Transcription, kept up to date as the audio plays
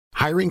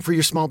Hiring for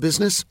your small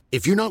business?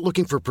 If you're not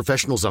looking for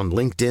professionals on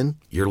LinkedIn,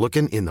 you're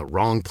looking in the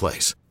wrong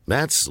place.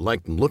 That's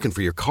like looking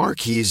for your car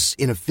keys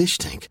in a fish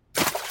tank.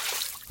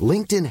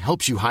 LinkedIn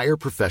helps you hire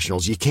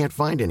professionals you can't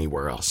find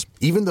anywhere else,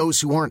 even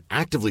those who aren't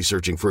actively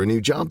searching for a new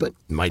job but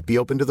might be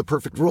open to the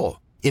perfect role.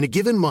 In a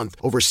given month,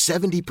 over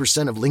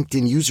 70% of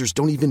LinkedIn users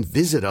don't even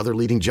visit other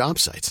leading job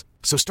sites.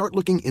 So start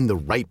looking in the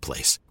right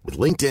place. With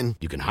LinkedIn,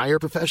 you can hire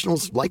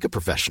professionals like a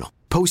professional.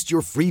 Post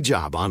your free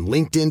job on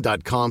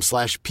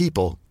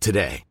linkedin.com/people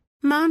today.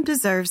 Mom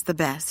deserves the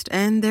best,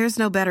 and there's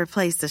no better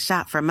place to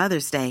shop for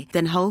Mother's Day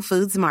than Whole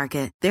Foods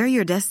Market. They're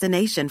your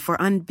destination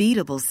for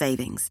unbeatable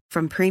savings,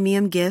 from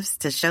premium gifts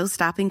to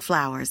show-stopping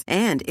flowers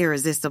and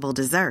irresistible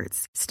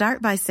desserts.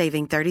 Start by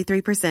saving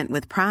 33%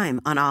 with Prime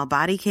on all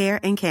body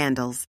care and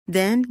candles.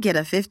 Then get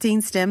a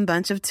 15-stem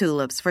bunch of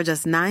tulips for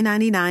just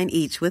 $9.99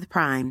 each with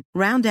Prime.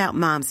 Round out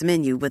Mom's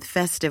menu with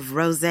festive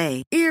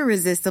rosé,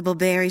 irresistible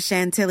berry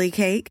chantilly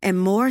cake,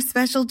 and more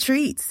special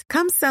treats.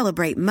 Come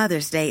celebrate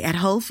Mother's Day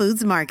at Whole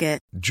Foods Market.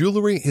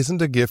 Jewelry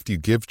isn't a gift you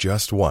give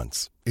just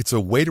once. It's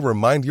a way to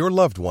remind your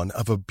loved one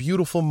of a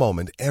beautiful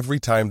moment every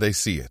time they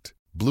see it.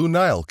 Blue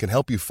Nile can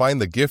help you find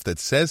the gift that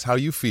says how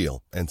you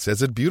feel and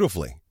says it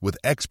beautifully, with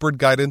expert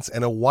guidance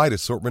and a wide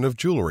assortment of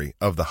jewelry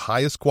of the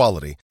highest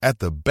quality at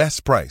the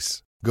best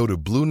price. Go to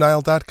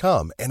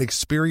BlueNile.com and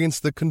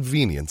experience the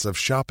convenience of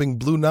shopping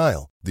Blue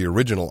Nile, the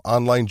original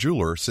online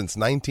jeweler since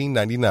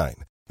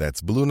 1999.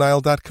 That's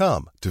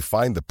BlueNile.com to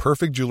find the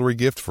perfect jewelry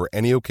gift for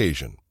any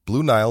occasion.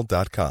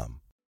 BlueNile.com.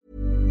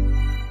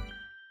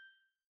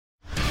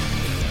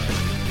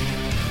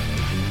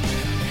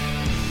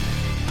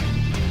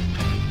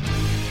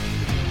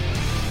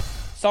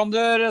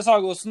 Sander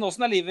Sagosen,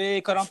 hvordan livet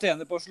i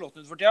karantene på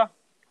Charlottenlund for tida?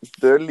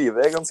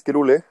 Livet ganske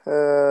rolig.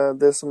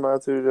 Det som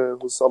jeg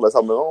tror hos alle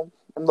sammen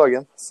om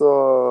dagen. Så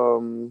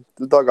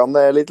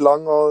dagene litt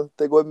lang, og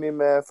det går mye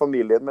med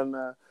familien, men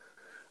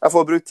jeg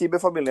får brukt tid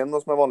med familien,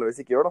 noe som jeg vanligvis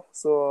ikke gjør da.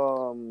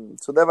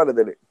 Så det veldig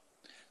deilig.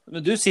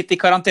 Men du sitter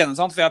i karantene,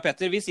 sant? For jeg og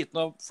Petter, vi sitter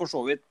nå for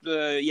så vidt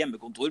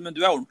hjemmekontor, men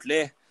du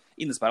ordentlig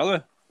innesperret,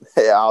 du?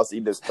 Ja,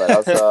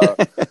 innesperret.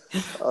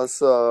 Jeg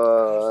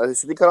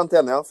sitter i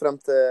karantene,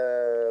 frem til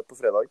på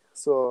fredag.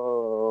 Så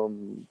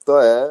da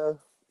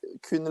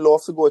kun lov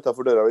til å gå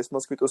utenfor døra hvis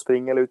man skal ut og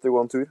springe eller ut og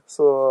gå en tur.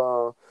 Så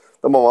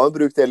da må man jo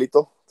bruke det litt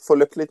da. Få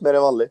løpt litt mer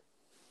enn vanlig.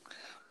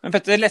 Men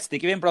Petter, leste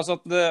ikke vi en plass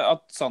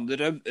at Sander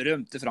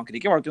rømte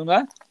Frankrike? Var det ikke noe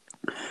der?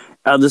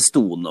 Ja, det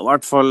sto nå i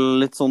hvert fall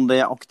litt sånn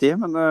det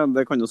aktiv, men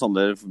det kan jo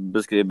Sander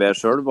beskrive bedre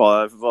selv.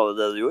 Var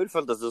det du gjorde?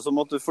 Føltes det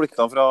som at du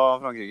flykta fra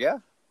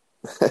Frankrike?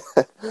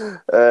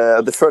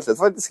 Det føltes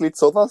faktisk litt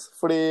sånn,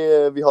 fordi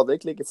vi hadde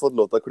egentlig ikke fått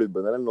lov til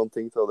klubben eller noen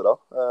ting til å dra.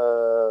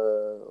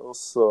 Og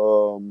så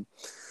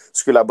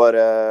skulle jeg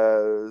bare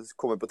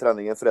komme på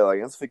treningen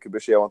fredagen, så fikk vi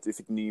beskjed om at vi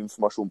fikk ny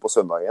informasjon på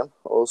søndagen.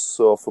 Og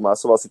så for meg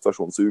så var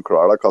situasjonen så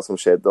uklar da, hva som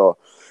skjedde, og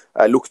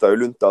jeg lukta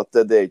jo lunta at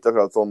det ikke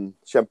akkurat sånn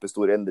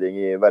kjempestor endring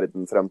i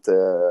verden frem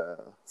til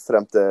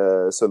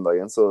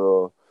søndagen, så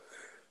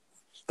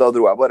da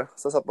dro jeg bare.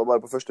 Så jeg satt meg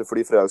bare på første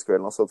fly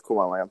fredagskvelden, og så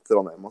kom jeg meg hjem til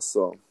Trondheim, og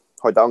så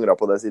har ikke angret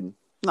på det siden.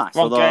 Nei,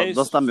 så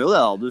da stemmer jo det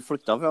da. Du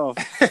flykta fra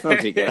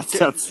Frankrike, rett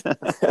og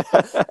slett.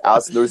 Ja,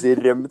 så når du sier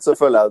rømt, så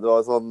føler jeg at det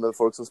var sånn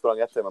folk som sprang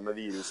etter meg med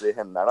viruset i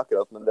hendene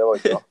akkurat, men det var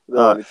ikke da. Det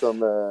var litt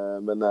sånn,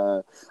 men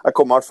jeg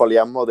kom i hvert fall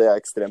hjem, og det er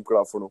jeg ekstremt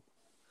glad for nå.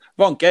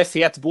 Vanke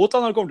fet bot da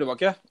når du kommer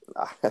tilbake?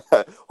 Nei, jeg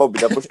håper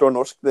ikke jeg forstår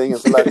norsk. Det er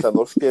ingen som lærer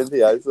seg norsk i en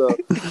tid her, så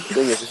det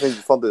er ingen som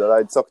fant ut at jeg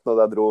hadde sagt noe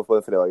da jeg dro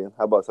på fredagen.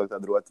 Jeg har bare sagt at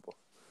jeg dro etterpå.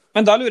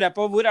 Men da lurer jeg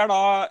på, hvor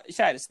da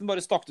kjæresten? Bare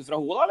stakk du fra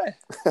henne da, eller?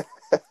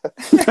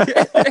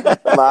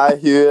 Nei,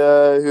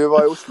 hun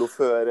var i Oslo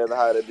før det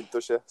her begynte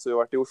å skje. Så hun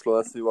har vært i Oslo,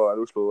 hun var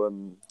i Oslo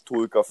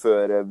 2 uker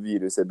før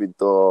viruset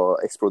begynte å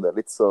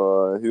eksplodere litt. Så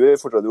hun er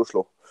fortsatt i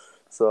Oslo.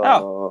 Så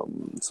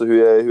hun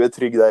er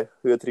trygg der.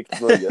 Hun er trygg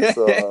til Norge,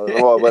 så det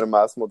var bare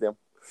meg som måtte hjem.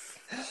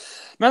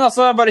 Men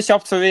altså, bare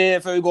kjapt før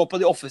vi går på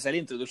de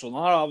offisielle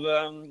introduksjonene her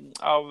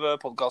av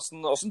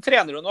podcasten. Hvordan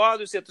trener du nå?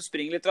 Du sier at du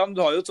springer litt.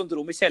 Du har jo et sånt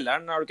rom i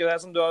kjelleren, har du ikke det,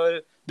 som du har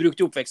brukt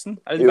i oppveksten?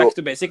 Er det back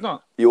to basic nå?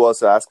 Jo,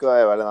 altså,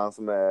 jeg er vel en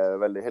som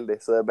er veldig heldig.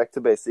 Så det er back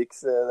to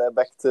basics. Det er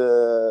back to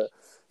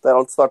der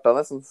alt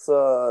startet nesten. Så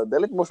det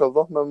er litt morsomt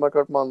da. Men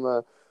klart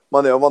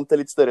man er jo vant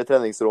til litt større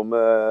treningsrom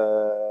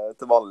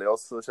til vanlig, og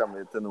så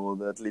kommer vi til noe,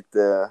 det er et litt,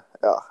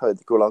 jeg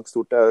vet ikke hvor langt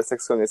stort det er,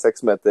 6 ganger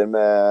 6 meter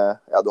med,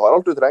 ja, du har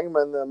alt du trenger,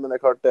 men det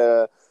er klart,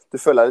 du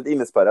føler deg litt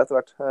innesperret etter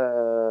hvert,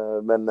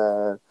 men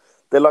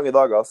det er lange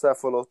dager, så jeg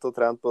får lov til å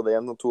trene både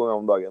 1 og 2 ganger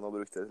om dagen, og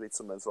bruke det litt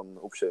som en sånn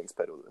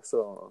oppkjøringsperiode,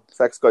 så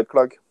jeg skal ikke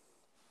klage.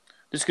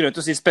 Du skrøt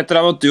jo sist,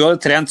 Petter, av at du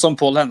hadde trent som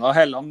Pål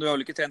Helland, du har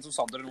vel ikke trent som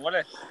Sander nå,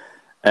 eller?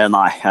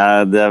 Nei,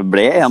 det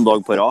ble 1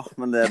 dag på rad,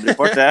 men det blir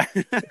part det.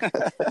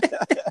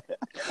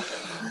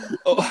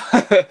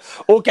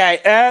 Ok,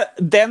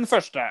 den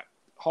første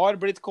har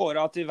blitt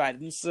kåret til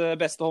verdens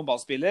beste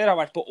håndballspiller, har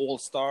vært på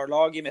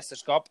All-Star-lag i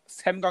mesterskap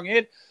 5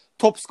 ganger,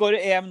 toppskårer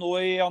EM nå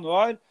i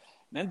januar,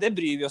 men det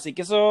bryr vi oss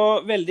ikke så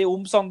veldig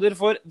om, Sander,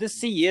 for det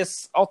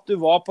sies at du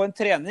var på en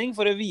trening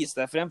for å vise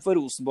deg frem for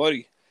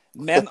Rosenborg.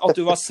 men at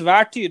du var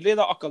svært tydelig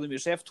da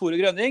akademisjef Tore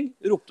Grønning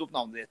ropte opp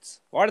navnet ditt.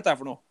 Hva dette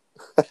for noe?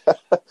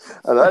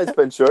 Ja, det er litt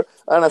spent selv.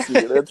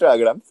 Det tror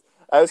jeg glemt.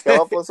 Jeg husker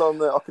jeg var på en sånn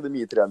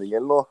akademitrening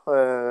eller noe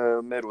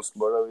med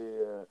Rosenborg, da vi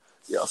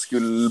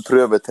skulle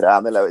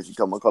prøvetrene, eller jeg vet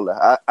ikke hva man kaller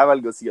det. Jeg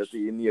velger å si at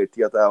i nyere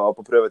tid at jeg var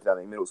på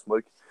prøvetrening med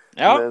Rosenborg.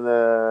 Ja.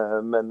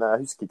 Men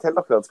jeg husker ikke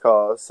helt akkurat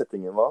hva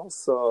settingen var,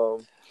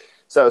 så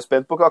jeg er jo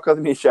spent på hva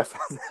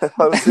akademisjefen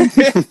har å si.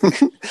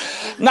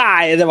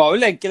 Nei, det var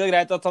vel enkelt og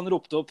greit at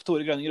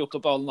Tore Grønning ropte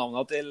opp alle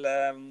navnene til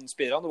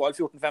spillerne. Du var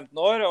 14-15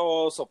 år,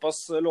 og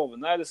såpass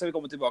lovende, det skal vi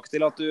komme tilbake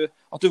til, at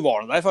du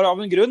var der for av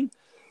en grunn.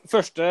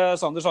 Første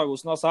Sander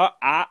Sagosen sa,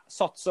 jeg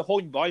satser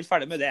håndball,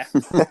 ferdig med det.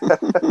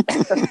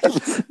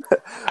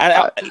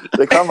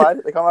 Det kan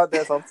være, det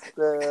er sant.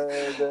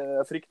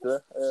 Jeg frykter det.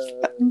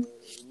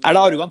 Er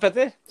det arrogant,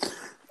 Petter?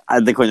 Nei,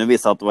 det kan jo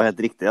vise seg at det var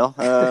helt riktig, ja.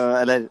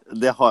 Eller,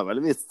 det har vel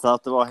vist seg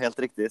at det var helt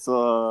riktig, så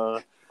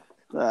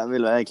jeg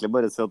ville egentlig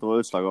bare si at det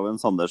var utslag av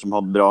en Sander som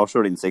hadde bra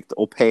selvinnsikt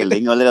og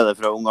peiling allerede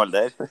fra ung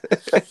alder.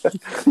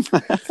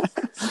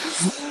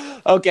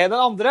 Ok, den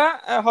andre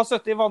har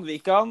sittet i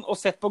Vanvikan og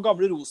sett på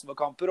gamle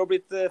Rosenborg-kamper og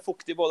blitt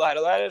fuktig både her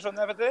og der,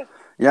 skjønner jeg, Petter?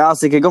 Ja,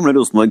 sikkert gamle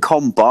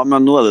Rosenborg-kamper,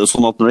 men nå er det jo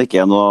sånn at når det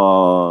ikke er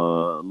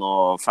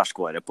noe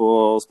ferskvare på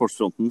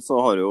sportsfronten, så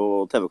har jo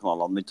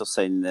TV-kanalene begynt å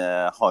sende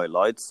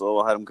highlights,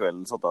 og her om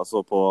kvelden satt jeg så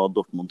på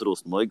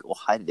Dortmund-Rosenborg, og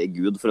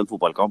herregud for en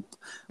fotballkamp,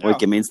 og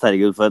ikke minst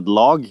herregud for et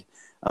lag.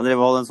 Jeg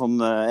drev og hadde en sånn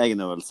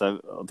egenøvelse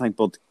og tenkte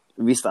på at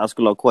hvis jeg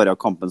skulle ha kåret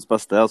kampens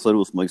beste, altså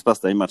Rosenborgs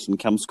beste i matchen,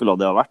 hvem skulle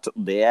det ha vært?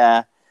 Det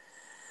er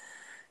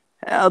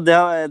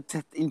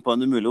tett innpå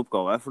en umulig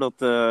oppgave, for at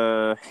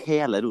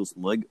hele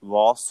Rosenborg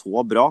var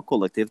så bra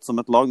kollektivt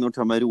som et lag. Når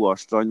til og med Roar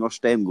Strand var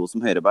steingod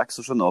som høyreback, så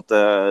skjønner jeg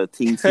at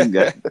ting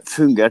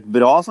fungerte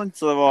bra, sant?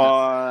 Så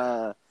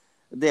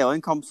det er jo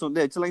en kamp som,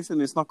 det er ikke så lenge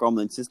siden vi snakket om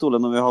den siste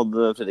når vi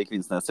hadde Fredrik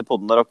Vinsnes i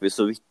podden, der rakk vi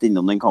så vidt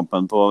innom den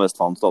kampen på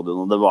Vestland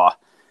stadion, og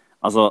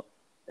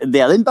det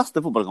er den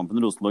beste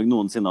fotballkampen Rosenborg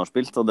noensinne har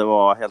spilt, og det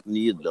var helt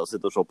nydelig å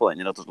sitte og se på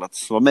den, rett og slett.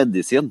 Det var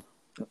medisin.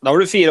 Da var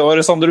du 4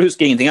 år, Sander, du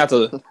husker ingenting etter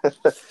du.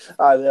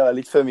 Nei, det var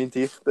litt før min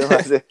tid, det må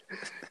jeg si.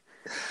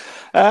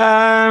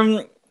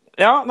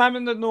 Men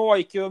nå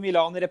gikk jo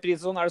Milan i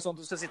reprise, sånn. Er det sånn at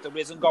du skal sitte og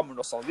bli sånn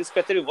gammelnostalgisk?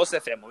 Petter, du må se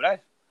fremover her.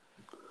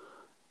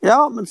 Ja,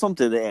 men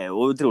samtidig det er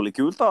jo utrolig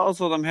kult da.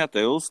 Altså, de heter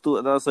jo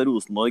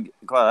Rosenborg,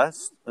 hva er det?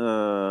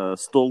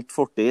 Stolt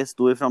fortid,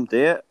 stor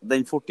fremtid.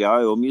 Den fortida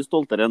er jo mye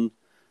stoltere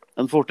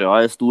enn fortida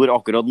er stor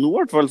akkurat nå, i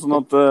hvert fall. Sånn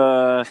at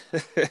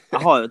jeg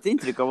har jo et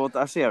inntrykk av at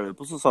jeg ser det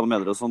på sosiale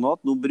medier og sånn,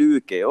 at nå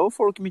bruker jo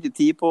folk mye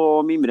tid på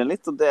å mimre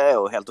litt, og det er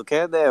jo helt ok.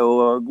 Det er jo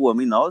gode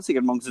minner. Det er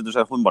sikkert mange som sitter og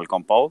ser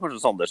håndballkamper, og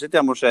kanskje Sander sitter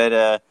hjemme og ser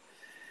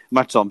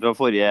matchene fra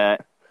forrige.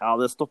 Ja,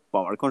 det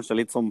stoppet vel kanskje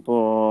litt sånn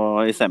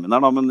i semien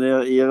her da, men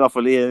i hvert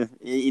fall i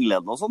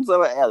innledende og sånn, så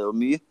er det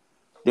jo mye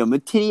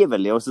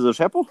trivelig å sitte og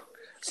se på.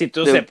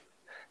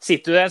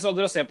 Sitter du der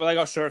Sander, og ser på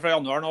deg selv fra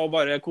januar og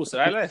bare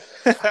koser deg, eller?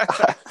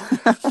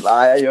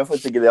 Nei, jeg gjør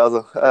faktisk ikke det,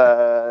 altså.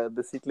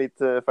 Det sitter litt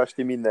ferskt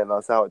i minnet,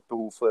 så jeg har ikke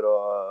behov for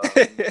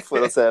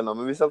å se noe.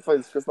 Men hvis jeg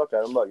faktisk skal snakke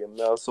her om dagen,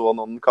 jeg så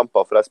noen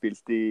kamper for jeg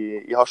spilte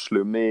i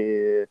Haslum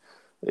i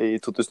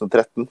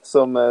 2013,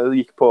 som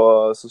gikk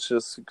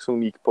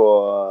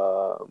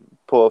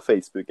på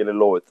Facebook eller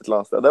lå ut et eller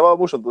annet sted. Det var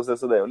morsomt å se,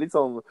 så det er jo litt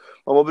sånn,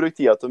 man må bruke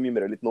tida til å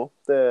mimre litt nå.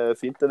 Det er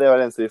fint, det er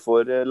vel eneste vi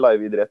får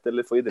live-idrett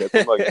eller får idrett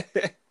om dagen.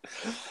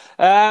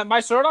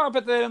 Meg selv da,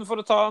 Petter, for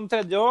å ta en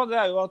tredje også, det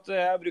er jo at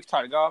jeg har brukt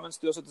helga, mens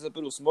du har sittet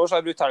på Rosenborg, så har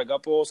jeg brukt helga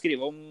på å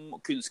skrive om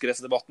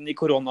kunstgressdebatten i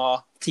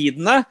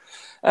koronatidene.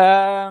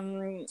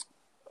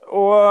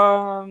 Og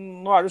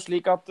nå er det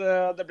slik at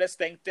det ble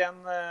stengt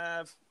igjen,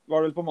 var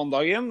det vel på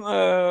mandagen.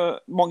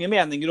 Mange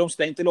meninger om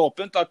stengt eller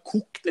åpent. Det har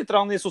kokt litt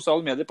i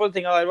sosiale medier på de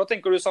tingene der. Hva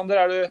tenker du, Sander?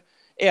 Er du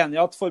enig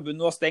i at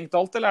forbundet har stengt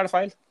alt, eller er det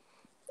feil?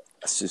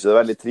 Jeg synes det er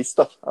veldig trist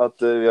da, at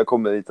vi har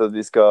kommet dit at vi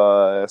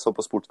skal så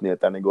på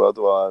sportsnyheterne i går at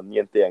det var en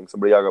jentegjeng som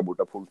ble jaget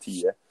bort av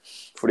politiet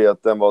fordi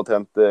at de var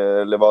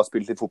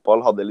spilt litt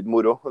fotball, hadde litt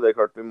moro, og det er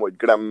klart vi må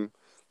ikke glemme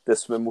det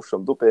som er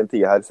morsomt oppe i en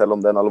tid her, selv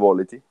om det er en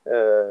alvorlig tid.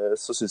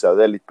 Så synes jeg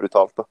det er litt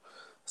brutalt da.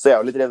 Så jeg er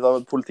jo litt redd av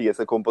at politiet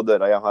skal komme på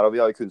døra hjem her, og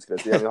vi har jo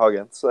kunstgress hjemme i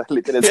hagen, så jeg er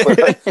litt redd for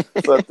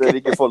at vi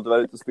ikke får til å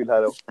være ute og spille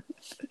her også.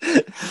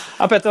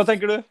 Ja, Petter, hva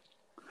tenker du?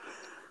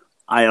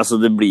 Nei, altså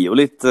det blir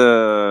litt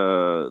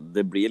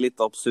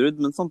absurd,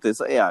 men samtidig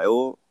så er jeg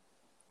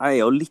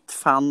jo litt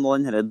fan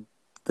av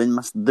den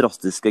mest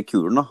drastiske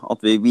kuren da, at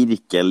vi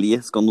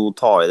virkelig skal nå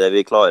ta i det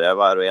vi klarer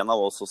hver og en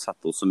av oss og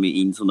sette oss så mye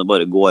inn som det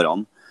bare går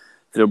an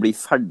for å bli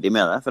ferdig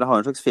med det. For jeg har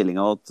en slags feeling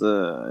av at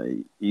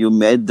jo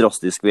mer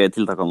drastisk vi er i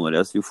tiltakene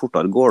våre, jo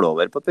fortere går det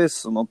over på et vis.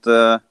 Sånn at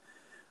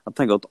jeg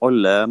tenker at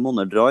alle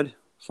måneder drar,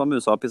 som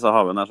musa pisser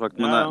haven her sagt,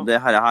 men det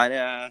her jeg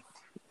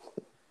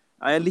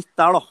er litt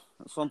der da.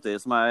 Samtidig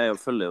som jeg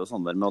følger jo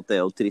Sander med at det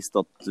er jo trist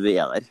at vi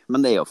er der,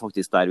 men det er jo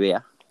faktisk der vi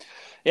er.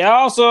 Ja,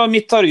 altså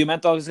mitt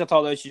argument er at vi skal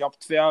ta det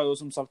kjapt, for jeg har jo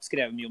som sagt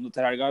skrevet mye om det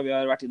til helga. Vi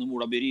har vært innom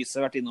Ola By Riise,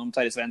 vært innom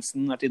Terje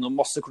Svendsen, vært innom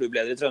masse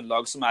klubbledere i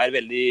Trøndelag som er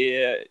veldig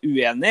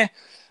uenige.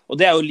 Og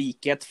det jo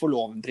likhet for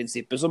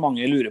loven-prinsippet som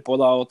mange lurer på,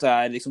 da, at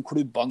det liksom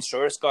klubbene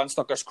selv. Skal en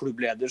stakkars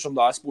klubbleder som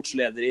da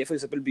sportsleder i for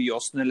eksempel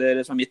Byåsen,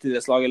 eller som mitt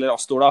idrettslag, eller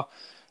Astor, da,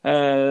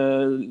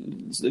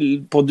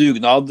 på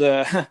dugnad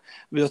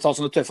vil ta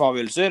sånne tøffe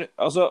avgjørelser.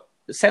 Altså,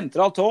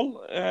 sentralt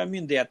hold,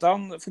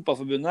 myndighetene,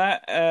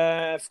 fotballforbundet,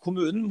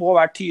 kommunen må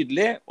være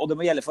tydelig, og det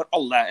må gjelde for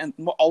alle.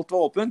 Enten må alt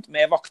være åpent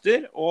med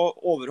vakter og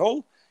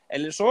overhold,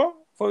 eller så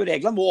får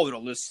reglene må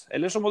overholdes,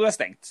 eller så må det være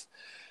stengt.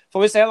 Får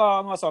vi se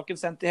da, nå saken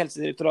sendt til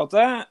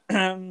Helsedirektoratet,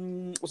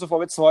 og så får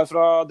vi et svar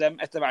fra dem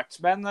etter hvert.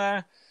 Men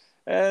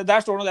der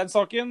står nå den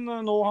saken.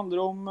 Nå handler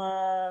det om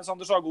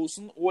Sander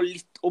Sagosen og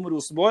litt om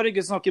Rosenborg.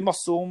 Vi snakker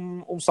masse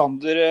om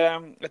Sander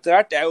etter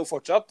hvert. Jeg jo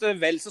fortsatt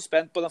vel så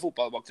spent på den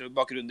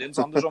fotballbakgrunnen din,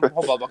 Sander, som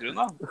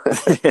håndballbakgrunnen da.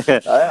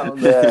 Ja,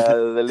 det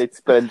er litt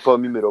spent på å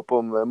mimre opp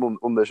om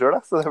det selv,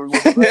 så det vel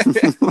godt.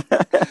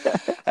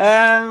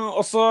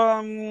 Og så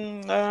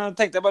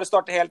tenkte jeg bare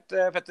starte helt,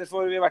 Petter,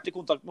 for vi har vært i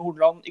kontakt med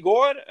Hordaland i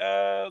går.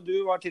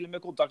 Du var til og med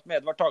i kontakt med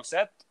Edvard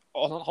Tagseth,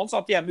 og han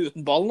satt hjemme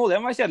uten ballen, og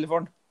det var kjedelig for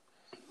han.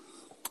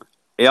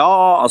 Ja,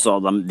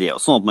 altså, det jo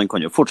sånn at man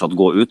kan jo fortsatt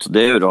gå ut.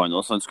 Det gjør han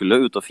også. Han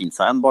skulle ut og finne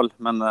seg en ball,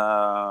 men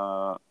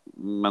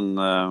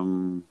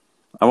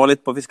jeg var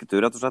litt på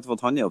fisketur, rett og slett, for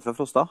at han jo fra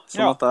Frosta.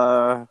 Sånn at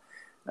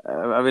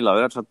jeg ville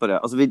jo rett og slett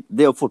bare... Altså,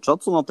 det jo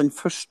fortsatt sånn at den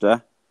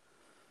første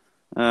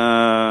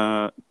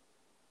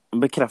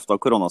bekreftet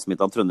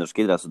koronasmitt av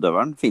trønderske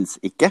idrettsutøveren finnes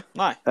ikke.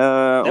 Nei,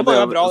 det var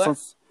jo bra det.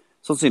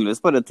 Sannsynligvis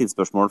bare et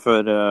tidsspørsmål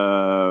før...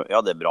 Ja,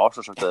 det bra,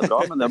 selvsagt det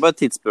bra, men det bare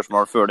et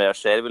tidsspørsmål før det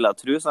skjer, vil jeg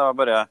tro. Så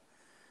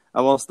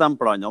jeg var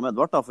stemplet han om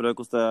Edvard da, for å høre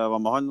hvordan det var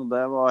med han, og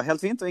det var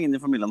helt fint, og ingen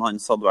i familien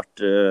hans hadde vært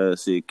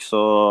syk,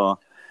 så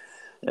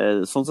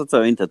sånn sett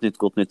er jo ikke et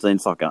godt nytt i den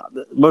saken.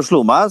 Det bare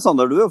slo meg,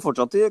 Sander, du jo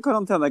fortsatt i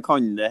karantene.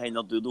 Kan det hende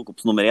at du dukker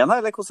opp som nummer 1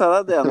 her, eller hvordan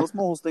det? Det noe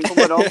småhosting på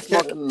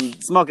morgenen,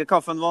 smaker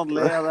kaffen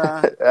vanlig?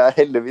 Ja,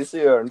 heldigvis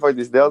gjør den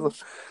faktisk det, altså.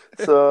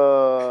 Så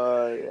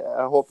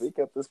jeg håper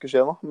ikke at det skal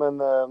skje noe, men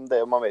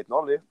det man vet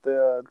nå aldri.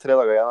 Det 3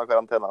 dager igjen av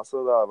karantene,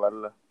 så det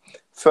vel...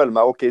 Føler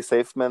meg ok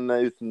safe, men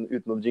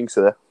uten å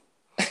jinxe det.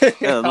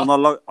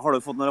 Har du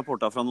fått noen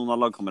rapporter fra noen av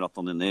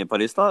lagkameratene dine i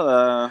Paris da?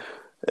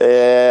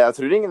 Jeg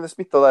tror ingen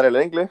smittet der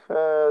heller egentlig.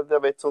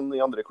 Jeg vet sånn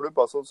i andre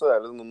klubber så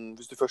det noen,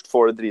 hvis du først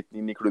får det driten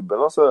inn i klubben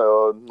da, så det jo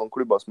noen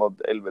klubber som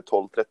hadde 11,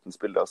 12, 13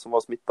 spillere som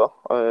var smittet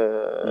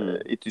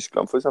i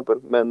Tyskland for eksempel.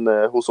 Men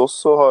hos oss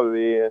så har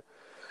vi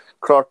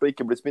klart å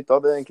ikke bli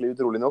smittet. Det egentlig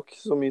utrolig nok.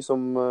 Så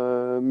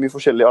mye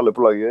forskjellig alle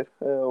på laget gjør,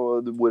 og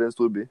du bor i en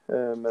stor by.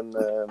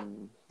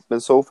 Men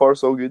so far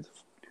so good.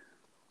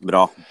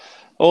 Bra.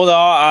 Og da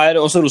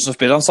også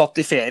Rosenborg-spillerne satt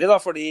i ferie da,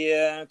 fordi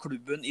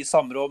klubben i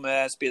samråd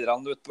med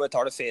spillerne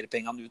betaler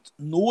feriepengene ut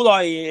nå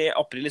da, i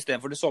april i stedet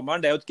for til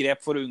sommeren. Det jo et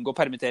grep for å unngå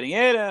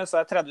permitteringer.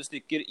 Så 30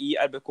 stykker i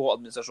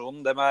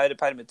RBK-administrasjonen. De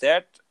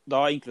permittert,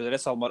 da inkluderer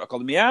SalMar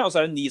Akademiet, og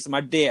så det 9 som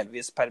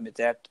delvis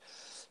permittert.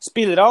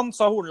 Spillerne,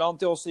 sa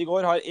Horneland til oss i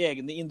går, har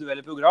egne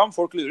individuelle program.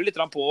 Folk lurer litt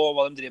på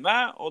hva de driver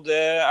med, og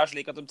det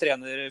slik at de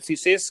trener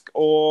fysisk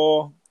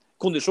og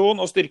kondisjon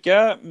og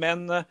styrke,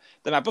 men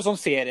de på sånn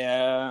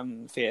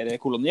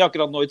feriekoloni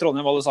akkurat nå i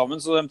Trondheim alle sammen,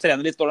 så de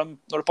trener litt når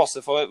det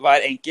passer for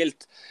hver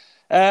enkelt.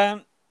 Jeg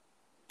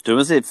tror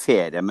vi sier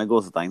ferie med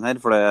gåsetegn her,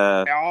 for det...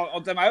 Ja, og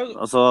de jo...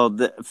 Altså,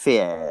 det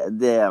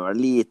vel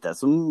lite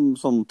som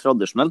sånn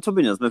tradisjonelt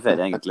forbundet med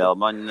ferie, egentlig.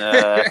 At man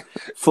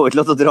får ikke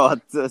lov til å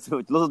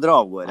dra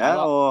av gårde,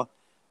 og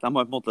de har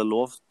på en måte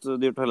lovt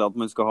dyrt og heller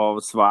at man skal ha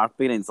svært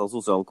begrenset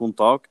sosial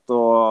kontakt,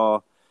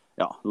 og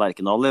ja,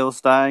 Lerkendal jo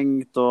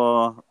stengt,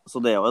 så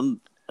det jo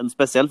en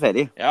spesiell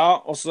ferie. Ja,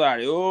 og så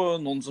det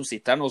jo noen som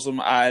sitter her nå som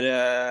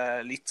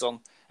litt sånn...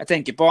 Jeg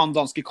tenker på han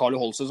danske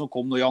Carlo Holse som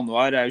kom nå i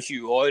januar, jo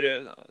 20 år,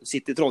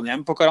 sitter i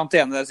Trondheim på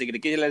karantene, det sikkert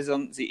ikke eller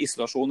sånn,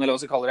 isolasjon, eller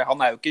hva skal kalle det.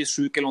 Han jo ikke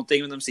syk eller noen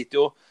ting, men de sitter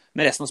jo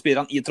med resten av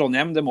spillerne i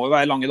Trondheim. Det må jo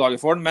være lange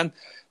dager for den, men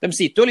de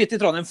sitter jo litt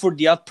i Trondheim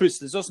fordi at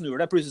plutselig så snur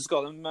det, plutselig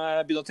skal de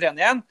begynne å trene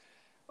igjen.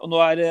 Og nå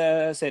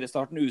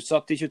seriestarten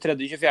utsatt til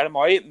 23.-24.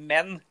 mai,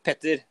 men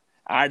Petter,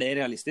 det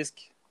realistisk?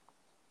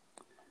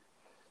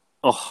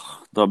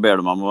 Da ber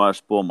du meg om å være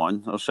spåmann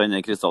og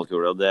skjønne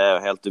krystallkule, og det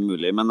jo helt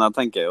umulig. Men jeg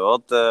tenker jo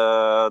at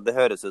det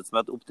høres ut som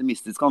et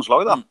optimistisk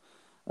anslag, da.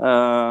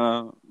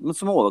 Men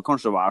så må det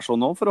kanskje være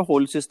sånn nå, for å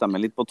holde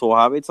systemet litt på tå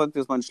her, ikke sant?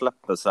 Hvis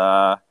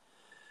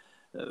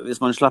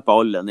man slipper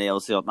alle ned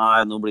og sier at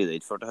nei, nå blir det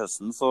ikke før til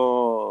høsten,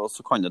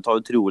 så kan det ta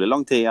utrolig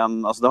lang tid igjen.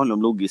 Altså, det handler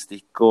om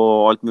logistikk og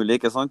alt mulig,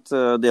 ikke sant?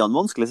 Det jo en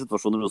vanskelig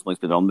situasjon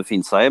Rosenborg-spillerne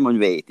befinner seg i.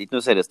 Man vet ikke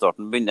når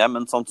seriestarten begynner,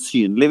 men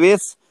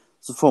sannsynligvis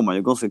så får man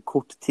jo ganske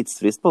kort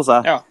tidsfrist på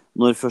seg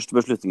når først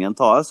beslutningen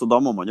tas, og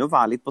da må man jo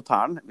være litt på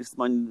tæren. Hvis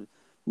man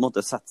måtte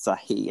sette seg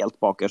helt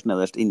bakerst,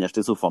 nederst, innerst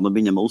i sofaen og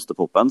begynne med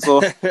ostepoppen,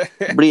 så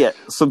blir det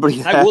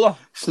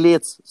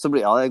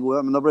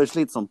men da blir det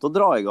slitsomt å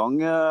dra i gang,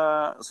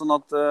 sånn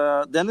at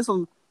det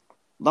liksom,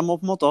 de må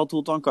på en måte ha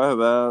 2 tanker i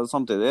hodet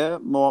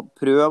samtidig, må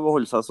prøve å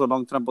holde seg så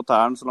langt frem på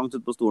tæren, så langt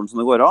ut på stolen som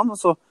det går an, og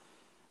så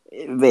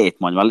vet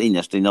man vel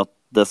innerst inn at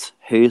det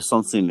høyst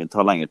sannsynlig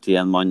tar lengre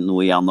tid enn man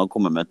nå igjen har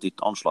kommet med et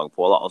nytt anslag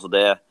på, da. Altså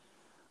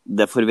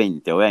det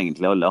forventer jo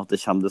egentlig alle, at det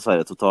kommer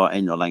dessverre til å ta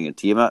enda lengre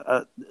tid.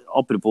 Men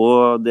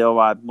apropos det å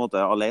være på en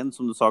måte alene,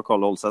 som du sa,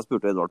 Karl Holse,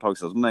 spurte Edvard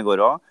Tagseth om det i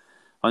går også.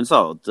 Han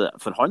sa at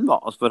for han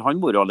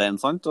bor jo alene,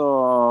 sant,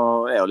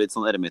 og er jo litt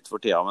sånn eremitt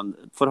for tida, men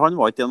for han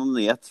var ikke det noen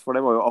nyhet, for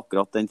det var jo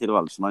akkurat den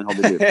tilværelsen han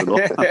hadde i Liverpool.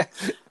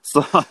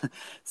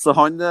 så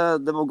han,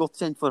 det var godt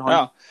kjent for han.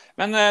 Ja,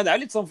 men det er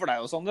jo litt sånn for deg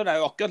og Sander, det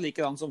er jo akkurat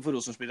likedan som for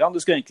Rosenborg-spillerne. Du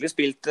skulle egentlig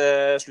spilt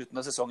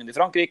slutten av sesongen i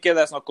Frankrike,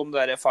 det er snakk om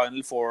det der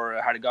Final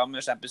Four-helga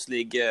med Champions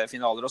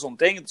League-finaler og sånne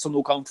ting, som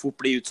nå kan fort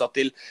bli utsatt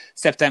til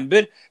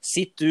september.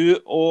 Sitter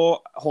du og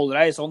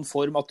holder deg i sånn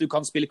form at du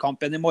kan spille kamp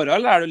igjen i morgen,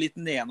 eller er du litt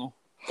nede nå?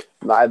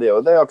 Nei, det er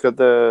jo det, akkurat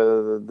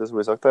det som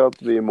blir sagt her, at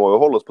vi må jo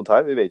holde oss på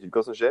tær. Vi vet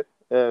ikke hva som skjer.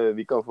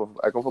 Jeg kan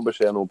få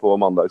beskjed nå på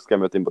mandag, skal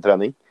jeg møte inn på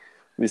trening,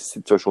 hvis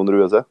situasjonen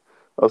ruer seg.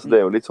 Altså,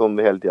 det er jo litt sånn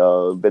vi hele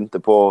tiden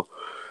venter på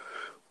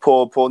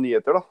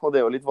nyheter, da. Og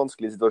det er jo litt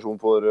vanskelig situasjon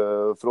for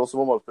oss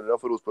som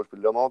håndballspillere, for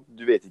Rosenborg-spillere nå.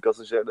 Du vet ikke hva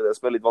som skjer. Det er det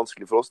som er litt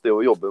vanskelig for oss. Det er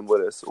jo jobben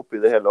vår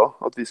oppi det hele også.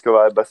 At vi skal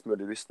være best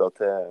mulig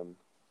rustet til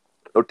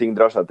når ting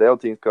drar seg til, og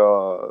ting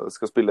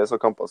skal spilles,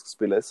 og kamper skal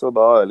spilles, og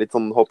da er det litt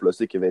sånn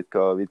håpløst ikke vet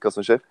hva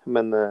som skjer.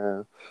 Men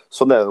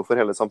sånn er det jo for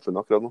hele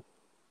samfunnet akkurat nå.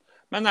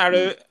 Men er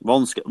du...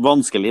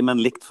 Vanskelig, men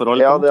likt for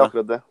alle? Ja, det er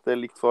akkurat det. Det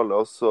er likt for alle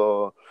oss.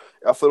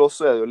 Ja, for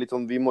oss er det jo litt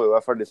sånn, vi må jo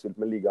være ferdigstilt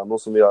med ligaen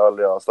nå, som vi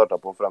allerede har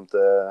startet på frem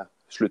til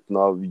slutten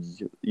av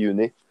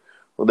juni.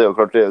 Og det er jo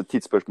klart, det er jo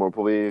tidsspørsmål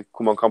på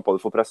hvor mange kamper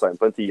du får presset inn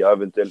på en tida,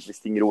 eventuelt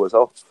hvis ting roer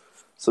seg da.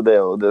 Så det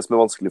er jo det som er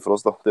vanskelig for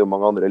oss da. Det er jo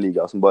mange andre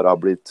ligaer som bare har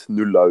blitt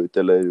nullet ut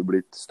eller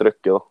blitt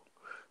strøkket da.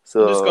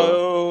 Så...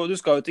 Du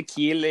skal jo til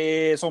Kiel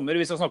i sommer,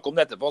 vi skal snakke om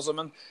det etterpå.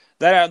 Men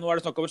nå er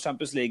det snakk om at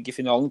Champions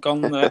League-finalen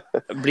kan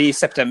bli i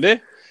september.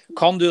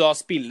 Kan du da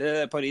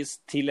spille Paris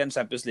til en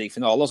Champions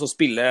League-finale, altså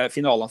spille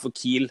finalen for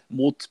Kiel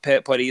mot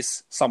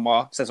Paris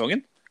samme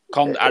sesongen?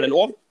 Er det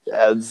lov?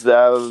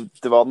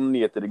 Det var den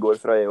nyheter i går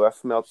fra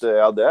EOF med at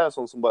ja, det er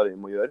sånn som bare vi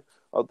må gjøre.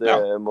 At det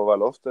må være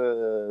lov.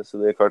 Så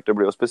det er klart, det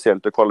blir jo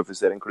spesielt å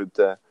kvalifisere en klubb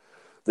til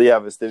det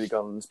gjeveste vi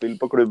kan spille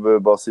på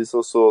klubbbasis,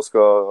 og så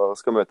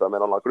skal møte med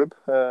en annen klubb.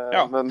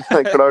 Men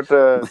klart,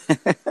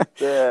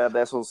 det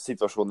er sånn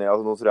situasjonen er.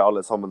 Nå tror jeg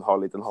alle sammen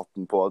har litt en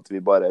hatten på at vi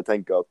bare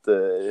tenker at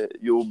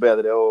jo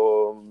bedre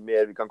og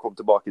mer vi kan komme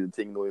tilbake til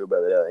ting nå, jo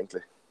bedre er det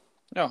egentlig.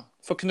 Ja,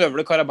 for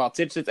knøvle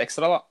Karabatic litt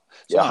ekstra da.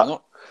 Sånn er det nå.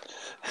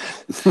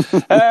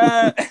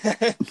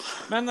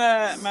 Men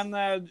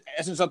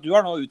jeg synes at du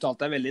har nå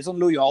uttalt deg veldig sånn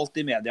lojalt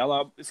i media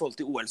da, i forhold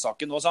til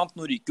OL-saken nå, sant?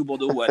 Nå ryker jo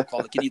både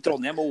OL-kvaliken i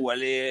Trondheim og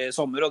OL i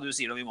sommer, og du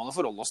sier at vi må nå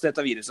forholde oss til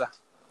dette viruset.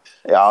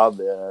 Ja,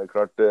 det er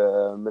klart,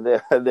 men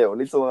det er jo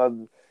litt sånn at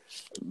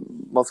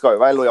man skal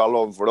jo være lojal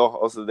overfor det.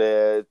 Altså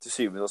til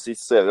syvende og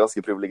sist så er det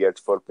ganske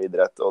privilegert folk med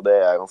idrett, og det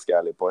er jeg ganske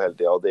ærlig på hele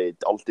tiden, og det er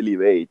ikke alt i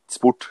livet er ikke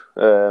sport.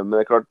 Men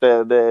det er klart,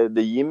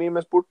 det gir mye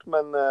med sport,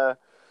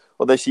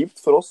 og det er kjipt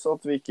for oss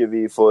at vi ikke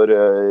får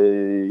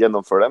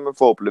gjennomføre det, men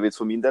forhåpentligvis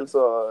for min del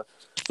så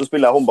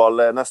spiller jeg håndball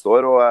neste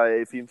år, og jeg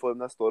er i fin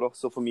form neste år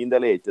også. Så for min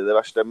del er det ikke det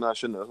verste, men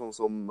jeg skjønner sånn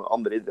som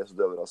andre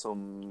idrettsutøvere som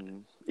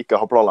ikke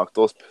har planlagt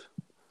å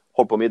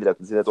holde på med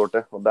idretten sin et år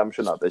til, og dem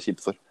skjønner jeg at det er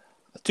kjipt for.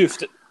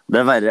 Tufte. Det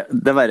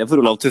er verre for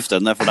Olav Tufte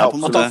enn det for deg, på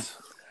en måte.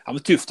 Ja,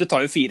 men Tufte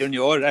tar jo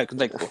 400 år, det er jo ikke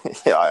å tenke på.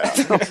 Ja.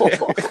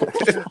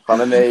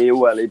 Han er med i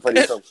OL i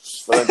Paris.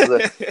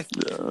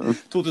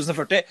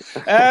 2040.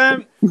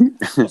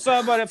 Og så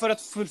bare for å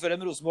fullføre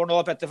med Rosenborg nå,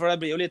 Petter, for det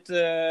blir jo litt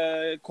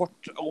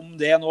kort om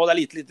det nå, det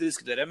er lite å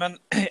diskutere, men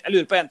jeg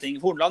lurer på en ting.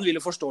 Hornland vil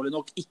jo forståelig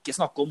nok ikke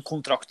snakke om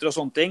kontrakter og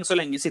sånne ting, så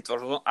lenge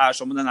situasjonen er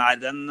som den er.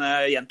 Den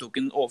gjentok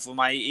den overfor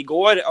meg i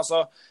går.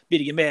 Altså,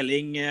 Birger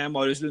Meling,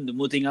 Marius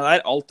Lundemo, tingene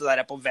der, alt det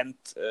der er på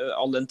vent,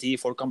 all den tid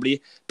folk kan bli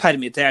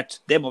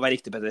permittert. Det må være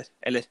riktig, Petter,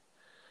 eller?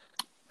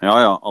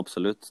 Ja,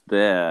 absolutt.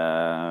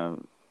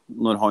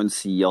 Når han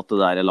sier at det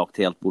der er lagt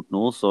helt bort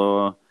nå,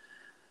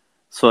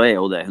 så er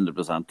jo det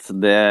 100%.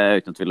 Det er jo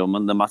ikke noe tvil om,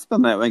 men det mest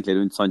spennende er jo egentlig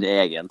rundt sin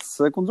egens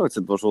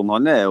kontraktsituasjon.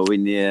 Han er jo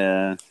inne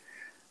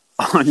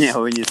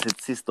i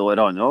sitt siste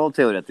år, han, og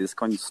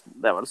teoretisk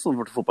det er vel sånn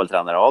for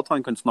fotballtrenere at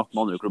han kan snakke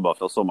med andre klubber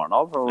fra sommeren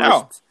av.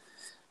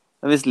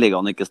 Og hvis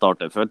ligaen ikke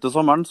starter før til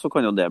sommeren, så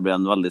kan jo det bli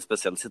en veldig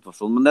spesiell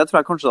situasjon. Men det tror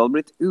jeg kanskje det hadde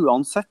blitt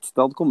uansett.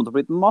 Det hadde kommet til å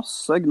blitt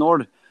masse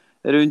gnål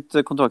rundt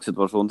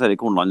kontraktsituasjonen til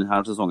Erik Hornland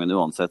denne sesongen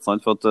uansett.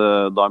 Sant? For at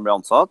da han ble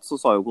ansatt, så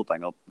sa jo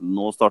Koteng at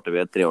nå starter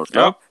vi et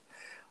 3-årsløp.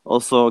 Og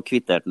så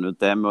kvitterte han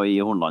ut det med å gi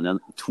Hornland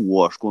en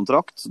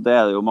 2-årskontrakt. Det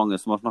er det jo mange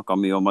som har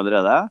snakket mye om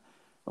allerede.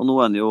 Og nå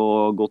er han jo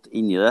gått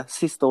inn i det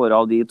siste året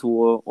av de 2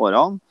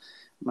 årene.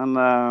 Men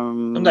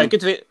det er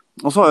ikke tvil.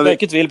 Det er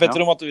ikke tvil,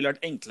 Petter, om at det ville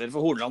vært enklere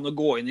for Hornland å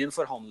gå inn i en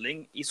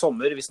forhandling i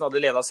sommer hvis han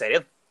hadde ledet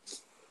serien.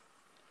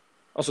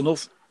 Altså nå...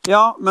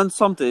 Ja, men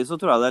samtidig så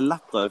tror jeg det er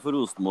lettere for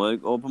Rosenborg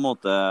å på en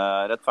måte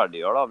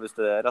rettferdiggjøre, da, hvis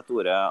det er rett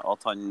ordet,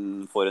 at han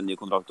får en ny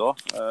kontrakt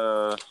også,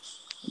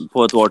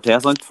 på et år til,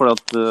 sant? For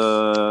at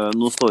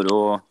nå står jo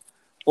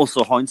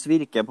også hans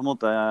virke på en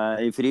måte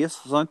i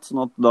frys, sant?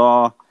 Sånn at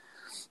da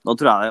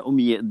tror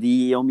jeg de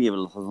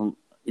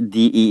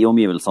i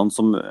omgivelsene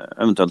som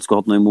eventuelt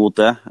skulle hatt noe imot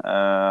det,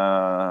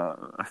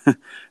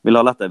 vil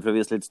ha lettere for å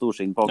vise litt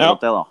storsinn på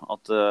akkurat det da.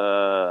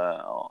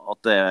 At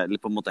det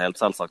litt på en måte helt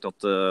selvsagt at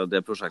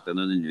det prosjektet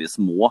nødvendigvis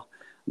må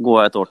gå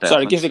et år til. Så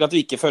det ikke slik at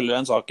vi ikke følger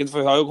den saken, for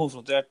vi har jo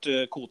konfrontert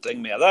Koteng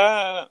med det,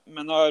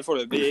 men har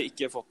foreløpig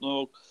ikke fått noe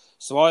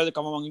svar. Det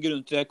kan være mange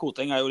grunner til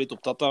Koteng jo litt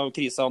opptatt av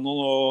krisa nå,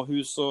 og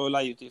hus og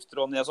leieutgifter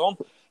og sånn.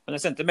 Men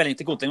jeg sendte melding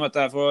til Koteng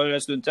for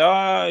en stund i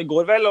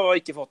går vel, og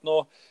ikke fått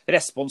noe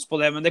respons på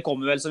det, men det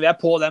kommer vel, så vi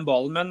på den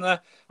ballen. Men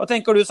hva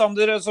tenker du,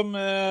 Sander, som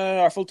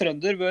i hvert fall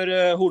trønder,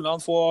 bør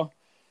Hornland få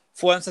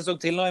en sesong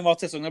til nå, i hva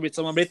sesongen har blitt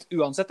som har blitt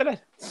uansett, eller?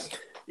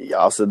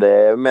 Ja, altså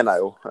det mener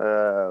jeg jo.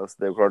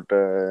 Det jo klart,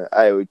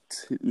 jeg jo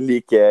ikke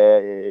like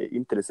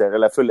interessert,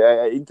 eller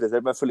jeg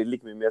interessert, men jeg følger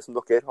like mye med som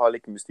dere, har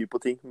like mye styr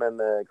på ting, men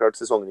klart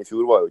sesongen i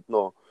fjor var jo ikke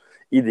noe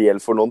ideell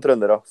for noen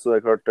trøndere, så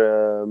det klart,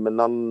 men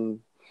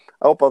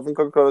jeg håper at han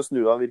kan klare å snu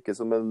det, han virker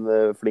som en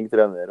flink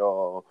trener,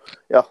 og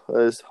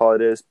har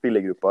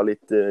spillergruppa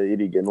litt i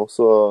ryggen nå,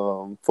 så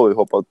får vi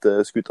håpe at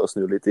skuta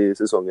snur litt i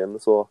sesongen,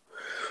 så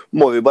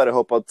må vi bare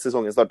håpe at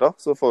sesongen starter,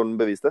 så får han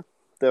bevist det.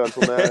 Det vel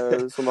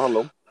sånn det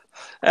handler om.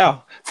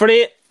 Ja, fordi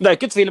det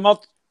ikke tvil om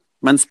at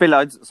men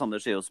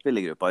Sander sier jo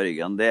spillergruppa i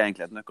ryggen, det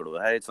egentlig et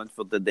nøkkelord her, ikke sant?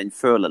 For den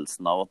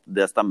følelsen av at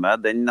det stemmer,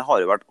 den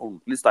har jo vært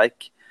ordentlig sterk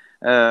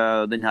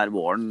denne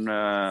våren,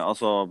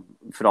 altså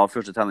fra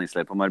første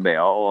treningsleir på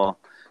Marbella og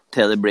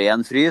til det ble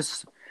en frys,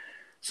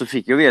 så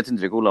fikk jo vi et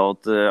inntrykk, Ola,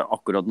 at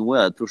akkurat nå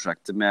det et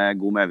prosjekt med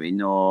god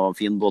medvind og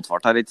fin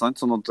båtfart her, ikke sant?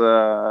 Sånn at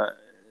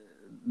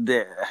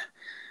det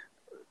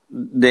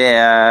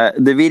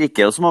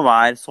virker jo som å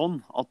være sånn,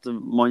 at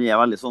man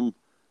veldig sånn,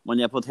 man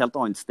på et helt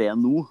annet sted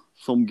nå,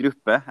 som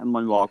gruppe, enn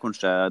man var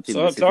kanskje tidligere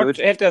i fjor. Så klart,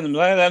 helt enig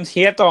med deg. Det en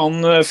helt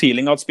annen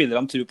feeling at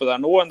spillerne tror på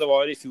det nå, enn det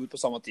var i fjor på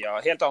samme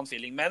tida. Helt annen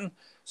feeling, men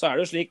så det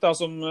jo slik da,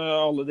 som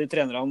alle de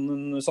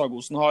trenerne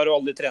Sagosen har, og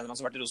alle de trenerne som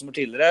har vært i Rosenborg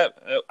tidligere,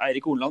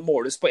 Eirik Horneland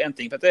måles på en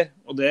ting, Petter,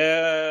 og det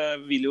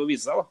vil jo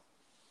vise seg da.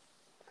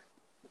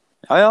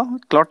 Ja,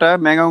 klart det.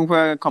 Med en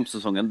gang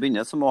kampsesongen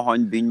begynner, så må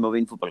han begynne med å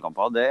vinne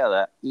fotballkamper. Det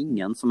det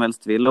ingen som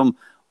helst tvil om.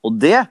 Og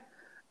det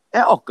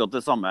akkurat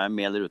det samme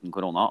med eller uten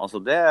korona. Altså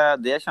det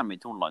kommer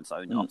ikke Hornland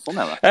seg unna. Sånn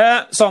det.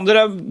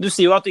 Sander, du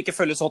sier jo at du ikke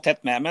følger så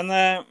tett med, men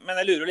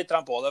jeg lurer litt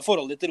på det.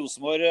 Forholdet ditt til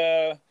Rosenborg,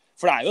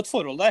 for det jo et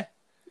forhold der.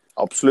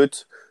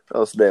 Absolutt.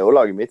 Altså, det jo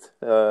laget mitt.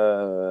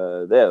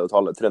 Det jo til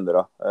alle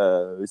trøndere.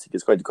 Hvis ikke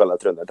skal jeg ikke kalle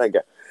deg trønder,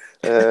 tenker jeg.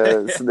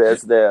 Så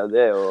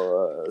det jo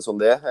sånn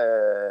det.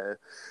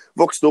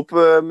 Vokste opp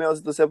med å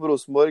sitte og se på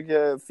Rosenborg.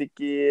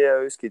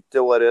 Jeg husker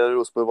ikke året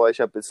Rosenborg var i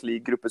Champions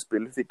League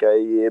gruppespill, fikk jeg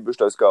i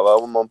bursdagsgave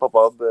av mamma og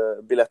pappa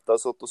billetter,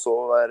 satt og så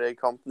hver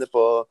kamp nede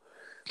på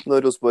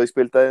når Rosenborg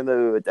spilte. Det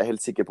vet jeg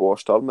helt sikker på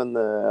årstall, men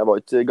jeg var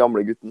ikke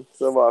gamle gutten.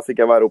 Så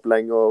fikk jeg være opp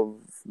lenge og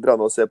dra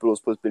ned og se på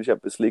Rosenborg spille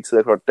Champions League, så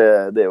det klart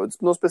det jo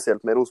noe spesielt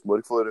med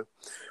Rosenborg for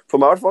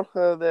meg i hvert fall.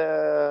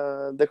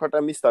 Det klart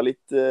jeg mistet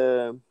litt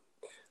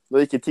når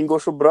ikke ting går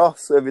så bra,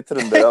 så vi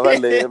trøndere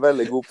veldig,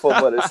 veldig gode på å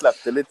bare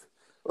slippe det litt.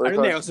 Du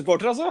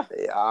medgangssupporter, altså?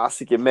 Ja,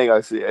 sikkert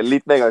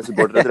litt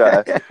medgangssupporter, tror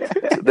jeg.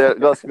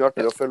 Det ganske mye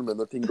artigere å følge med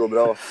når ting går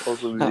bra, og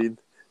så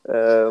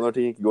når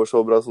ting ikke går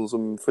så bra, sånn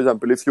som for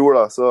eksempel i fjor,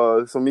 da,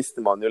 så mister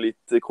man jo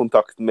litt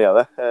kontakten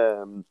med det.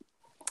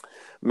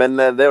 Men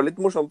det jo litt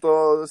morsomt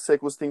å se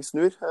hvordan ting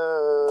snur.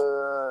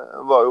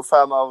 Jeg var jo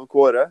fan av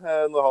Kåre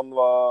når han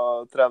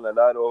var trener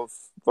der, og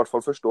i hvert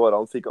fall første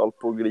året han fikk alt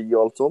på glid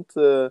og alt sånt.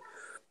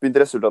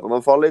 Begynte resultatene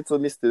å falle litt,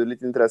 så mistet du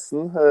litt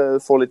interessen.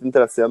 Få litt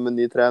interesse igjen med en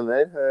ny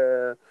trener.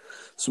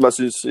 Som jeg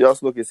synes,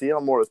 som dere sier,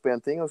 han måles på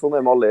en ting, og sånn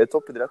med alle i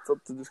toppidrett,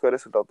 at du skal ha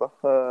resultater.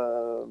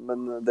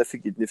 Men det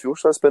fikk ikke i fjor,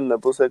 så det spennende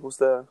på å se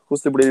hvordan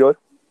det blir i år.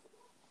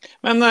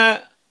 Men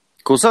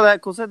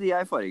hvordan de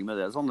erfaring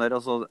med det? Sånn der,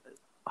 altså,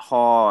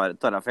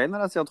 tar jeg feil når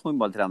jeg sier at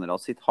håndballtrenere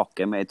sitter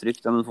hakket mer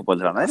trygt enn en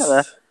fotballtrener?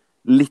 Det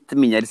litt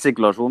mindre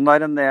sirkulasjon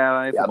der enn det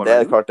i fotball? Ja,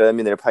 det klart det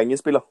mindre penger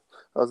i spillet.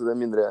 Altså det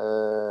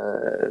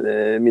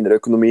mindre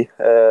økonomi.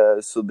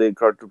 Så det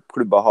klart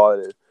klubber har,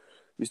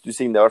 hvis du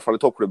signerer, i hvert fall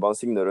i toppklubbene,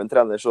 signerer en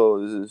trener, så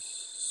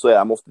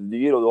de ofte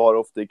dyr, og du har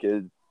ofte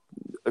ikke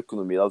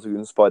økonomi da, så du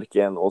kan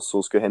sparke en, og så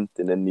skal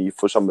hente inn en ny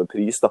for samme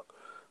pris da.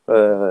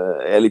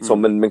 Litt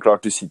sånn, men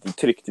klart du sitter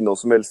trygt i noe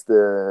som helst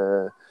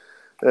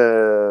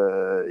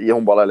i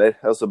håndball eller,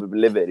 altså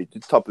leverer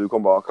ikke, taper du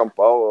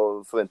kamper,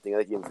 og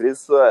forventningene ikke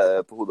innfris, så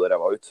det på hodet og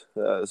ræva ut.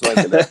 Så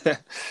enkelt det.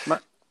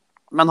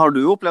 Men har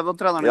du opplevd at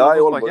treneren ja,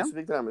 i Aalborg så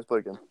fikk treneren i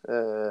sparken.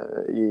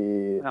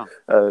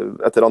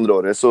 Etter andre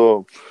året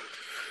så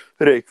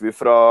røyk vi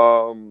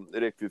fra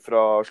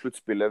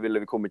sluttspillet,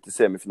 ville vi komme til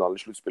semifinalen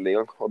i sluttspillet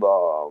en gang, og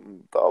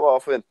da var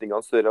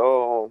forventningene større,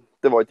 og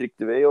det var ikke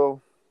riktig vei, og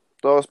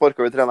da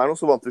sparket vi treneren, og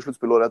så vant vi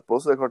sluttspillet året etterpå,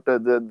 så det er klart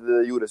det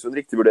gjordes jo en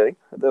riktig vurdering.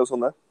 Det er jo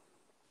sånn det.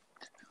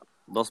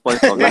 Da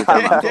sparket vi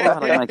treneren, så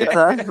har jeg merket det.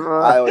 Nei, det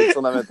var ikke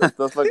sånn jeg vet det.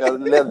 Da sparket jeg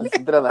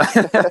ledelsen treneren.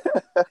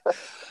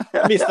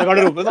 Mistet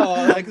garderoben, da,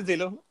 det ikke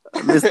til om.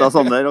 Mistet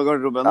Sander og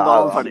garderoben, da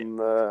var han ferdig.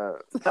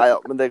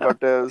 Men det er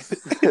klart,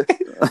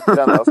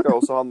 trenere skal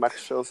også ha en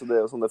match, og det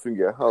er jo sånn det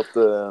fungerer. At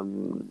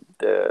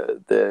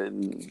det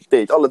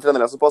er ikke alle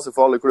trenere som passer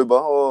for alle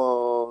klubber,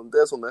 og det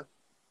er sånn det.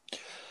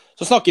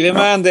 Så snakker vi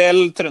med en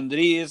del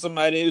trøndere som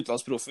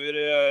utlandsproffer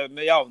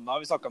med Javna.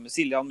 Vi snakket med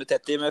Siljan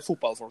Mitetti, med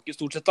fotballfolket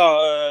stort sett da.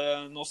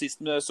 Nå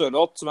sist med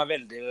Sørloth, som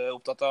veldig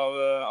opptatt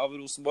av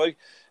Rosenborg.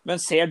 Men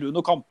ser du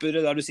noen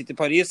kamper der du sitter i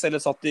Paris, eller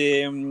satt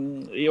i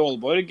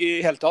Aalborg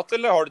i hele tatt?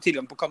 Eller har du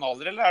tilgang på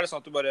kanaler, eller det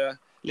sånn at du bare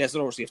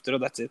leser overskrifter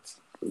og that's it?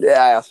 Jeg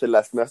har ikke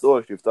lest mest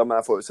overskrifter, men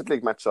jeg får jo sett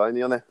litt matcher i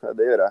ny og ne.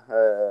 Det gjør jeg.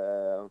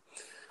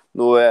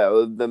 Nå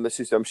jo det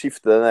system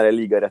skifter den der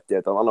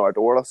ligarettighetene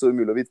annethvert år, da, så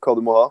det mulig å vite hva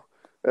du må ha.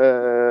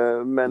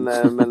 Men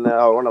jeg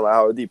har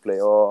jo Dplay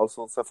og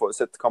sånt, så jeg får jo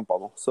sett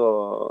kamper nå. Så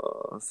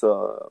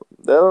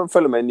det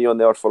følger meg i ny og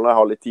ne, i hvert fall når jeg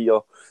har litt tid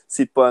og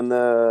sitter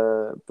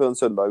på en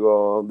søndag,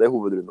 og det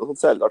hovedrunden, og sånt,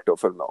 så det litt artig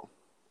å følge med av.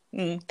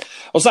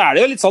 Og så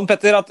det jo litt sånn,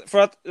 Petter, at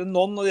for at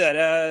noen av de der,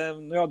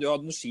 vi hadde jo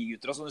hatt noen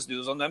skigutter og sånn i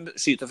studio, sånn, de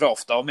skyter fra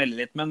ofte og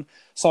melder litt, men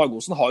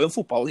Sagosen har jo en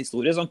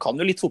fotballhistorie, så han kan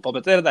jo litt fotball,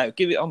 Petter. Det jo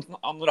ikke,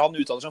 når han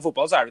uttaler seg om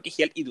fotball, så det jo ikke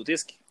helt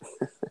idiotisk.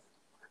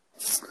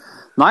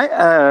 Nei,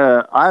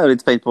 jeg jo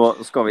litt spent på,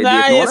 skal vi dit nå?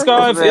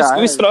 Nei,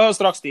 vi skal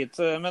straks dit,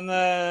 men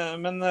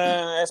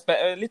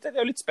jeg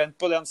litt spent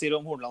på det han sier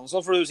om Hornland og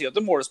sånn, for du sier at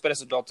det måles på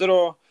resultater,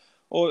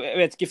 og jeg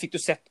vet ikke, fikk du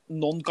sett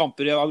noen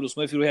kamper av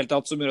Rosenborg i fjor helt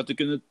tatt som gjør at du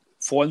kunne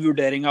få en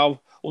vurdering av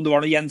om det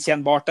var noe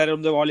gjenkjennbart der, eller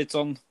om det var litt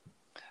sånn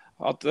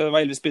at det var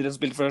 11 spillere som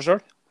spilte for deg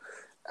selv?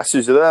 Jeg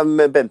synes jo det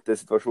med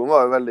Bente-situasjonen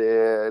var jo veldig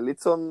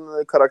litt sånn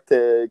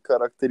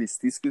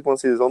karakteristisk, hvis man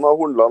sier det sånn,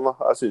 av Hornland.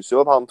 Jeg synes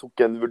jo at han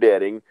tok en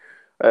vurdering.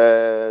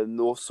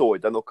 Nå så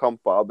ikke jeg nok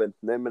kamper av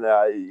Benten, men jeg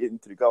har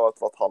inntrykk av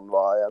at han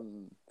var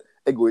en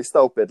egoist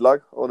da, oppe i et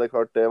lag, og det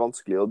klart det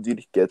vanskelig å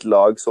dyrke et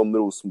lag som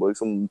Rosenborg,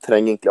 som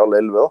trenger egentlig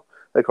alle 11 da.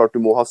 Det klart du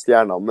må ha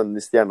stjerner, men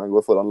hvis stjernene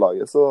går foran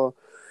laget,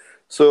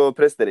 så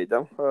presterer ikke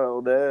de.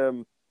 Og det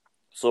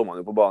så man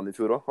jo på banen i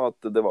fjor også,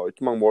 at det var jo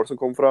ikke mange mål som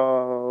kom fra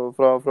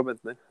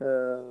Bentner.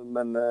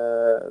 Men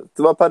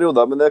det var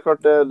perioder, men det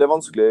klart det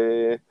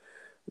vanskelig.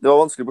 Det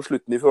var vanskelig på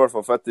slutten i fjor, i hvert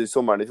fall, for etter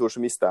sommeren i fjor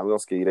så mistet jeg dem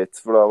ganske greit,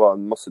 for da var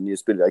det en masse nye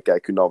spillere jeg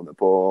ikke kunne navnet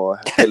på.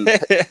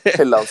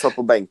 Helland satt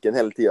på benken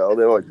hele tiden, og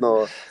det var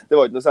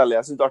ikke noe særlig.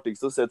 Jeg synes det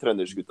artigst å se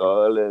trøndersgutta,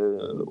 eller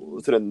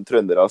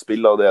trøndere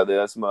spille, og det det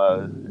som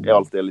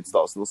alltid litt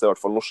stasen, å se i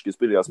hvert fall norske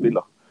spillere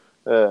spille.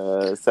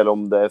 Selv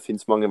om det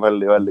finnes mange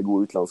veldig, veldig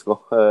gode utenlandske,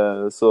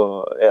 så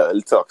det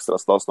litt ekstra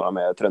stas når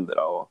de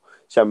trøndere og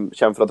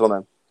kommer fra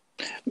Trondheim.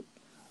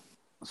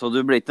 Så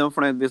du blir ikke noe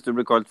fornøyd hvis du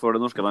blir kalt for det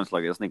norske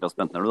landslaget Niklas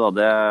Bentner, du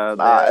da?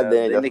 Nei,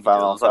 det er ikke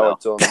fan av han.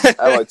 Jeg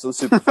var ikke sånn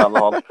superfan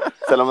av han.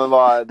 Selv om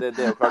det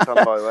jo klart,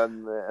 han var jo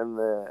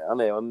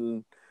han jo en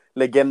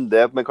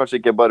legende, men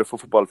kanskje ikke bare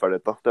for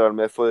fotballferdighet. Det vel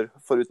mer for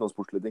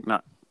utenlandssportslige ting. Nei.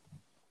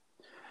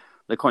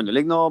 Det kan jo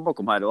ligge noe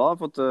bakom her også,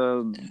 for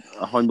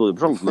at han bodde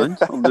på Charlottenlund.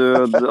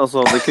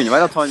 Altså, det kunne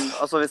være at han,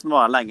 altså hvis han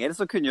var lenger,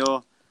 så kunne jo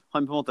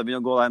han på en måte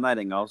begynner å gå der i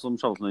næringen som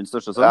Charlottenlunds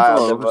største sønn. Ja,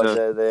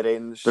 det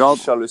ren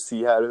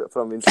sjalusi her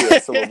fra min side,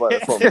 som var bare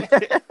sånn.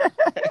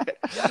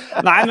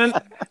 Nei,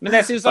 men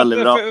jeg synes at,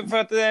 for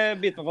at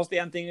biter meg fast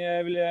i en ting,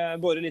 jeg vil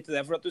bore litt i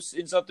det, for at du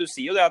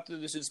sier jo det at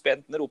du synes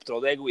Bentner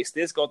opptrådde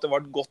egoistisk, og at det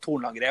var et godt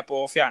hornangrep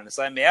å fjerne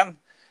seg med en.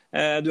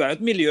 Du jo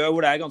et miljø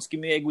hvor det ganske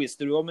mye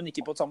egoister du også, men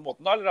ikke på samme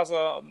måten da, eller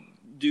altså,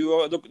 du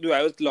jo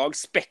et lag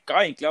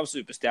spekka egentlig av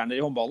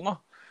superstjerner i håndballen da.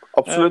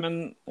 Absolutt.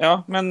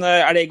 Men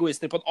det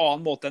egoister på en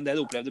annen måte enn det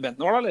du opplevde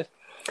Bentner da, eller?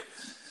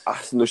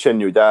 Altså, nå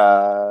kjenner jo ikke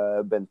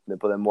jeg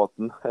Bentner på den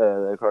måten.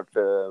 Det klart,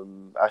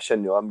 jeg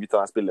kjenner jo de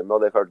gutta jeg spiller med,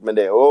 og det klart, men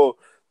det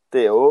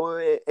jo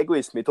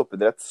egoisme i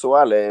toppidrett, så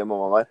ærlig må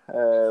man være.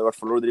 I hvert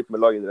fall når du driver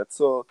med lagidrett,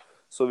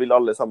 så vil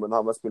alle sammen ha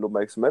mest mulig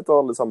oppmerksomhet,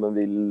 og alle sammen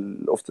vil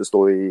ofte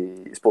stå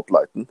i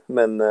spotlighten.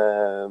 Men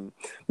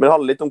det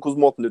handler litt om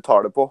hvordan måten du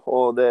tar det på,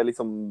 og det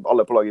liksom,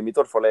 alle på laget mitt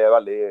i hvert fall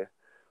veldig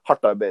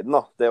hardtarbeiden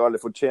da. Det veldig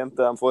fortjent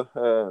det de får.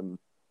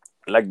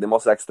 Legg ned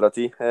masse ekstra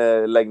tid.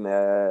 Legg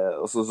ned,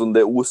 altså sånn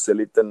det oser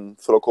litt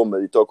for å komme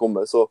dit og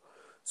komme, så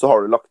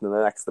har du lagt ned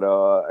den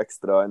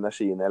ekstra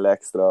energien eller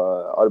ekstra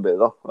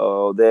arbeid da.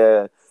 Og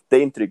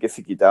det inntrykket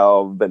fikk ikke jeg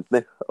av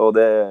Bentner. Og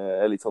det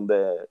litt sånn,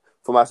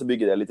 for meg så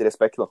bygger det litt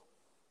respekt da.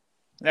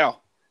 Ja.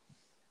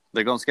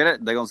 Det er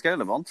ganske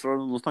relevant,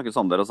 for nå snakker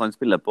Sander, altså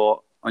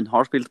han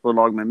har spilt på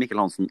lag med Mikkel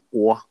Hansen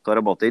og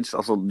Karabatic,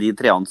 altså de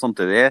treene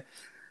samtidig.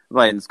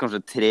 Verdens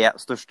kanskje 3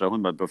 største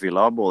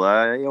håndballprofiler, både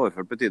i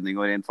overført betydning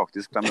og rent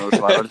faktisk. De jo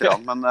svære alle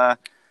treene, men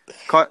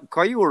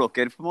hva gjorde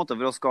dere på en måte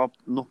for å skape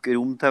nok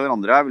rom til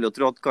hverandre? Jeg vil jo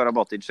tro at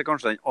Karabatic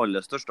kanskje den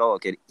aller største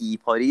av dere i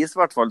Paris,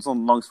 i hvert fall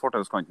sånn langs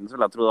fortauskanten, så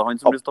vil jeg tro det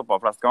han som blir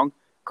stoppet flest gang.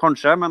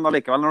 Kanskje, men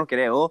allikevel når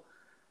dere jo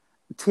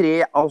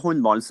 3 av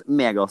håndballens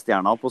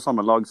megastjerner på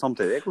samme lag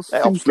samtidig.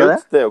 Hvordan funker det?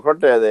 Det jo klart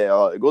det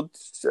har gått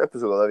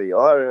episoder der vi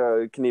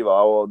har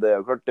kniver, og det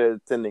jo klart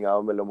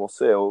tenninger mellom oss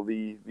jo,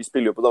 vi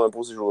spiller jo på de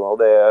posisjoner, og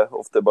det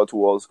ofte bare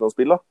 2 av oss som kan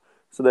spille.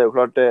 Så det jo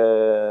klart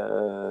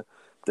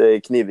det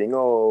kniving,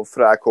 og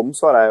fra jeg kom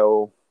så har jeg jo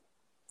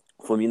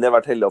for min del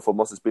vært heldig å få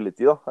masse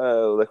spilletid da.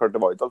 Og det klart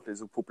det var ikke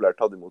alltid så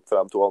populært tatt imot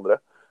fra de 2 andre.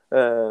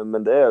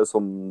 Men det jo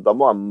sånn, da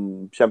må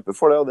de kjempe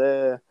for det, og det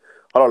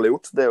har alle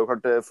gjort. Det jo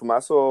klart for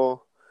meg så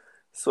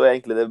så er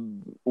egentlig det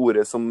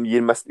ordet som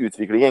gir mest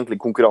utvikling, egentlig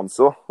konkurranse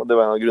også. Og det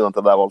var en av grunnene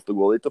til at jeg valgte å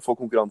gå dit og få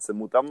konkurranse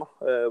mot dem.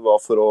 Var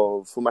for å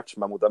få matche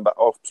meg mot de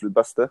absolutt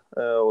beste.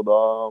 Og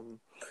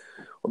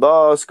da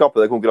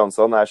skaper det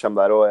konkurranser. Når jeg kommer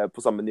der og er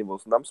på samme nivå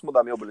som dem, så må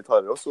de jobbe litt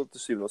hardere også. Og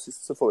til syvende og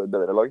sist så får vi et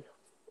bedre lag.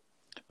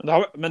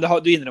 Men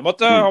du innrømmer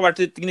at det har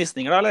vært litt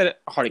gnisninger da, eller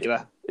har det ikke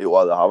det? Jo,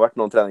 det har vært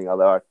noen treninger.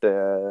 Det har vært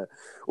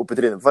oppe i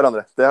trynet på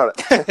hverandre. Det har det.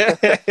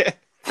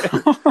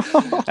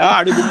 Ja,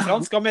 er du god med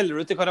fransk? Hva melder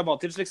du til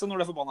Karabatic liksom, når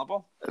du er forbannet på?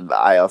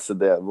 Nei, altså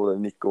det er både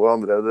Nico og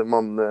andre.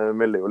 Man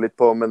melder jo litt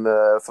på, men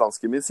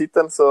fransken min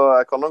sitter, så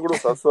jeg kan noen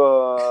gloser, så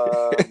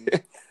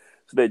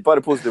det er ikke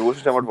bare positive ord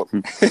som kommer i hvert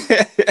fall.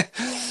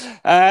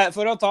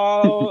 For å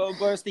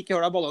bare stikke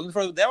høl av ballongen,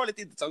 for det var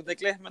litt interessant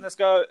egentlig, men jeg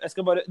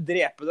skal bare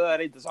drepe det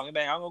der interessante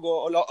med en gang og gå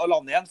og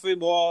lande igjen, for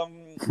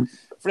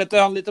dette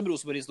handler litt om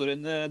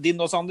Rosenborg-historien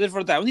din og Sander, for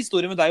det er jo en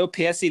historie med deg og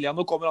Per Siljan,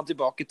 og kommer han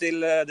tilbake til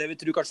det vi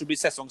tror kanskje blir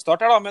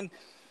sesongstart her da,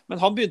 men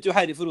han begynte jo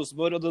herre for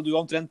Rosenborg, og da du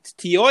var omtrent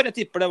 10 år, jeg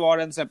tipper det var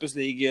den Champions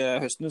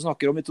League-høsten du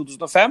snakker om i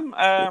 2005,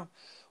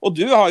 og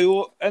du har jo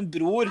en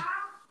bror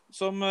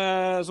som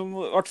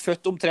ble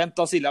født omtrent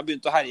da Siljan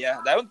begynte å herje.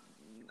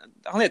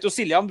 Han heter jo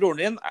Siljan,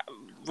 broren din.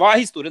 Hva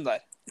er historien der?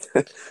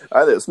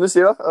 Nei, det er jo som du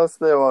sier da. Altså,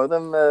 det var jo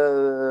den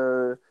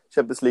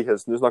Champions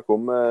League-høsten du snakker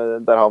om,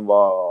 der han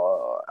var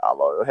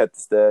jo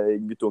heteste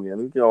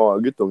guttungen. Han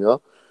var guttunge da.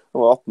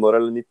 Han var 18 år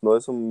eller 19 år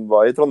som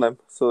var i Trondheim.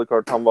 Så det er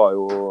klart, han var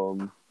jo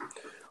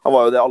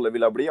det alle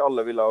ville bli.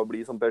 Alle ville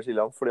bli som Per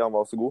Siljan, fordi han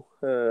var så god.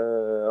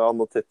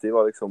 Han og Tetti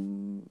var liksom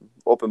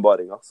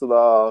åpenbaringa. Så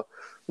da,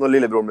 når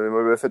lillebroren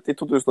min ble født i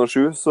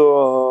 2007, så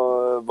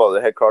var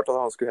det helt klart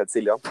at han skulle hete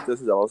Siljan. Det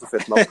synes jeg var så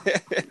fett navn.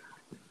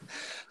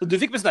 Så du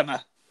fikk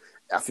bestemme?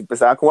 Jeg fikk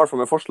bestemme. Jeg kom i hvert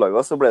fall med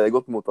forslaget, så ble det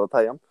godt mottatt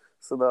her hjem.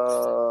 Så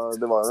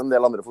det var en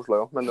del andre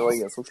forslag, men det var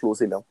ingen som slo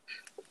Siljan.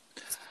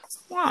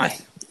 Nei.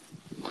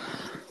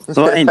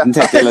 Så enten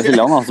Tetti eller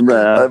Siljan, da, så ble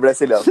det... Ja, det ble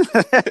Siljan.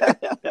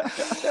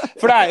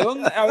 For det er jo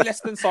jeg har jo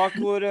lest en sak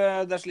hvor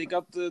det er slik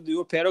at du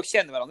og Per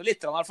kjenner hverandre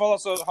litt, i hvert fall.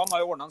 Altså, han har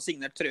jo ordnet en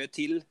signert trøye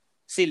til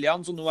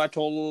Siljan, som nå er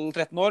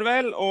 12-13 år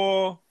vel,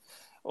 og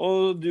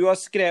du har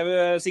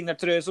skrevet signert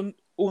trøye som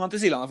ungene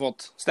til Siljan har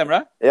fått. Stemmer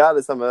det? Ja,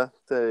 det stemmer.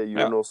 Til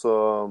jul nå så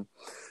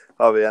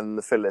har vi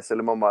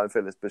mamma har en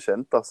felles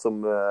bekjent da, som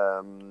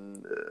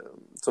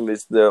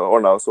hvis det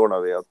ordnet, så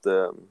ordnet vi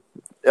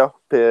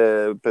at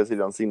Per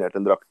Siljan signerte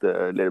en drakt til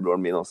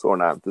lillebroren min, og så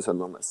ordnet jeg den til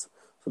sønnen hans.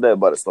 Så det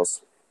er bare stas.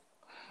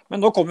 Men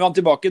nå kommer jo han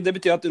tilbake. Det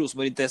betyr at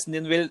Rosenborg-interessen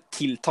din vil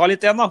tilta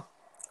litt igjen da?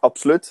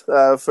 Absolutt.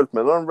 Jeg følte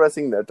med når han ble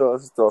signert, og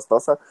jeg synes det var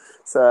stas.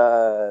 Så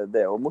det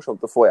er jo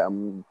morsomt å få hjem.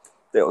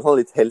 Det er jo sånn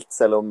litt helt,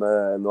 selv om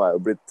nå er jeg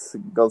jo blitt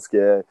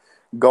ganske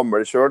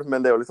gammel selv, men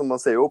det er jo liksom,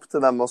 man ser jo opp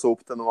til dem man så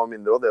opp til når man var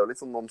mindre, og det er jo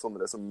liksom noen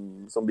sånne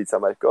som biter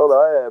seg merke, og da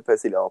er Per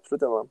Siljan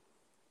absolutt en av dem.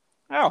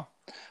 Ja,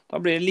 da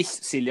blir det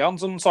Liss-Siljan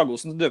som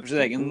Sagosen døper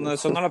sin egen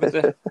sønn her da,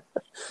 Petter.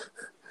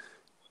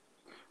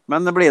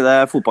 Men blir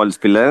det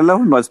fotballspiller eller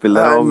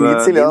håndballspiller av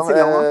din Siljan?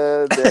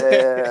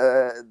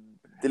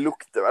 Det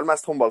lukter vel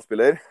mest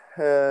håndballspiller.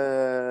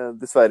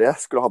 Dessverre, jeg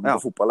skulle hatt den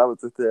på fotball. Jeg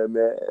vet ikke,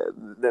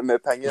 det er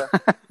mer penger.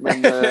 Men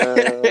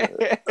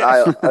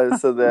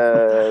altså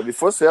vi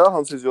får se. Da.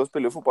 Han synes jo å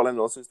spille fotball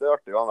ennå, og synes det er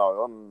artig.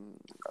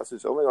 Jeg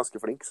synes jo han er ganske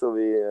flink, så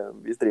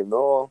vi driver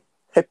nå og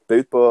hepper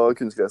ut på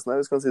kunstgresen her,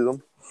 hvis kan si det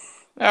sånn.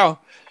 Ja.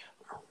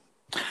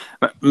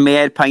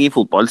 Mer penger i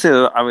fotball, sier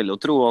du. Jeg vil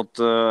jo tro at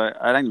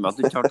jeg regner med at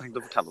du ikke har tenkt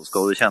å fortelle oss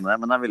hva du tjener,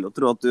 men jeg vil jo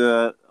tro at du,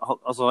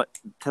 altså,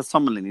 til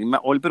sammenligning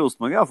med alle på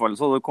Rosenborg i hvert fall,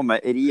 så hadde du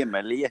kommet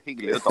rimelig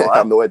hyggelig ut av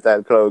det. Nå er ikke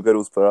jeg klar over hva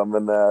Rosenborg er,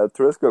 men jeg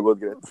tror det skulle ha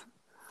gått greit.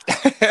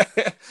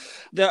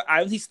 Det er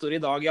jo en historie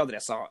i dag i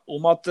Adressa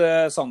om at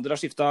Sander har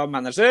skiftet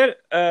manager,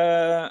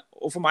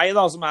 og for meg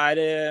da, som er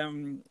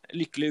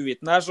lykkelig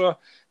uviten her, så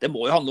det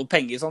må jo handle om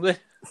penger, Sander.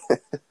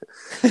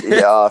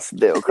 Ja,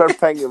 det er jo klart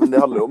penger, men det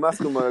handler jo mest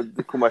om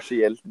et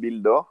kommersielt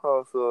bilde også.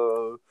 Altså,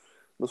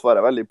 nå svarer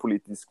jeg veldig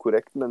politisk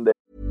korrekt, men det...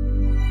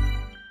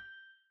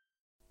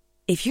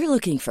 If you're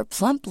looking for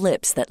plump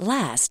lips that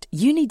last,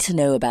 you need to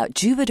know about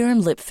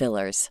Juvederm lip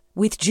fillers.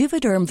 With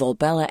Juvederm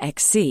Volbella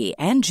XC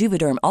and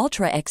Juvederm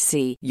Ultra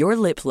XC, your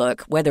lip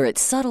look, whether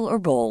it's subtle or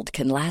bold,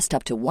 can last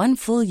up to 1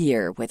 full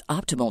year with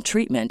optimal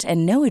treatment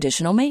and no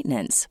additional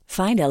maintenance.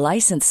 Find a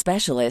licensed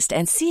specialist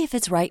and see if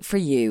it's right for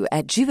you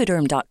at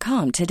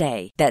Juvederm.com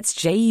today. That's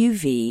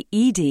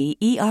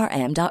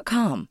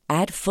JUVEDERM.com.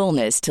 Add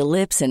fullness to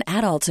lips in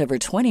adults over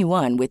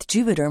 21 with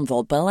Juvederm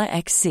Volbella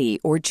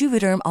XC or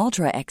Juvederm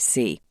Ultra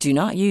XC. Do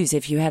not use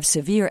if you have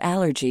severe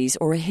allergies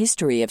or a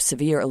history of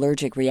severe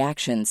allergic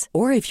reactions,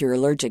 or if you're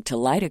allergic to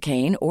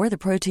lidocaine or the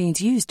proteins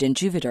used in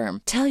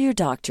Juvederm. Tell your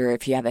doctor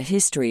if you have a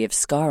history of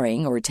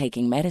scarring or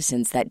taking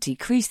medicines that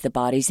decrease the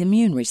body's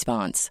immune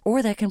response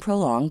or that can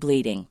prolong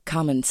bleeding.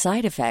 Common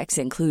side effects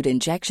include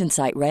injection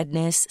site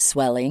redness,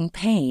 swelling,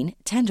 pain,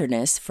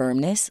 tenderness,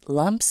 firmness,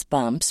 lumps,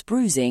 bumps,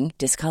 bruising,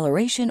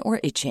 discoloration,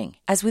 or itching.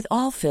 As with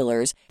all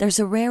fillers, there's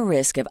a rare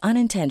risk of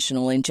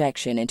unintentional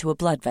injection into a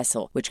blood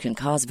vessel, which can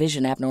cause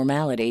vision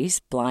abnormalities,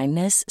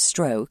 blindness,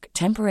 stroke,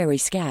 temporary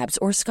scabs,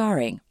 or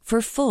scarring.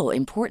 For full,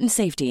 important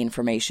safety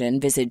information,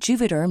 visit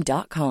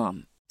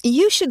Juvederm.com.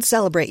 You should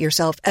celebrate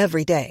yourself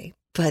every day,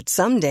 but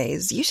some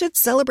days you should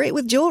celebrate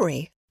with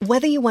jewelry.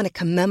 Whether you want to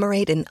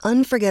commemorate an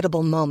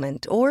unforgettable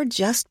moment or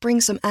just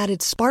bring some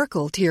added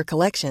sparkle to your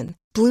collection,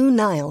 Blue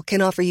Nile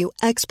can offer you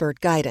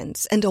expert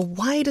guidance and a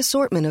wide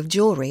assortment of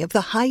jewelry of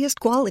the highest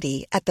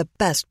quality at the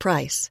best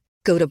price.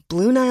 Go to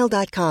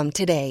BlueNile.com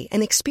today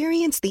and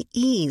experience the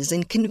ease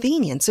and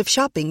convenience of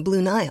shopping Blue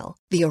Nile,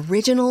 the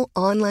original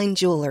online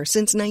jeweler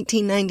since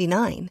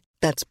 1999.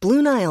 That's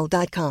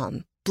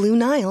BlueNile.com.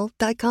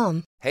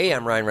 BlueNile.com. Hey,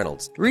 I'm Ryan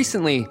Reynolds.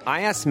 Recently,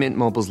 I asked Mint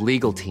Mobile's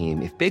legal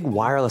team if big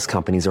wireless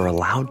companies are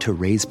allowed to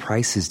raise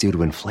prices due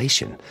to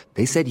inflation.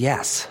 They said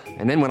yes.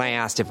 And then when I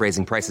asked if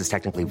raising prices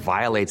technically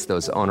violates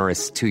those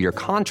onerous two-year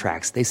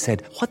contracts, they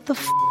said, "What the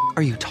f***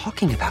 are you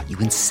talking about, you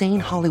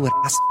insane Hollywood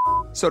ass?"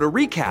 So to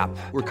recap,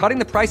 we're cutting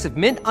the price of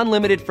Mint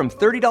Unlimited from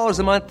 $30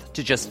 a month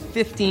to just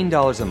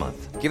 $15 a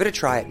month. Give it a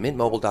try at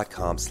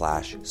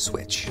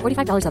mintmobile.com/switch.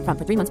 $45 up front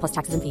for 3 months plus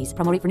taxes and fees.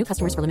 Promo rate for new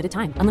customers for limited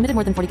time. Unlimited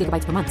more than 40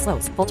 gigabytes per month.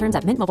 Slows full terms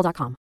at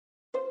mintmobile.com.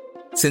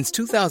 Since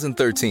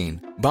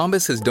 2013,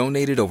 Bombas has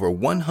donated over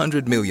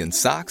 100 million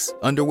socks,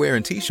 underwear,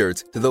 and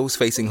T-shirts to those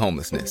facing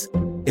homelessness.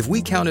 If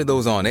we counted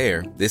those on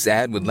air, this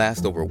ad would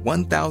last over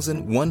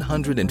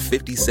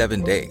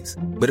 1,157 days.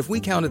 But if we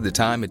counted the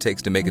time it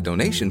takes to make a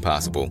donation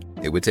possible,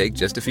 it would take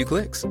just a few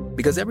clicks.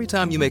 Because every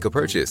time you make a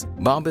purchase,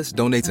 Bombas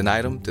donates an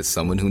item to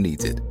someone who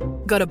needs it.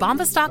 Go to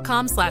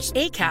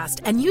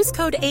bombas.com/ACAST and use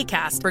code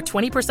ACAST for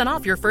 20%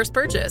 off your first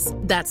purchase.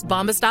 That's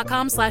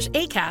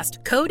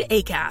bombas.com/ACAST, code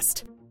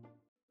ACAST.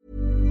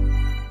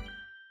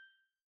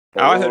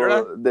 Ja, jeg hører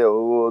det. Det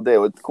er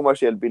jo et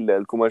kommersielt bilde,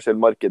 et kommersielt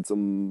marked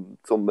som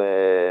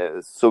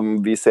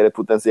vi ser et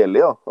potensiell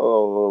i, da,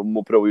 og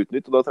må prøve å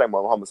utnytte, og da trenger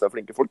man å ha med seg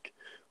flinke folk.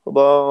 Og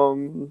da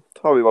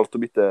har vi valgt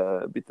å bytte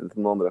til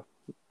noen andre.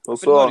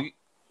 For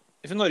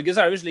Norge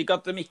så er det jo slik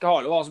at de ikke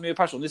har lov å ha så mye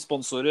personlige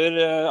sponsorer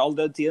all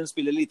den tiden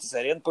spiller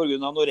Eliteserien på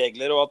grunn av noen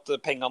regler, og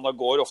at pengene da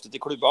går ofte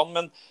til klubbene.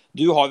 Men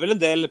du har vel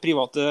en del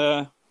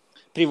private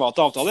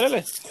avtaler,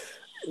 eller?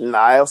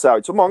 Nei, altså jeg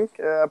har ikke så mange.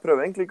 Jeg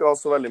prøver egentlig ikke å ha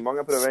så veldig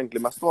mange. Jeg prøver egentlig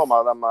mest å ha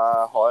med dem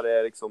jeg har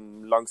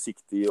liksom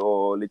langsiktig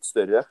og litt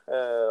større.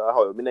 Jeg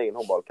har jo min egen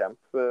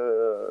håndballcamp,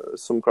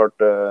 som klart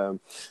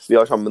vi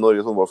har sammen med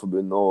Norges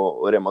håndballforbund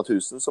og Rema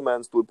 1000, som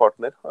en stor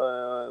partner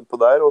på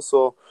der. Og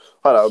så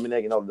har jeg jo min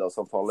egen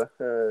Adidas-avtale,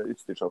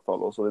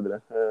 utstyrsavtale og så videre,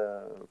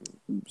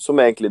 som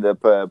er egentlig det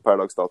per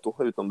dags dato.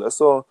 Utenom det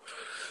så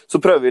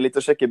prøver vi litt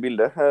å sjekke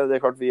bildet. Det er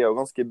klart vi er jo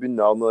ganske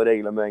bundet av noe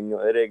reglement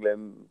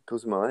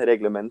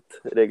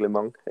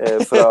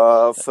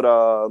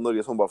fra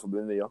Norges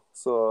håndballforbund via.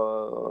 Så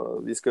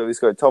vi skal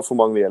ikke ta for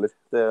mange vi heller.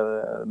 Det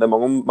er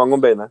mange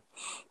om beinet.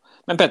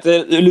 Men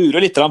Petter, du lurer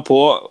litt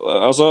på,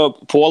 altså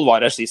Pål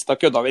var her sist, da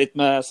kødda vi litt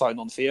med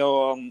sign-on-fee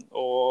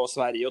og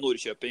Sverige og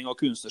Nordkjøping og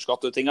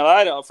kunstnerskatt og tinga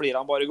der, og flirer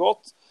han bare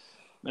godt.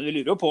 Men vi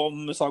lurer jo på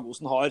om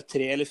Sagosen har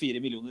 3 eller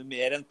 4 millioner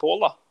mer enn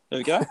Pål, da. Gjør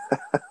vi ikke det?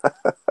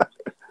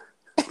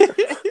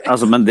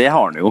 Altså, men det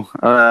har han jo.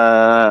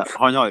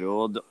 Han har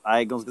jo,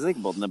 jeg er ganske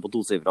sikker på at han er på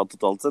 2-sifret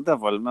totalt sett i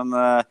hvert fall, men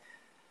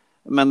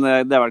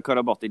det er vel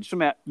Karabatic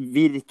som er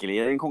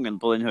virkelig den kongen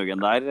på den høgen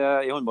der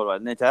i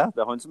håndballverdenen, ikke?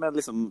 Det er han som er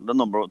liksom the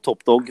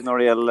top dog når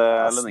det gjelder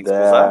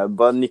lønningspose.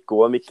 Nico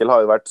og Mikkel har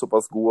jo vært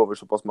såpass gode over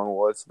såpass mange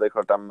år, så det er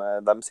klart de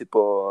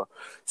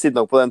sitter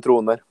nok på den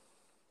troen der.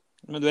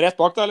 Men du er rett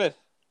bak da, eller?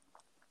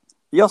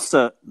 Du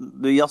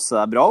jasser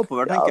deg bra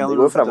oppover, tenker jeg. Ja, det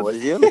går fremover.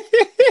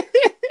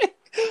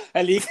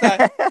 Jeg liker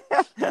det.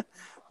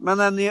 Men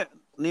en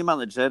ny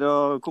manager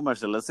og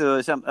kommersielle,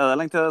 er det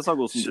lenge til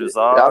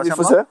Sagosen-trusa? Ja, vi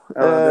får se.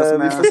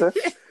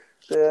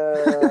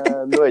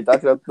 Nå vet jeg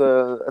akkurat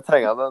jeg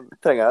trenger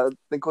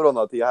den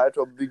koronatiden her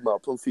til å bygge meg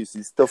opp sånn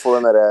fysisk, til å få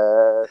den der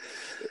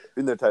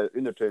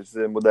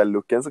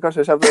undertøysmodell-looken, så kanskje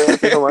jeg kommer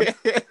til sommeren.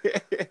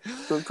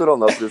 Sånn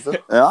koronatruse.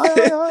 Ja.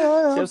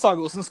 Kjell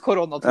Sagosens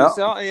koronatruse,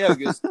 ja, i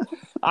august.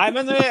 Nei,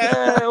 men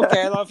ok,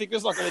 da fikk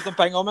vi snakket litt om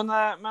penger,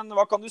 men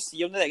hva kan du si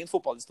om din egen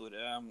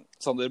fotballhistorie,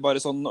 Sander,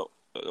 bare sånn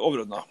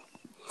overordnet?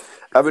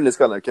 Jeg har vunnet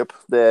Scania Cup,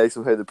 det er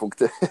liksom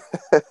høydepunktet.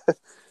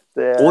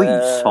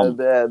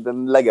 Den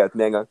legger jeg ut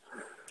med en gang.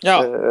 Ja.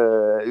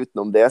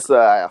 Utenom det så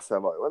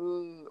jeg var jo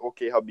en ok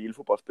habil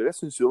fotballspiller. Jeg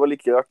synes jo det var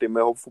like artig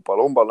med fotball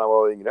og håndball da jeg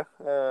var yngre.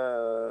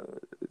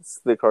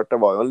 Det er klart,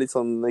 jeg var jo en litt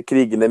sånn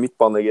krigende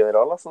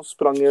midtbanegeneral som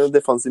sprang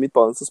defensiv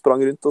midtbane, så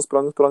sprang rundt og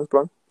sprang.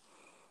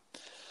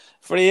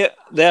 Fordi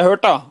det jeg har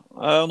hørt da,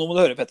 og nå må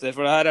du høre Petter,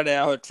 for det her er det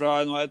jeg har hørt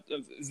fra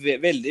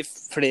veldig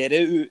flere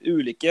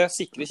ulike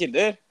sikre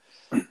kilder.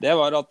 Det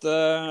var at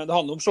det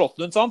handler om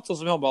Slåttlund, sant?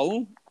 Sånn som i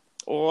håndballen.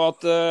 Og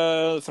at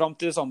frem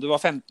til du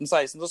var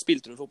 15-16 så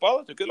spilte du fotball.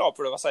 Jeg tror ikke du la opp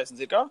før du var 16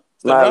 cirka.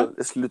 Nei,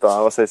 jeg sluttet da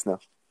jeg var 16, ja.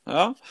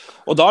 Ja,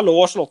 og da lå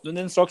Slåtten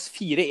i en slags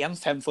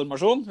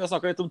 4-1-5-formasjon. Vi har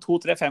snakket litt om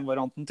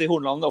 2-3-5-varianten til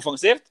Hornland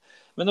offensivt.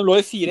 Men de lå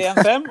i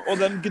 4-1-5, og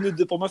de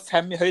gnudde på med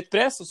 5 i høyt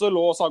press, og så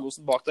lå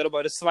Sagosen bak der og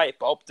bare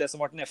sveipa opp det som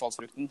var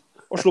nedfallsfrukten,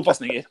 og slo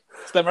passninger.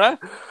 Stemmer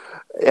det?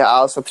 Ja,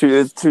 altså,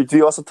 jeg tror ikke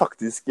vi var så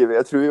taktiske.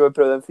 Jeg tror vi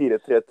prøvde en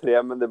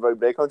 4-3-3, men det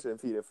ble kanskje en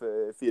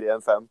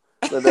 4-1-5.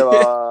 Men det var...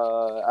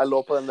 Jeg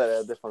lå på den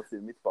der defensive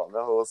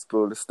midtbanen og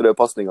skulle strø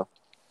passninger.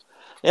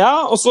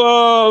 Ja, og så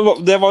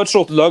det var et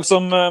Slåtten-lag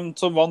som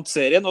vant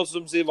serien, og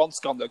som vant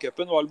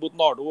Skandia-cupen, var mot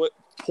Nardo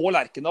på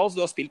Lerkendal, så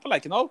du har spilt på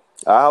Lerkendal?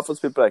 Ja, jeg har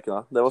fått spilt på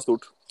Lerkendal. Det var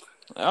stort.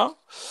 Ja,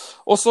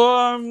 og så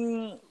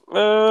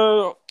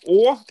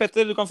og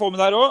Petter, du kan få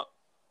med der også.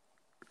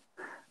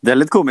 Det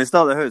litt komisk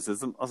da, det høres ut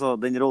som altså,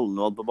 den rollen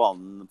du hadde på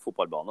banen,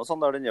 fotballbanen og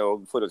sånn, der den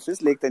jo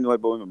forholdsvis lik den du har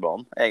på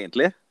underbanen,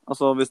 egentlig.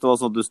 Altså, hvis det var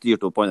sånn at du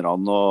styrte opp andre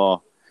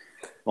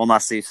og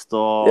nazist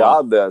og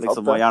ja, det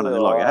liksom var gjerne i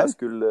laget her.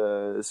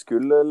 Jeg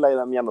skulle leie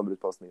dem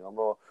gjennombruddpassningene,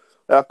 og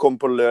jeg kom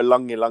på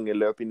lange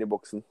løp inn i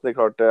boksen. Det er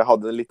klart, jeg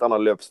hadde en litt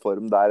annen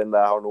løpsform der enn det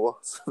jeg har nå.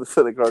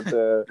 Så det er klart,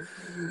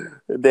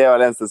 det er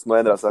det eneste som må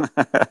endre seg.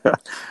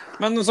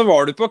 Men så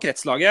var du på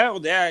kretslaget, og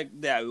det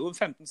er jo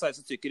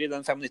 15-16 stykker i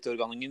den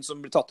 95-årgangen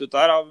som ble tatt ut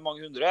der av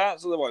mange hundre,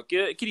 så det var jo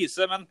ikke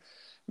krise,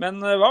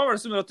 men hva var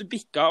det som gjorde at du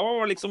bikka,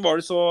 og liksom var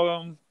du så...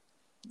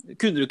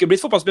 Kunne du ikke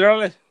blitt fotballspiller,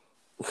 eller?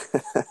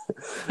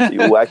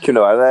 Jo, jeg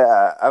kunne være det.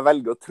 Jeg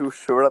velger å tro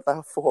selv at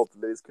jeg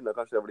forhåpentligvis kunne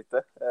kanskje ha blitt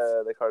det.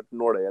 Det er klart,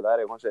 nåløyet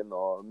der er kanskje enda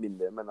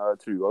mindre, men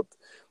jeg tror at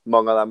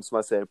mange av dem som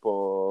jeg ser på,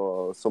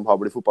 som har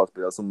blitt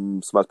fotballspillere,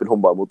 som har spilt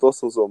håndball mot oss,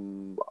 og som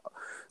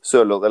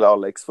Sørloth eller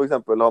Alex for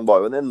eksempel, han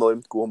var jo en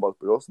enormt god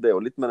håndballspiller også. Det er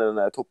jo litt med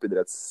den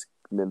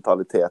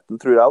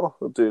toppidrettsmentaliteten, tror jeg da.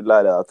 At du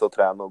lærer deg til å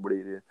trene og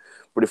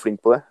bli flink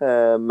på det.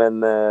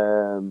 Men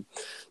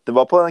det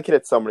var på den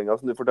kretssamlingen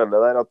som du forteller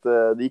der, at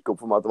det gikk opp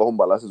for meg at det var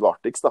håndball jeg synes var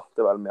artigst. Da.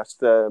 Det var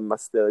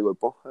mest det går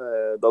på.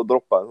 Da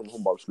droppet jeg en sånn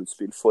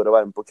håndballsluttspill for å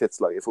være med på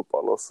kretslaget i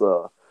fotball, og så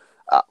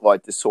var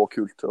det ikke så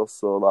kult. Og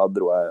så da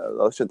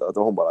skjønte jeg at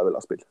det var håndball jeg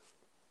ville spille.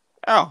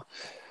 Ja,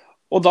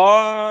 og da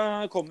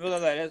kom jo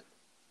det der...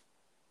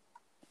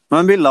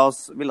 Men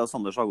ville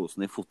Sander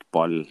Sagosen i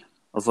fotball...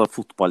 Altså,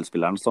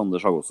 fotballspilleren Sander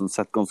Sagosen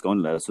sett ganske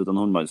annerledes ut enn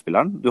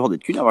håndballspilleren. Du hadde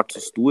ikke kunnet vært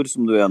så stor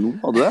som du er nå,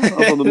 hadde du?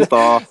 Altså, du måtte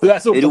du er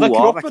så opptatt av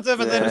kropp, vet du,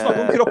 men dere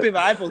snakker om kropp i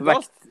hver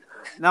podcast.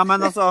 Nei,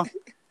 men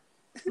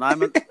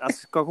jeg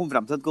skal komme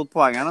frem til et godt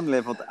poeng her,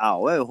 nemlig, for at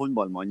jeg er jo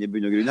håndballmann i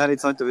bunn og grunn her,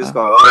 ikke sant? Og vi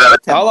skal jo ha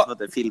et tema som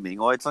heter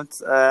filming også, ikke sant?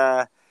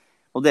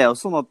 Og det er jo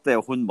sånn at det er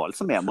jo håndball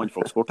som er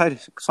mannfolksport her,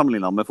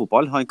 sammenlignet med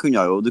fotball. Du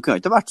kunne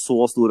ikke vært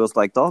så stor og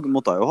sterk da. Du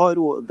måtte jo ha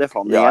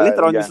deflane ned litt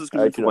hvis du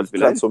skulle bli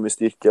fotballspiller. Jeg kunne ikke så mye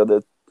styrke, og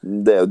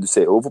du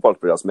ser jo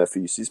fotballspillere som er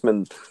fysisk,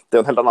 men det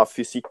er jo en helt annen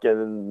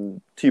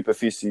type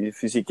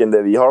fysikk enn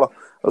det vi har da.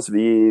 Altså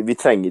vi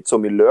trenger ikke så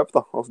mye løp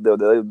da. Altså, det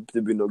er jo det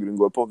begynner å grunn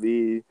går på.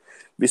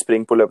 Vi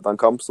springer på løpet av en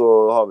kamp, så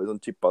har vi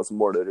sånn typer som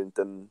måler rundt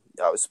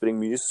vi springer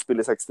mye,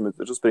 spiller 60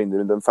 minutter, så springer du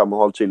rundt en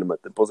 5,5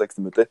 kilometer på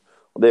 60 minutter.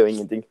 Og det er jo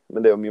ingenting, men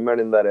det er jo mye mer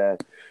den der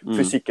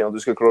fysikken at du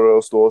skal klare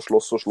å stå og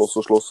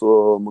slåss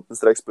mot en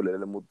strekspiller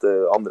eller mot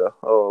andre,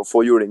 og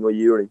få juling og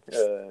gi juling.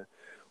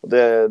 Og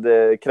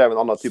det krever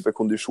en annen type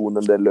kondisjon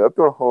enn det løp,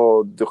 jo,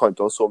 og du kan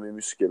ikke ha så mye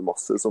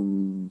muskelmasse som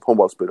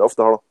håndballspillere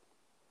ofte har da.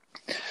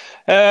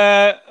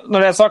 Når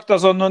det er sagt,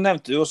 altså, nå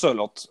nevnte du jo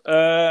Sørloth.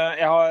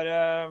 Jeg har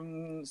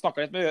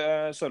snakket litt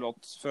med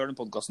Sørloth før den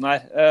podcasten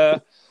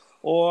her,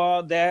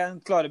 og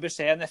det klare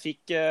beskjeden jeg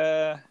fikk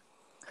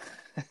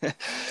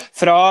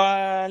fra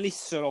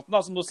Lisse Sørlothen,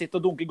 som nå sitter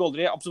og dunker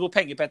golder i absolutt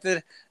penger,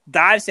 Petter.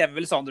 Der kommer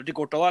vel Sander til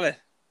kortet, eller?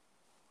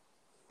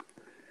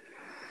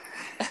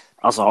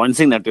 Altså, han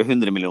signerte jo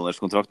 100 millioners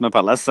kontrakt med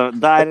Palace, så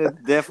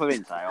det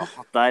forventer jeg jo.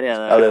 Der er det...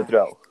 Ja, det tror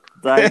jeg også.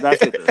 Der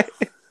slutter det.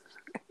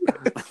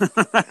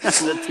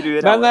 Det tror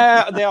jeg. Men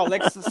det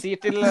Alex sier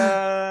til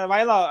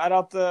meg da, er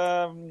at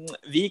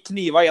vi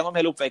kniva gjennom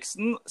hele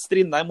oppveksten,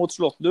 Strindheim mot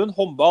Slåttendun,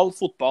 håndball,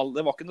 fotball.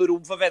 Det var ikke noe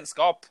rom for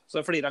vennskap, så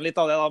jeg flirer han litt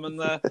av det da, men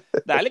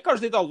det er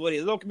kanskje litt alvor i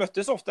det. Dere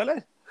møttes ofte,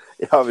 eller?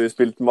 Ja, vi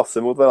spilte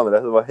masse mot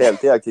hverandre. Det var hele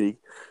tiden krig,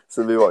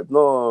 så vi var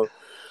ikke noe...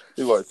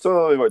 Vi var ikke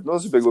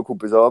noen supergode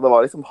kompiser. Det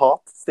var liksom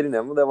hat.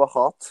 Strindheim, det var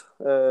hat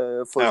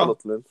for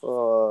Slåttendun.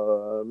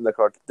 Men det er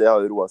klart, det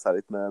har jo roet seg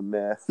litt med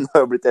nå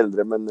har jeg blitt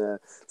eldre, men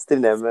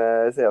Strindheim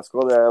med CSK,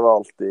 det var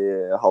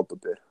alltid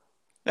hatoppgjør.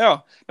 Ja,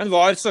 men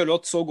var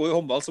Sørloth så god i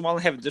håndball som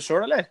han hevder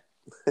selv, eller?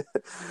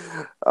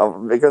 Ja,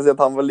 vi kan si at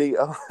han var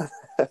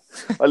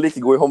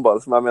like god i håndball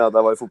som jeg mener at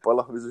jeg var i fotball,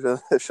 da, hvis du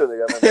skjønner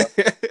hva jeg mener.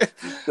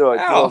 Det var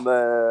ikke noen...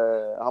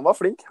 Han var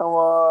flink, han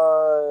var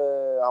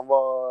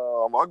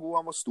god,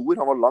 han var stor,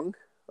 han var lang.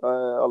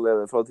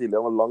 Allerede fra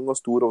tidligere, han var lang og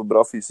stor og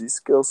bra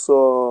fysisk, og så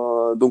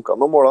dunket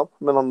han noen målene.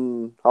 Men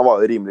han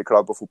var jo rimelig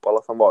klar på fotball,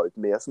 han var jo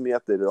ikke med så mye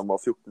etter han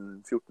var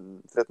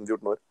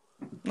 13-14 år.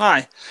 Nei,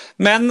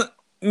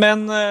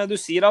 men du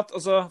sier at,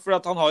 altså, for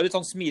at han har et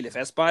sånn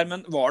smilefest på her,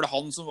 men var det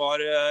han som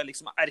var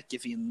liksom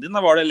erkefienden din?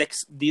 Var det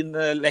din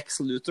Lex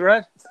Luthor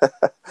her?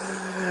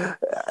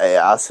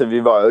 Ja, så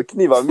vi var jo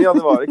kniva mye,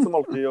 det var liksom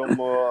alltid om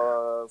å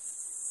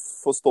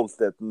få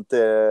stoltheten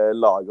til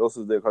laget.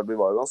 Også, det er klart, vi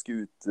var jo ganske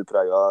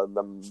utpreget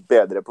de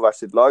bedre på hver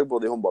sitt lag,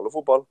 både i håndball og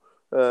fotball.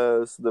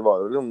 Så det var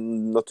jo liksom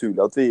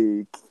naturlig at vi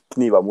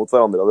kniva mot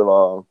hverandre.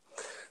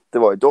 Det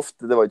var ikke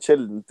ofte, det var ikke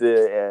sjeldent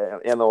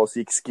en av oss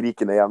gikk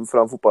skrikende hjem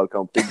fra en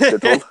fotballkamp i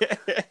 12.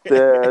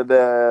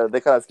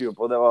 Det kan jeg skrive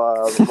på. Det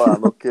var jeg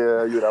nok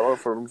gjorde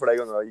jeg for noen flere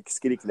ganger. Jeg gikk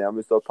skrikende hjem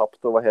hvis du hadde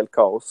tapt, og var helt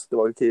kaos. Det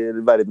var jo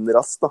ikke verden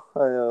rast da.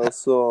 Og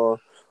så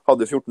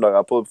hadde jeg 14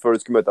 dager på før du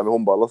skulle møte dem i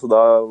håndball, så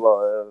da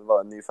var det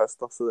en ny fest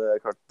da. Så det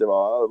er klart, det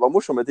var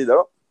morsomme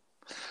tider da.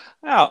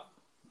 Ja.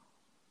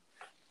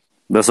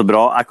 Det er så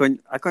bra.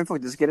 Jeg kan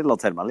faktisk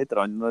relatere meg litt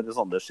når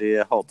Sander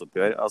sier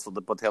hatoppgjør, altså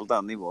det er på et helt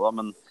annet nivå da,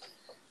 men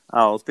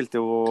jeg spilte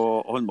jo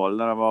håndball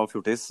da jeg var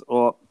 40,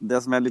 og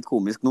det som er litt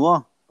komisk nå da,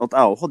 at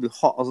jeg hadde jo,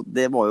 altså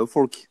det var jo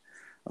folk,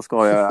 jeg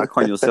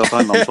kan jo si at det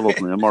handler om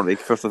Charlotten og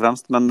Malvik først og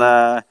fremst, men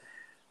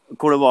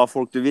hvor det var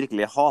folk du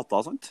virkelig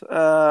hatet, sant?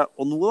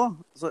 Og nå da,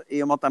 så i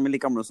og med at de er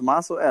like gamle som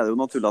meg, så er det jo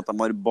naturlig at de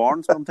har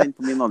barn som de tenker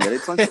på min alder,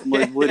 ikke sant? Og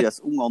når våre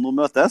unger nå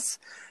møtes,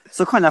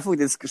 så kan jeg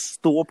faktisk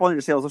stå på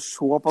andre siden og så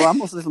se på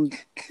dem, og så liksom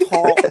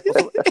og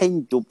så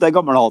hente opp det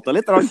gammelhatet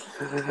litt,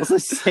 og så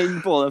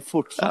kjenne på det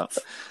fortsatt.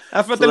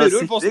 Jeg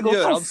lurer på hvordan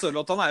Gøran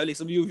Sørloth, han er jo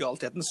liksom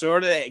jovialiteten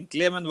selv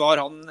egentlig, men var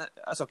han,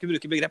 jeg skal ikke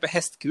bruke begrepet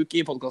hestkuk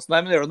i podcasten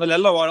her, men gjør han det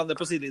lell, var han det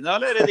på sidelinja,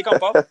 eller i de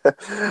kampene?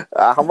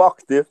 Ja, han var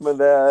aktiv,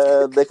 men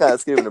det kan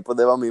jeg skrive ned på,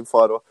 det var min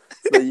far også.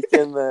 Så det gikk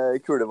en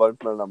kule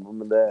varmt mellom dem,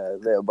 men det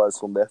er jo bare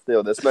sånn det. Det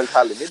er jo det som er litt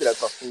herlig med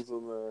idrett,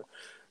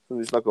 som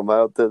vi snakker om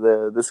her, at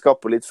det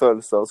skaper litt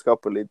følelser og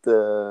skaper litt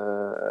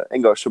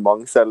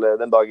engasjement selv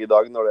den dag i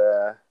dag når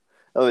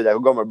jeg vet ikke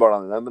hvor gammel barna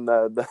dine er, men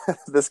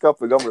det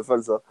skaper gamle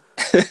følelser.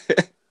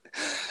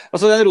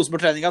 Altså den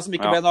Rosenborg-treninga som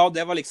ikke ble av,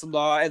 det var liksom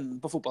da enden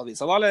på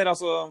fotballvisa da, eller?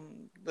 Altså,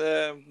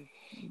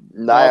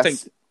 Nei,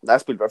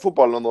 jeg spilte vel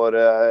fotball noen år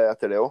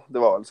etter det også.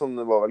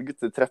 Det var vel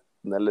gutter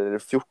 13 eller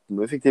 14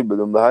 når vi fikk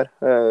tilbud om det her.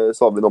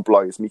 Så hadde vi noen på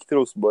laget som gikk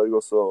til Rosenborg,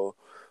 og så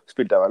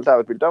spilte jeg vel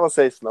til. Jeg var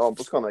 16, jeg var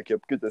på Scania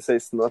Cup, gutter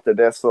 16, og etter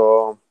det så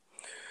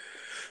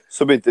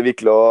begynte jeg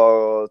virkelig å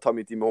ta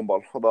mye tid med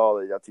håndball, og da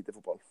hadde jeg tid til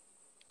fotball.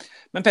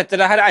 Men Petter,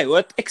 det her er jo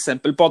et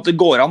eksempel på at det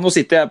går an. Nå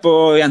sitter jeg på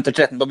Jenter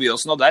 13 på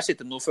Byåsen, og der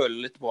sitter de og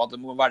føler litt på at de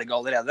må velge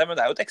allerede, men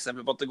det er jo et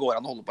eksempel på at det går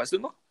an å holde på en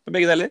stund da, for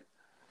begge deler.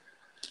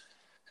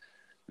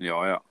 Ja.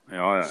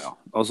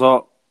 Altså,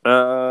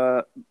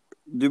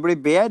 du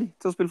blir bedre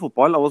til å spille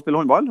fotball av å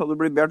spille håndball, og du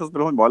blir bedre til å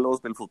spille håndball av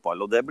å spille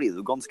fotball, og det blir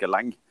du ganske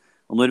lenge.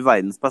 Og når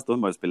verdens beste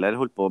håndballspiller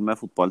holdt på med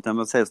fotball til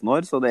med 16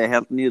 år, så det er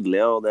helt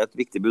nydelig, og det er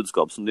et viktig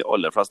budskap som de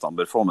aller fleste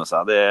bør få med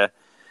seg. Det er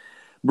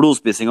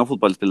blodspising av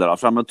fotballspillere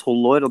frem med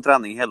 12 år, og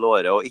trening hele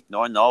året, og ikke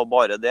noe annet, og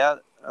bare det.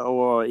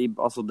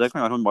 Altså, det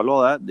kan være håndball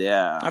også, det.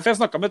 Ja, for jeg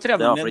snakket med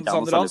treneren min,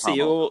 Sander, han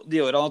sier jo de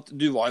årene at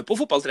du var jo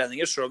på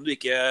fotballtreninger, selv om du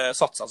ikke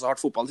satset så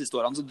hardt fotball de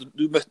siste årene, så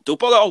du møtte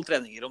opp på alle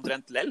treninger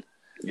omtrent lell.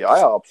 Ja,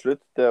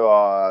 absolutt. Det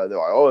var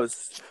jo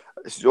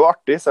så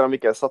artig, selv om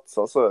ikke jeg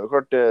satset, så er det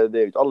klart, det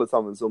er jo ikke alle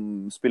sammen som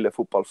spiller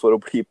fotball for å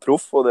bli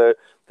proff, og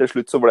til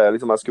slutt så ble jeg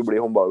liksom, jeg skulle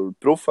bli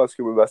håndballproff, jeg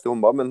skulle bli best i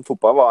håndball, men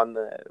fotball var en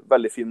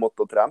veldig fin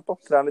måte å trene på.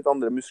 Trene litt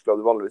andre muskler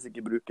du vanligvis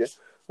ikke bruker,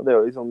 og det er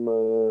jo liksom,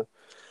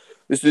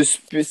 hvis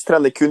du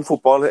trener kun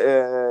fotball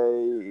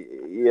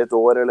i et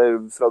år, eller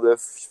fra det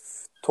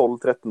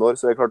 12-13 år,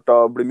 så er det klart,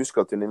 da blir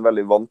muskulaturen din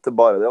veldig vant til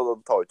bare det, og da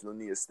tar du ikke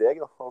noen nye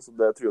steg da. Altså,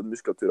 det tror jeg at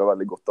muskulatur har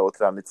veldig godt av å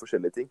trene litt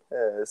forskjellige ting.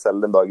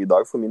 Selv den dag i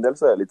dag, for min del,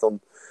 så er det litt sånn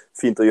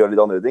fint å gjøre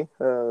litt andre ting.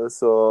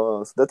 Så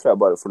det tror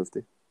jeg bare er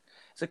fornuftig.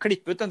 Så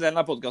klipp ut en del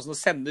av podcasten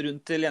og sende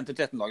rundt til Jenter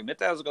 13-laget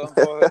mitt, så skal de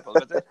få høre på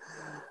det, Petter.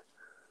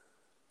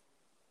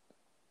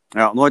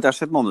 Ja, nå har ikke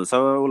jeg sett manuset,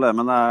 Ole,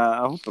 men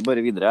jeg hopper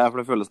bare videre, for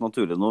det føles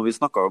naturlig nå. Vi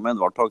snakket jo med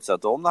Edvard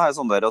Tagseth om det her,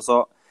 sånn der,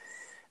 altså.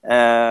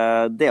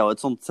 Det er jo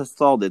et sånt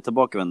stadig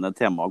tilbakevendende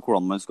tema,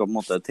 hvordan man skal på en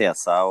måte te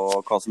seg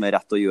og hva som er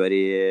rett å gjøre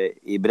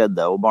i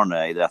bredde- og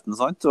barneidretten,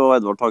 sant? Og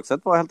Edvard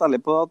Tagseth var helt ærlig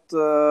på at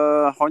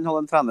han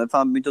hadde en trener for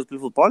han begynte å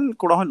spille fotball,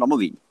 hvor det handlet om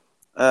å vinne.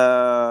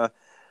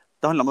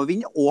 Det handlet om å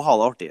vinne og ha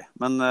det artig,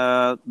 men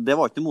det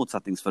var ikke noe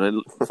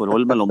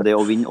motsetningsforhold mellom det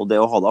å vinne og det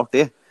å ha det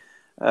artig.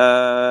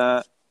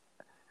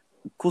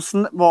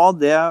 Hvordan var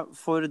det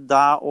for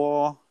deg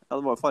og, ja,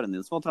 det var jo faren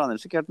din som var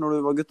trener sikkert når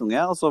du var guttunge,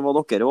 og så var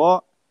dere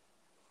også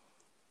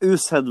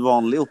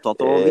usedvanlig opptatt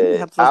av å vinne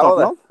helt fra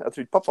starten av? Jeg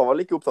tror ikke pappa var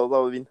like opptatt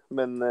av å vinne,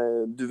 men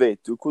du vet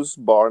jo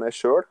hvordan barn er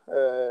selv.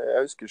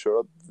 Jeg husker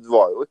selv at du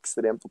var jo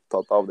ekstremt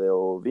opptatt av det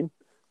å vinne.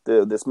 Det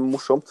er det som er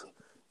morsomt.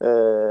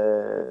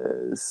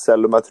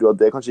 Selv om jeg tror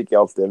at det kanskje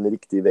ikke alltid er den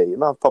riktige veien.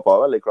 Da. Pappa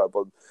var veldig klar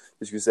på at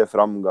vi skulle se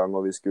framgang,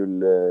 og vi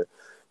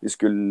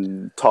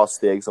skulle ta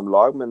steg som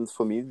lag, men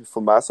for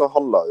meg så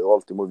handlet det jo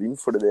alltid om å vinne,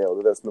 for det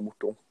er det som er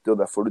morsomt. Det er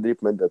jo derfor du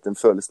driver med den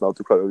følelsen av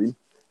at du klarer å vinne,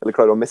 eller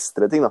klarer å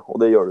mestre ting, da.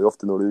 Og det gjør du jo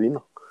ofte når du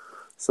vinner.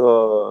 Så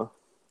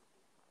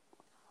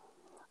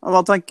hva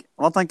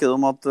tenker du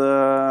om at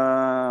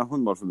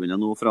håndballforbundet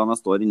nå fra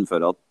neste år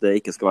innfører at det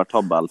ikke skal være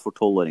tabell for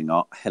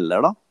 12-åringer heller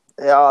da?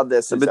 Ja,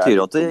 det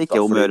betyr at det ikke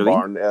er om å gjøre å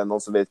vinne. Er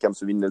noen som vet hvem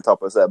som vinner eller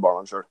taper, så er det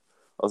barna selv.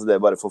 Altså det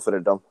er bare for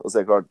foreldrene. Og så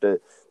er det klart,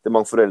 det er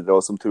mange foreldre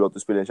som tror at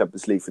du spiller en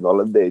Champions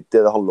League-finale. Det er ikke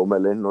det det handler om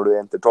heller når du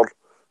er 1-12.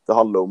 Det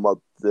handler om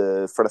at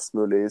flest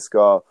mulig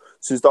skal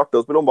synes det er artig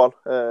å spille håndball.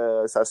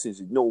 Så jeg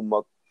synes ikke noe om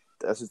at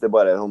jeg synes det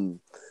bare er sånn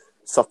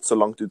satt så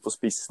langt ut på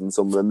spissen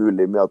som det er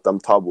mulig med at de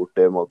tar bort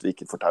det med at vi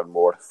ikke forteller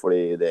mål,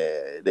 fordi det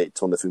er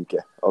ikke sånn det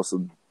funker. Altså,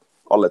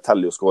 alle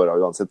teller jo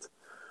skårer uansett.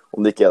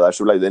 Om det ikke er der,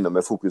 så legger det enda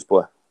mer fokus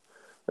på det,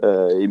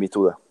 i mitt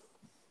hode.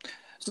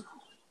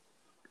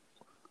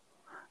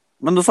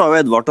 Men du sa jo,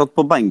 Edvard, at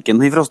på benken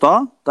i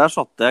Frostad, der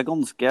satt det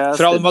ganske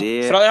stedig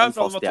en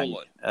fast gjeng.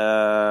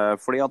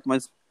 Fordi at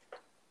man...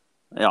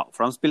 Ja,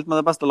 for de spilte med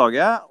det beste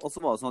laget, og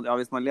så var det sånn at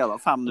hvis man ledet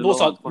 5-0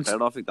 og kvarter,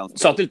 da fikk de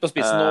spille. Satt litt på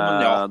spissen nå,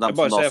 men ja. De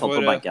som da satt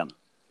på benken.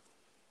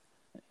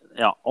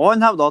 Ja, og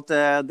han hevdet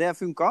at det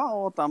funket,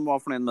 og at de var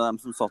fornøyd med dem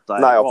som satt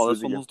der. Nei, var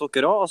det sånn hos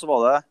dere også, og så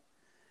var det...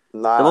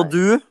 Nei. Det var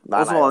du, og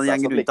så var det en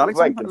gjeng rundt der,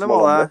 liksom? Eller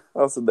var det...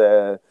 Altså,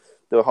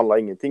 det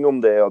handlet ingenting om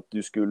det at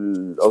du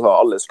skulle... Altså,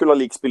 alle skulle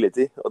ha lik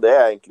spilletid, og det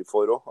er jeg egentlig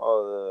for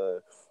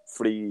også.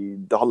 Fordi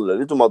det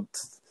handler litt om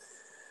at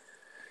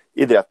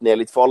idretten er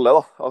litt for alle,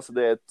 da. Altså,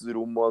 det er et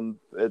rom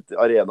og et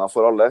arena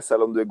for alle.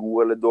 Selv om du er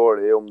god eller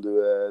dårlig, om du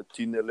er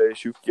tynn eller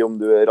tjukk, om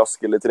du er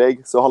rask eller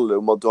treg, så handler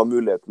det om at du har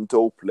muligheten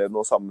til å oppleve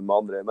noe sammen med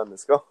andre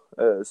mennesker.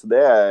 Så det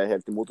er jeg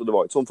helt imot, og det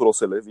var ikke sånn for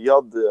oss heller. Vi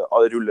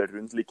hadde rullet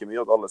rundt like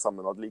mye, at alle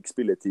sammen hadde lik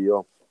spilletid,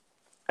 og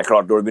det er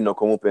klart, når du begynner å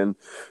komme opp i en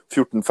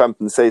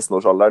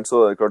 14-15-16-årsalderen, så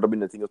er det klart, da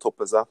begynner ting å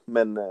toppe seg.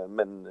 Men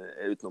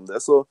utenom det,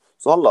 så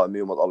handler det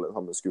mye om at alle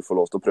sammen skulle få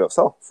lov til å prøve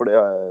seg. For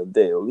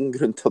det er jo en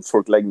grunn til at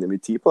folk legger ned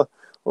mye tid på det,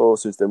 og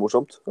synes det er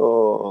morsomt.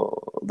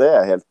 Og det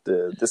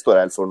står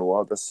jeg helt for nå.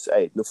 At jeg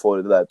er ikke noe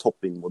for det der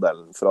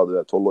toppingmodellen fra du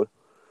er 12 år.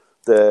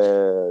 Det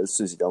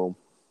synes ikke jeg noe om.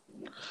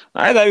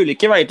 Nei, det er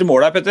ulike veier til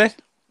mål her, Petter.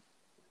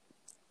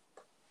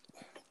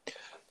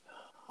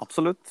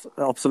 Absolutt.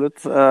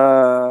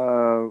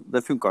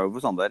 Det funket jo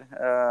for Sander,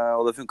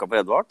 og det funket for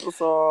Edvard, og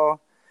så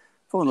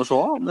får vi nå se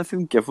om det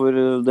funker for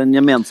den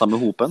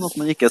gemensamme hopen, at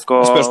man ikke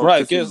skal... Spørsmålet er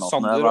jo ikke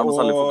Sander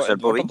og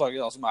Edvard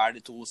antagelig da, som er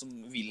de to som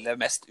vil det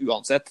mest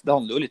uansett. Det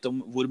handler jo litt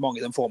om hvor mange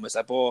de får med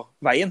seg på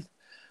veien.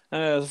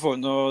 Så får vi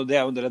noe, det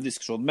er jo en del av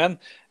diskusjonen. Men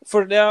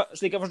for det,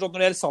 slik jeg har forstått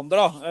når det gjelder Sander,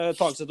 da,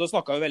 Tagseth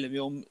snakket jo veldig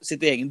mye om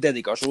sitt egen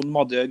dedikasjon. De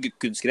hadde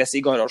kunstgress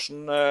i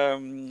garasjen.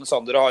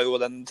 Sander har jo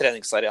den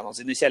treningsarenaen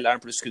sin i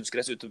kjelleren, pluss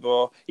kunstgress ute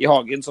i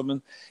hagen, som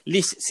en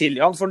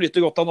Siljan får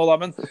nytte godt av nå.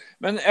 Da.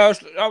 Men jeg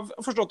har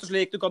forstått det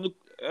slik, du kan jo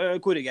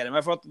korrigere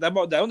meg, for at det er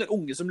jo en del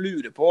unge som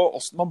lurer på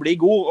hvordan man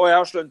blir god, og jeg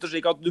har skjønt det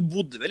slik at du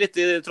bodde vel litt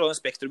i Trondheim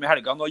Spektrum i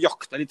helgen og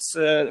jakta litt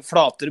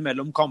flater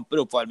mellom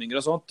kamper,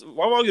 oppvarminger og sånt.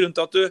 Hva var grunnen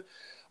til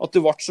at du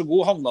ble så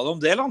god? Handlet det om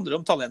det, eller handler det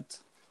om talent?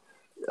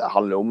 Det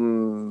handler om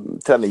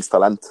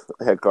treningstalent,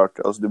 helt klart.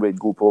 Altså, du blir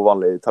ikke god på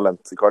vanlig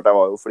talent. Klart, jeg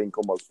var jo flink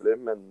håndballspiller,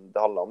 men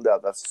det handler om det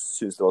at jeg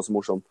synes det var så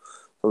morsomt.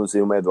 Som du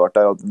sier om Edvard,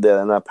 at det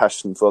er denne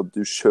passion for at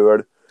du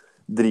selv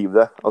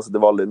driver det. Altså, det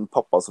var aldri en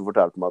pappa som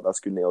fortalte meg at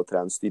jeg skulle ned og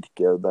trene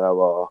styrke da jeg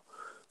var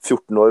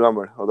 14 år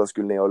gammel, at jeg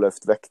skulle ned og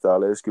løfte vekta,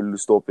 eller skulle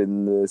stå opp i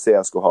en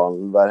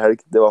CSK-halen hver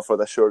helg. Det var for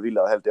at jeg selv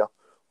ville det hele tiden.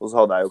 Og så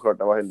hadde jeg jo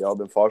klart, jeg var heldig, jeg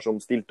hadde en far som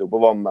stilte opp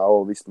og var med meg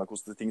og visste meg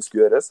hvordan ting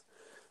skulle gjøres.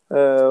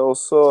 Og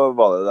så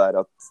var det der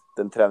at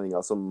den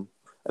treningen som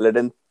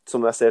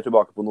jeg ser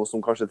tilbake på nå som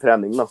kanskje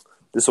trening da,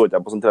 det så ikke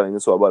jeg på som trening,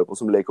 det så jeg bare på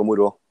som lek og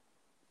moro.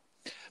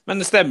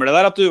 Men stemmer det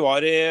der at du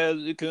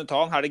kunne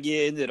ta en helg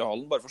i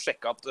Nidarhallen bare for å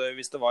sjekke at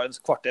hvis det var en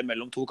kvarter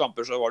mellom to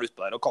kamper, så var du ute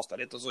der og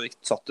kastet litt, og så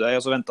satt du deg,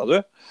 og så ventet du?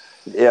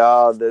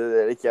 Ja,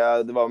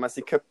 det var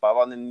mest i køppa. Jeg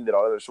var i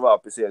Nidarhallen, ellers så var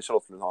jeg oppe i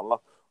Charlottenlundhallen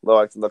da.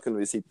 Da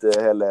kunne vi sitte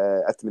hele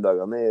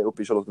ettermiddagene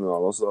oppe i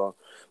Charlottenlundhallen, så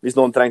hvis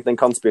noen trengte en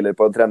kantspiller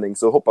på en trening,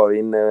 så hoppet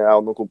vi inn, jeg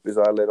og noen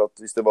kompiser, eller at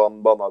hvis det var en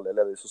banehallig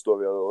ledig, så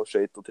stod vi og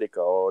skjøt og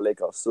trikket og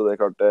leket. Så det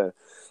er klart,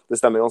 det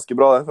stemmer ganske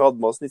bra. Vi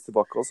hadde med oss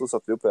nissepakke, og så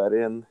satt vi oppe her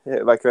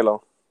hver kveld.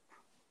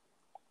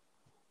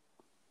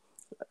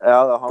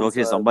 Ja, det var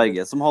Kristian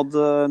Berge som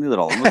hadde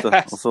Nidarhallen, vet du.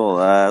 Og så var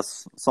det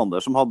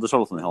Sander som hadde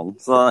Charlottenhallen.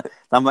 Så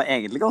de var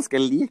egentlig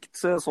ganske likt,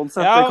 sånn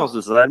sett, ja. Det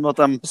kasthuset der. Med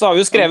at de, så har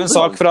vi jo skrevet en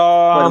sak fra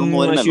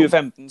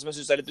 2015 som jeg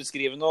synes er litt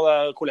beskrivende, og det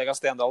er kollega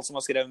Stendal som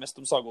har skrevet mest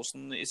om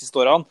Sagosen i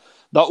siste årene.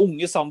 Da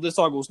unge Sander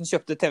Sagosen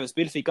kjøpte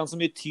TV-spill, fikk han så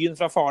mye tyn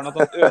fra faren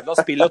at han ødela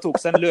spillet og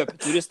tok seg en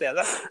løpetur i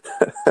stedet.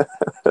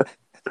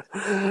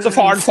 Så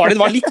faren din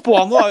var litt på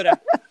han nå, Aure?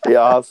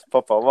 Ja,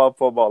 pappa var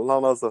på ballen,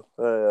 han altså.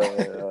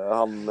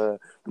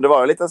 Det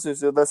var jo litt, jeg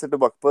synes jo, da jeg ser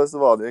tilbake på det, så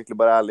var det jo egentlig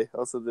bare ærlig.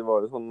 Altså, det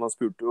var jo sånn, han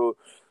spurte jo,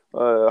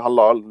 han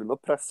la aldri noe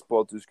press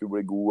på at du skulle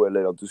bli god,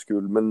 eller at du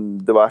skulle, men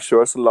det var jeg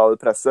selv som la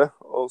det presset,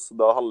 og så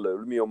da handler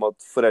det mye om at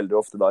foreldre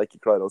ofte da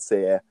ikke klarer å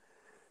se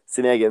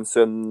sin egen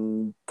sønn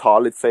ta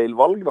litt feil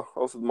valg da.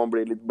 Altså, man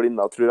blir litt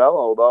blinda, tror jeg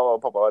da, og da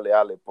var pappa veldig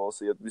ærlig på å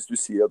si at hvis du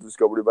sier at du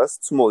skal bli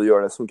best, så må du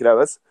gjøre det som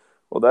kreves.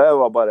 Og det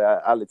var bare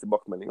ærlig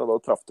tilbakemelding, og da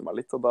traff det meg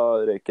litt, og da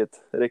røyk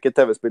et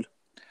TV-spill.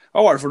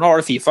 Hva var det for noe?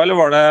 Var det FIFA, eller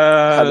var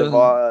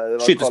det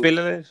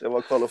skytespill, eller? Det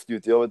var Call of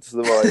Duty, vet du, så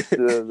det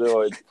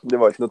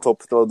var ikke noe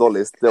topp, det var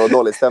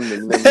dårlig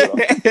stemning.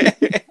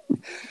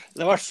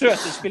 Det var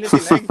skjøtespill I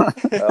tillegg.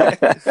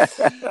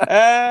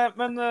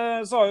 Men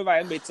så har jo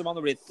veien blitt som han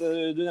har blitt.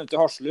 Du nevnte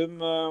Haslum.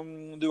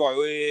 Du var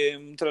jo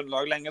I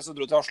Trøndelag lenge, så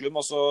dro til Haslum,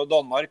 også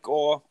Danmark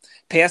og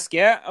PSG.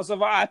 Altså,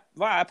 hva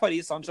er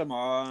Paris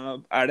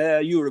Saint-Germain? Er det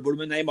julebord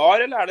med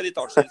Neymar, eller er det litt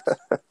atskilt?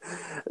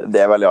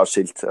 Det veldig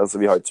atskilt. Altså,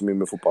 vi har ikke så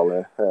mye med fotball.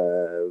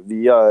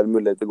 Vi har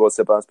mulighet til å gå og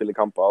se på dem spille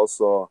kamper, og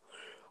så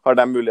har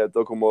de mulighet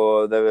til å komme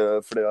og det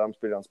er flere av de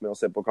spillerne som å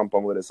se på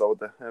kampene våre av og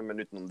til. Men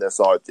utenom det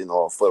så har vi ikke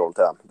noe forhold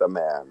til dem.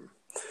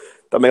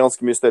 De er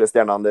ganske mye større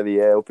stjerner enn det vi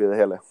oppi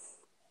det hele.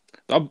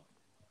 Da...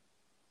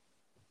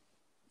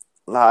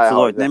 Nei, så du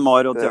har ikke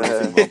Neymar og Thiago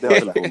Silva på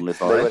telefonen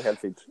litt av det går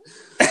helt fint.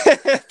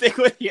 Det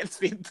går helt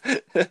fint.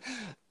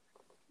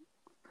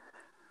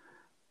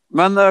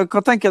 Men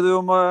hva tenker du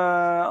om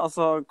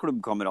altså,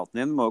 klubbkameraten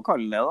din, må jo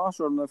kalle det da,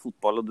 selv om det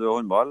fotball og du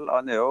håndball.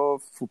 Han jo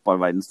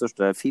fotballverdens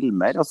største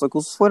filmer. Altså,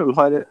 hvordan forhold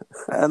har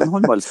en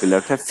håndballspiller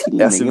til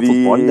filming I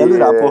fotball? Det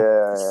lurer jeg på.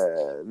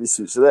 Vi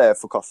synes jo det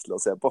forkastelig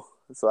å se på,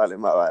 så ærlig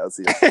må jeg være å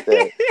si.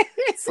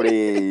 Fordi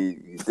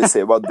det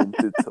ser jo bare dumt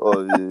ut. Og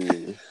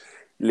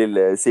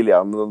lille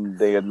Siljan,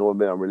 det nå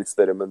begynner å bli litt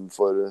større, men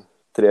for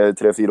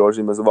 3-4 år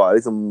siden så var det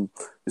liksom,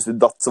 hvis du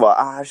datt så var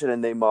jeg kjører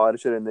Neymar,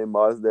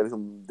 det er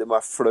liksom, det må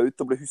være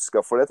flaut å bli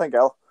husket for det, tenker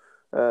jeg da,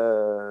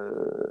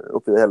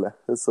 oppi det hele,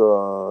 så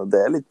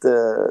det er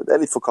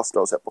litt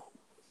forkastelig å se på.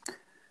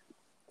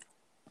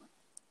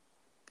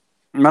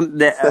 Men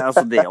det jo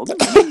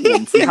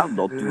noen som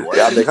hevder at du har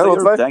ja, det kan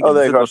godt være, og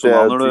det klart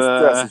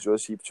jeg synes jo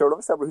det kjipt selv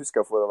hvis jeg blir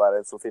husket for å være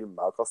en som filmer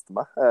meg og kaster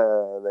meg,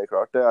 det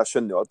klart, jeg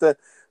skjønner jo at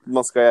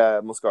man skal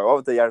jo av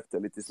og til hjelpe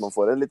til litt hvis man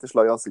får en lite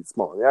slag I ansiktet,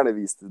 man gjerne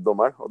vise til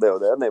dommeren, og det jo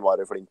det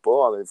Neymar flink på,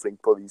 han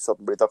flink på å vise at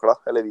han blir taklet,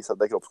 eller vise at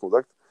det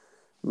kroppskontakt,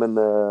 men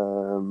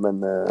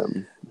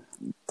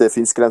det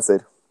finnes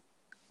grenser.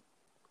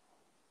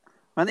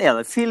 Men det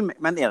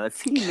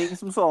filming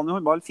som sånn I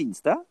håndball,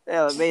 finnes det?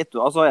 Vet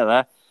du, altså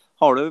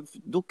har du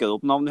dukket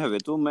opp navn I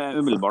høyt om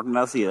umiddelbart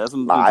når jeg sier det,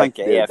 som du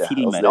tenker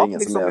filmere altså,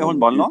 liksom, I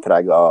håndball nå?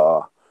 Utpreget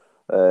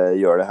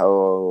gjør det,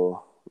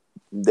 og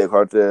det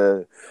klart,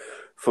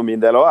 for min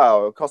del også, jeg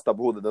har jo kastet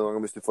på hodet noen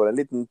gang hvis du får en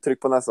liten trykk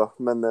på nesa,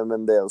 men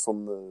det jo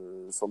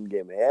sånn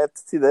gamet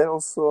til tider, og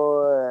så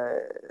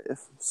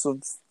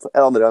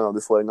det andre gangen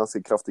du får en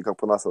ganske kraftig kakk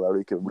på nesa der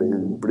du ikke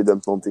blir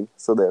dømt noen ting,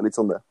 så det jo litt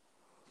sånn det.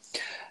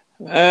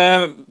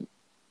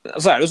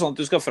 Så det jo sånn at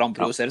du skal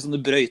framprodusere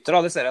sånne brøyter,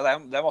 da. Det ser jeg,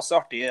 det masse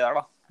artig der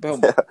da.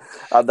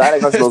 Ja,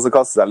 der kanskje noen som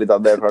kaster seg litt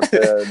av det, klart.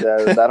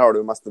 Der har du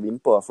jo mest å vinne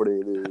på, fordi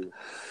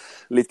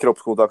litt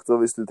kroppskontakt,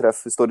 og hvis du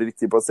står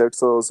riktig plassert,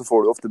 så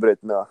får du ofte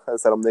brøyten med deg,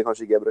 selv om det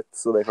kanskje ikke brøyt,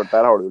 så det klart,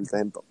 der har du litt å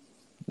hente.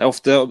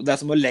 Det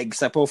som å legge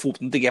seg på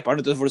foten til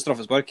Gepard, så får du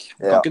straffespark.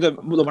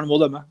 Dommerne må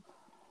dømme.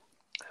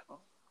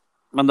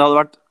 Men det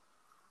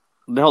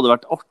hadde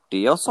vært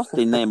artig å satt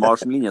inn Neymar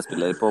som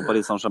linjespiller på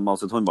Paris Saint-Germain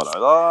sitt håndballag.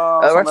 Det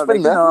hadde vært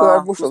spennende. Det hadde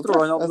vært morsomt.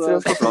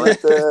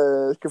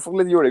 Jeg skulle få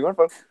litt juling I hvert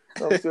fall.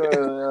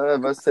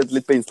 Jeg har sett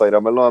litt på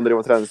Instagram eller noe, han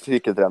driver og trener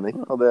styrketrening,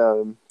 og det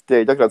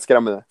ikke akkurat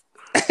skremmende.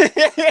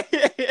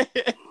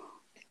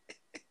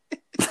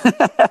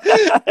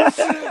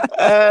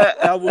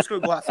 Ja, hvor skal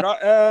vi gå herfra?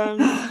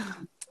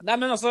 Nei,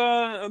 men altså,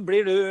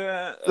 blir du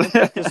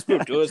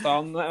spurte jo I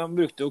stedet, han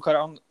brukte jo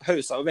han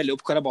hausa jo veldig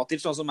opp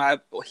Karabatic, sånn som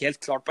helt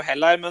klart på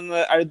hell her, men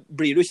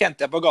blir du kjent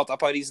igjen på gata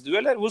I Paris du,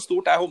 eller hvor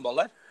stort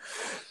håndball der?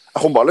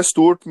 Håndball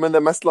stort, men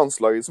det mest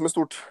landslaget som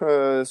stort,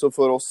 så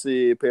for oss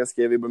I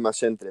PSG vi blir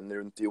mest kjent inn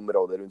rundt I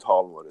området rundt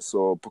halen våre,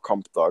 så på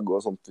kampdag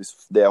og sånt,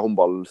 hvis det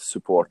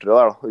håndballsupportere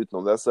der da,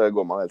 utenom det så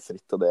går man helt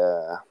fritt, og det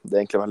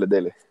egentlig veldig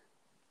deilig.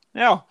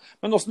 Ja,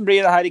 men hvordan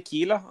blir det her I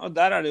Kiel da? Og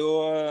der det jo,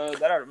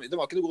 det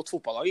var ikke noe godt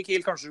fotballag I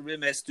Kiel, kanskje du blir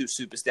mer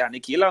superstjerne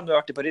I Kiel da, enn du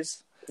har vært I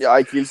Paris? Ja,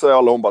 I Kiel så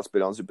alle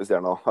håndballspillerne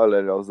superstjerner,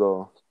 eller altså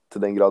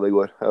til den grad det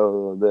går.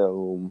 Det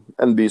jo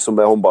en by som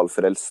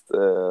håndballfrelst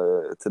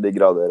til de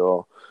grader,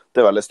 og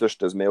det vel det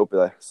største som oppi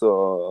der.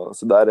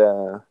 Så der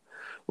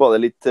var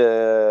det litt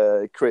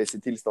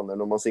crazy tilstander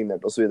når man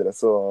signerte og så videre.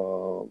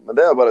 Men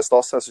det bare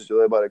stas, jeg synes jo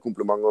det bare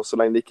kompliment, og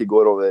så lenge det ikke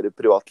går over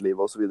privatliv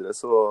og så videre,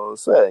 så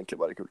det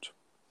egentlig bare kult.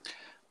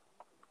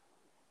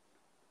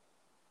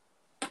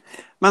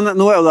 Men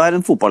nå jo det her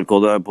en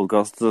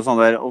fotballkode-podcast,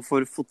 Sander, og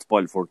for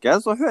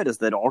fotballfolket så høres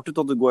det rart ut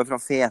at du går fra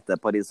fete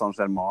Paris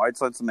Saint-Germain,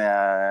 som som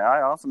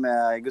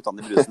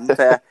guttene I brusen,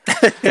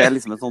 til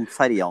liksom et sånt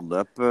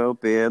ferjeanløp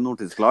oppe I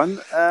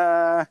Nord-Tyskland.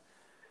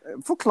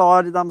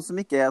 Forklar dem som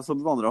ikke så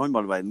bevandret I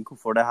håndballverden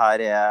hvorfor det her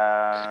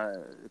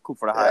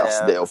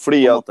det jo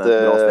fordi at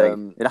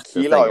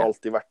Kiel har jo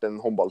alltid vært en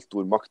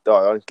håndballstormakt. Det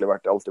har jo egentlig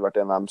alltid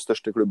vært en av de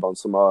største klubbene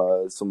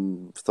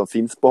som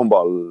finnes på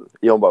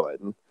I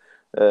håndballverden.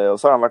 Og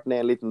så har de vært ned I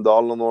en liten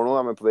dal noen år nå.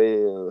 De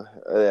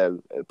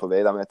på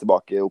vei, de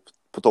tilbake opp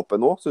på toppen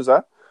nå, synes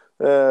jeg.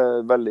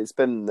 Veldig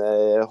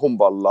spennende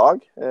håndballag.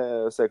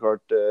 Så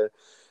klart,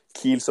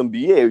 Kiel som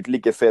by jo ikke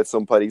like fet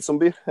som Paris som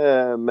by.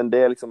 Men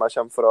det liksom, jeg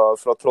kommer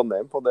fra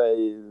Trondheim, og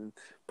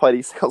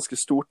Paris ganske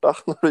stort da,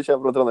 når du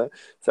kommer fra Trondheim.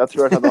 Så jeg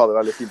tror at jeg hadde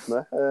det veldig fint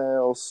med.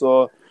 Og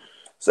så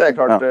det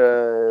klart...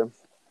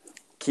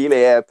 Kiel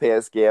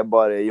PSG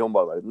bare i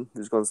håndballverden,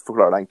 hvis du kan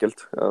forklare det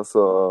enkelt.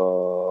 Altså,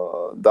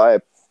 da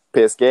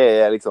PSG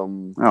liksom,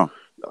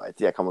 jeg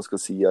vet ikke hva man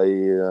skal si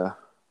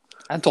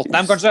en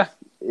Tottenham, kanskje?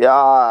 Ja,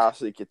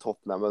 altså ikke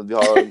Tottenham, men det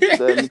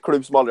er en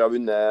klubb som aldri har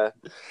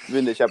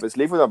vunnet Champions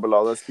League, for eksempel,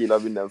 da Kiel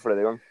har vunnet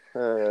flere ganger.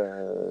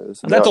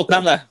 Det er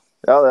Tottenham, det.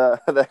 Ja,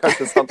 det er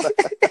kanskje sant, det.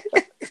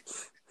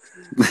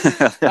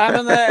 Nei,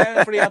 men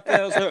fordi at,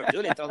 så hørte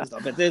jo litt av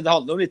Petter, det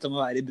handler jo litt om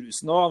å være i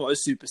brusen nå. Han var jo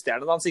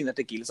superstjerne da han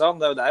signerte Kiel, sa han.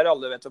 Det er jo der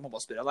alle vet hvem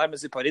håndballspilleren er,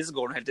 mens i Paris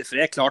går han helt i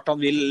fred. Klart han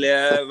vil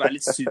være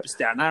litt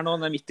superstjerne her nå,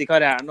 han er midt i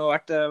karrieren og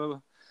har vært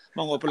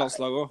mange år på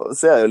landslaget også.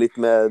 Så er det jo litt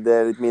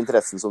med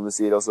interessen, som du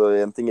sier. Altså,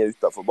 en ting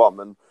utenfor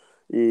banen, men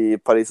i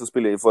Paris så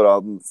spiller de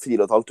foran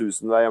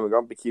 4.500 hver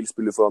hjemmekamp. I Kiel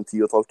spiller de foran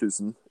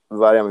 10.500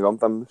 hver hjemmekamp.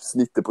 De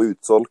snitter på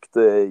utsolgt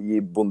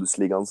i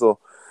Bundesligaen, så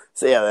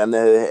er det en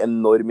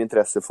enorm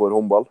interesse for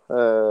håndball.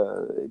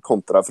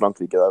 Kontra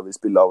Frankrike, der vi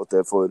spiller av og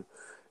til for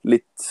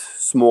litt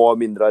små,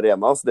 mindre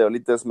arenaer. Så det er jo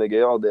litt det som er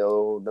gøy. Ja. Det er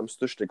jo de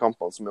største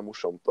kampene som er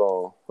morsomt.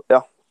 Og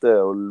ja, det er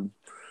jo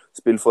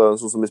spille for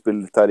sånn som vi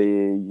spilte her i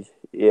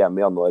EM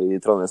i januar i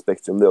Trondheim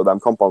Spektrum. Det er jo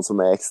de kampene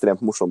som er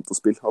ekstremt morsomt å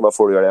spille. Og da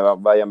får du gjøre det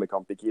hver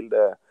hjemmekamp i Kiel.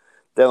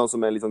 Det er noe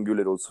som er litt sånn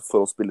gullerot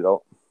for oss spillere da.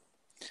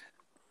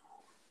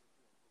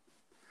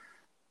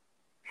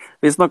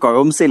 Vi snakket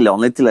jo om Siljan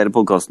litt tidligere i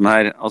podcasten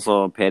her,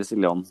 altså Per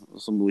Siljan,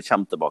 som nå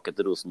kommer tilbake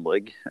til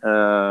Rosenborg,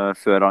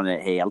 før han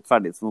er helt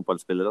ferdig som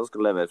fotballspiller og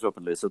skal levere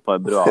forhåpentligvis et par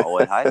bra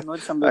år her.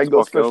 Når kommer du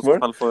tilbake og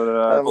spille for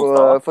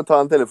Kolstad? Jeg får ta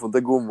en telefon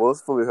til Gomo,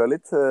 så får vi høre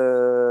litt.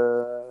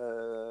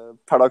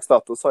 Per dags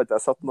dato så har ikke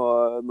jeg satt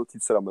noe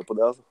tidsramme på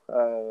det, altså.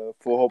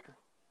 Får håpe.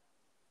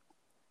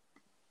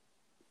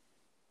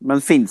 Men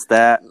finnes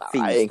det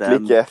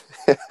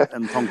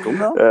en tanke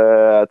om det?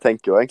 Jeg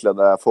tenker jo egentlig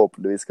at jeg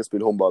forhåpentligvis skal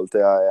spille håndball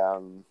til jeg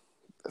er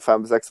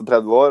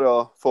 5-36 år,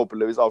 og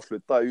forhåpentligvis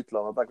avslutte i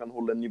utlandet, at jeg kan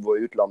holde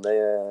nivået i utlandet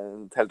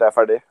helt til jeg er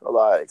ferdig. Og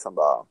da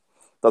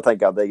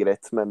tenker jeg at det er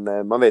greit. Men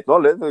man vet nå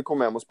aldri. Når vi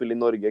kommer hjem og spiller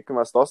i Norge, kan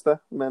være stas det.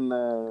 Men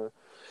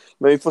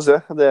vi får se.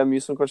 Det er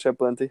mye som kan skje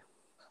på den tid.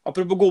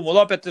 Apropos Gomo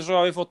da, Petter, så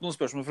har vi fått noen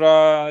spørsmål fra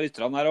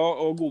lytterne her,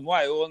 og Gomo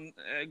er jo en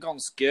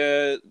ganske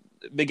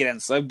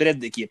begrenset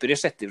breddekeeper i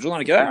 6. divisjon, er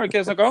det ikke det? Har du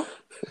ikke snakket om?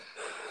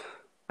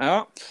 Ja.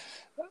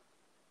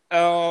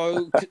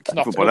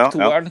 Knapt nok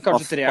toeren,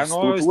 kanskje treeren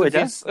nå, hvis det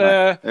finnes.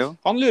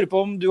 Han lurer på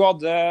om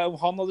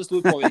han hadde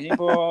stor påvirkning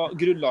på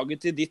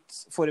grunnlaget til ditt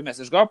forrige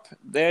mesterskap.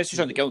 Det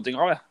skjønner ikke jeg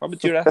noe av. Hva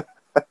betyr det?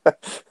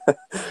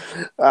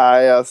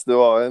 Nei, det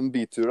var en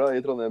bytur da,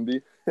 i Trondheim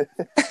by.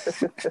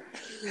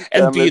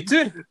 En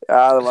bytur?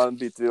 Ja, det var en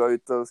bytur. Vi var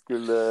ute og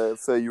skulle,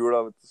 før jul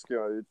da,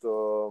 skulle jeg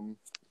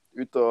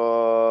ut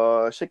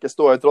og sjekke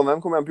ståa i Trondheim,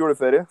 kom hjem på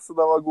juleferie. Så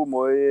da var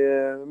Gomo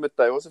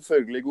møtte jeg jo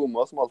selvfølgelig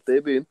Gomo, som alltid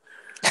i byen.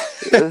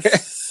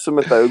 Så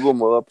møtte jeg jo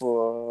Gomo da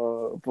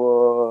på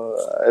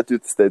et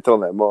utested i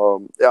Trondheim,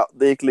 og ja,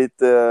 det gikk litt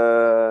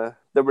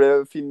det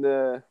ble fin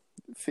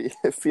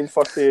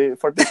fart i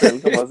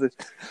kvelden, kan man si.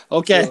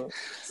 Ok.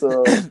 Så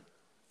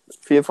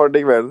fin fart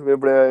i kvelden. Vi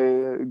ble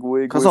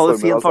gode i Hva sa du,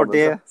 fin fart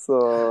i?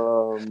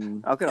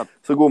 Akkurat.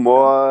 Så Gomo,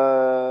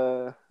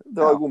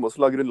 det var Gomo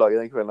som la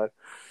grunnlaget den kvelden her.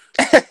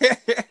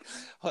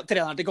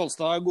 Treneren til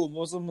Kolstad,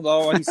 Gomo, som da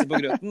var hissig på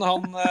grøten,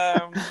 han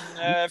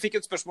fikk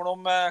et spørsmål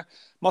om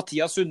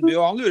Mathias Sundby,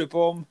 og han lurer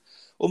på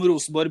om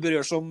Rosenborg bør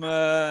gjøre som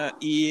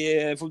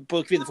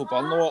på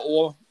kvinnefotballen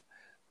og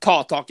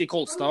ta tak i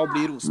Kolstad og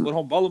bli Rosenborg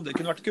håndball, om det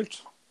kunne vært kult.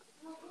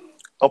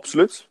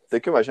 Absolutt,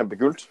 det kunne være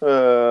kjempekult.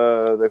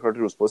 Det er klart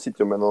Rosenborg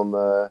sitter jo med noen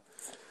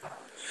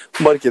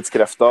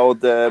markedskrefter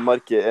og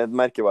et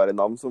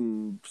merkevarenavn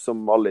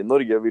som alle i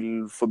Norge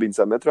vil forbinde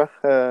seg med, tror jeg.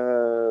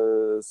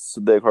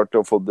 Så det er klart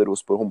å få det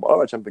Rosenborg håndball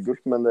har vært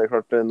kjempekult, men det er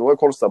klart nå er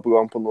Kolstad på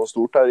gang på noe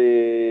stort her i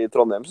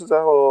Trondheim, synes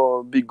jeg,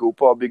 og bygge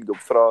opp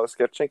fra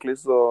scratch egentlig,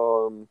 så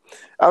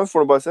ja, vi får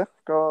nå bare se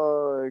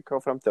hva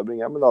fremtiden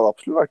bringer, men det hadde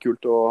absolutt vært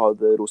kult å ha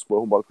det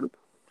Rosenborg håndballklubb.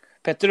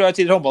 Petter, du er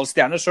tidligere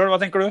håndballstjerne selv,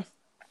 hva tenker du?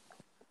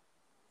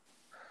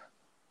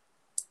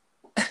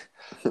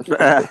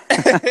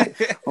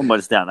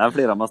 Håndballstjerne jeg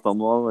flirer mest av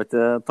nå, vet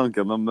ikke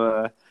tanken om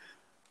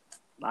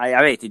nei,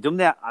 jeg vet ikke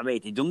om det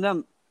er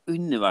en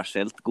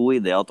universelt god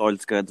idé at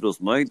alt skal hete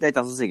Rosenborg. Det er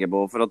ikke jeg så sikker på,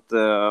 for at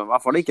i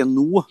hvert fall ikke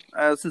nå,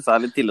 synes jeg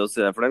er litt til å si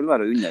det, for det vil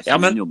være å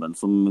underkjenne jobben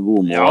som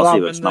Gomo og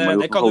Sivertsen har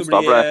gjort på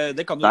Kolstad, for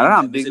der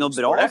har de bygd noe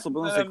bra, altså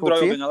på ganske kort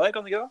tid. Der,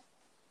 kan det ikke da?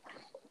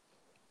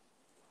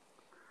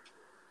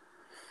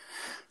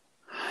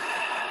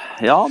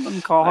 Ja, men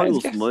hva har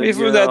Rosenborg?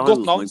 Det er et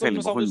godt navn, som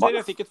du sier.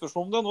 Jeg fikk et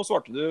spørsmål om det. Nå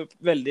svarte du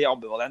veldig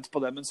ambivalent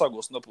på det, men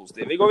Sagosen var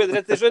positiv. Vi går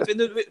videre til slutt.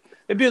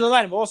 Vi begynner å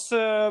nærme oss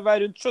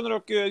hver rundt,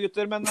 skjønner dere,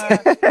 gutter. Men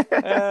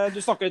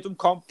du snakket litt om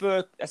kamp.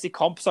 Jeg sier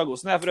kamp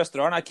Sagosen, jeg er fra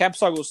Østerdalen. Camp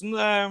Sagosen,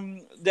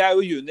 det er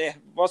jo juni.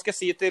 Hva skal jeg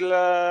si til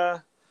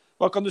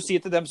hva kan du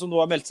si til dem som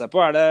nå har meldt seg på?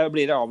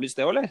 Blir det avlyst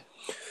det, eller?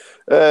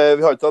 Vi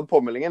har ikke hatt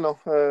påmeldingen nå,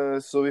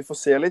 så vi får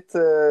se litt.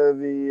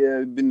 Vi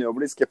begynner å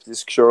bli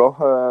skeptiske selv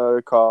også,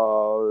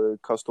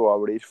 hva ståa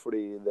blir,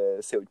 fordi det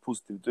ser jo ikke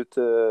positivt ut.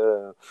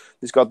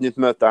 Vi skal ha et nytt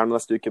møte her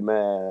neste uke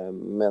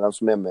med dem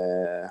som er med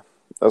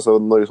altså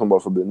Norges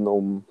Håndballforbund,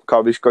 om hva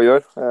vi skal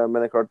gjøre.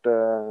 Men det er klart,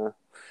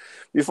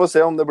 vi får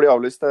se om det blir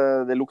avlyst.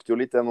 Det lukter jo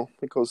litt det nå,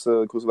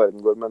 hvordan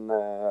verden går. Men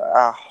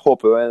jeg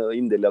håper jo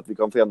inderlig at vi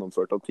kan få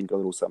gjennomført at ting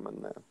kan ro seg, men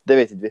det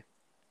vet ikke vi.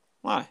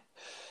 Nei.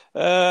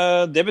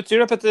 Det betyr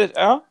det, Petter.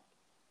 Ja.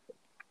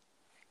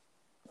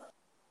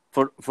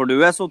 For du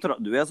er så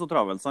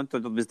travel, sant?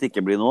 At hvis det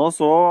ikke blir noe,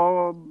 så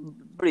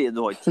blir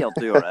du ikke tid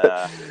til å gjøre det.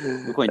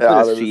 Du kan ikke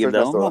bare skive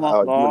det noen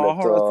måneder. Da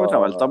har du for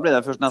travelt. Da blir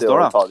det først neste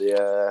år, da. Ta det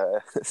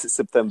i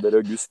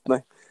september-august, nei.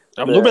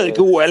 Ja, men nå ble det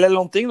ikke OL eller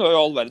noen ting, det var jo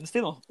all verdens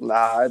tid nå.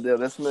 Nei, det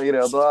er det som er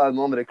greia. Da er det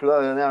noen andre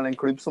klubber. Det er gjerne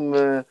en klubb som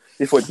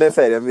vi får ikke mer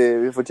ferie enn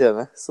vi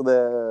fortjener. Så det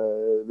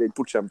er ikke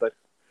bortskjemt der.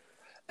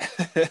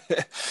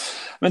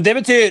 Men det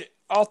betyr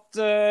at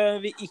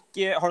vi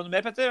ikke... Har du noe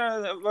mer, Petter?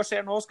 Hva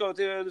skjer nå?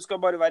 Du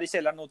skal bare være i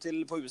kjelleren nå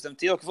på ubestemt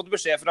tid. Du har ikke fått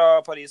beskjed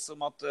fra Paris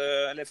om at...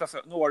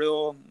 nå var det jo...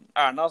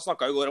 Erna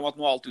snakket i går om at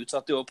nå er alt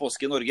utsatt i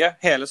påske i Norge.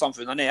 Hele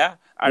samfunnet er nede.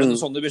 Er det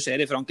noe sånne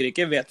beskjeder i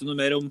Frankrike? Vet du noe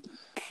mer om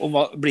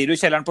hva... Blir du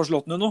i kjelleren på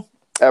Slåtten nå?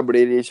 Jeg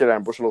blir i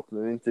kjelleren på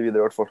Slåtten inntil videre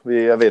i hvert fall.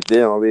 Jeg vet det,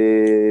 ja.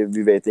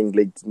 Vi vet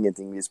egentlig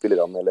ingenting, vi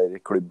spillerne eller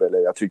klubb,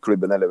 eller jeg tror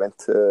klubben eller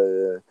vent.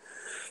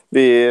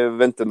 Vi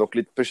venter nok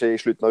litt beskjed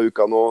i slutten av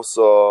uka nå,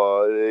 så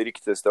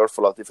ryktes det i hvert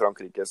fall at i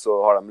Frankrike så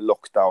har de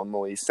lockdown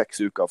nå i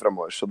 6 uker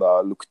fremover, så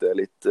da lukter det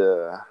litt,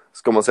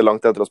 skal man se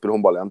langt etter å spille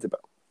håndball igjen, tipper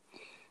jeg.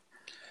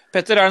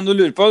 Petter, er det noe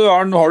du lurer på?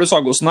 Nå har du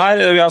Sagosen her,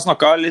 vi har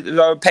snakket litt,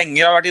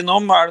 penger har vært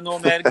innom, er det noe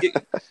mer du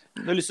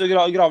har lyst til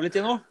å grave litt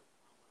i nå?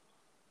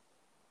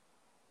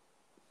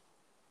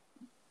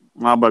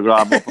 Jeg er bare glad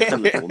jeg var på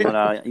telefonen når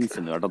jeg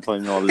insinuerte at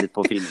han var litt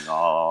på filminga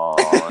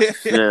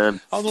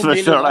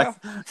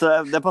så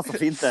det passer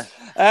fint det.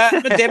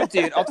 Men det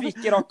betyr at vi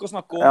ikke rakk å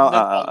snakke om den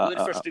aller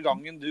første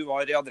gangen du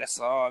var i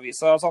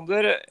Adressa-avisa,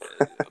 Sander.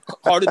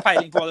 Har du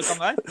peiling på hva det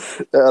kan være?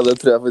 Ja, det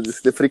tror jeg faktisk,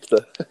 det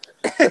frykter.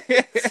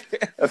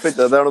 Jeg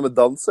frykter, det er noe med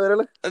dans å gjøre,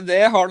 eller? Det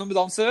har noe med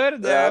dans å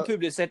gjøre. Det er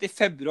publisert i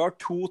februar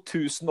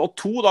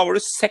 2002, da var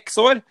du 6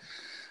 år.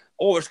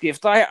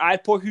 Overskriften er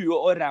på huet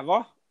og ræva.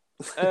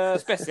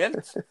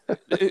 Spesielt.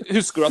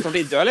 Husker du at det var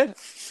intervju, eller?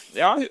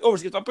 Ja,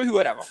 overskriften var på huet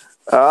og ræva.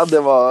 Ja,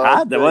 det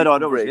var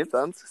rar overskrift.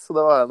 Så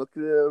da var jeg nok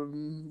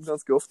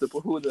ganske ofte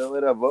på hodet og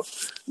ræva,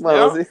 må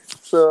jeg si.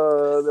 Så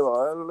det var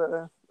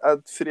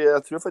jeg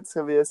tror faktisk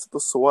at vi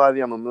så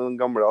her gjennom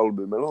den gamle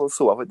albumet, og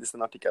så jeg faktisk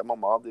en artikkel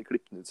mamma hadde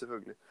klippet ut,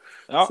 selvfølgelig.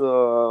 Ja. Så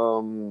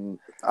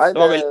nei, det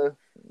var vel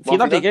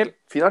fin artikkel.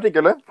 Fin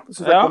artikkel, det.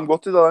 Så jeg kom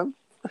godt ut av den.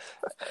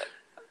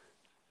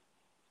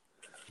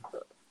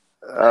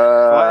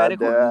 Hva er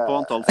rekorden på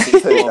antall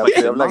skritt på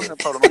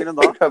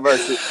vekken?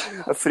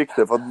 Jeg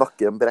frykter for at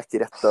nakken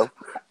brekker rett av.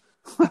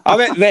 Ja,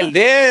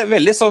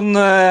 veldig sånn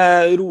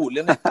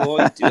rolig netto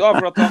intervju da,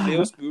 for at han blir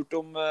jo spurt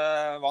om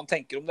hva han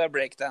tenker om det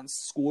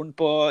breakdance-skolen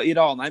i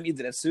Ranheim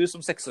idrettshus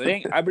som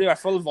 6-åring. Jeg blir i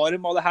hvert fall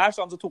varm av det her,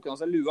 så han så tok han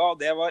av seg lua, og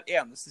det var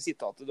eneste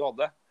sitatet du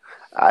hadde.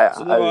 Nei,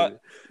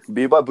 jeg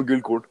blir bare på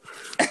gullkorn.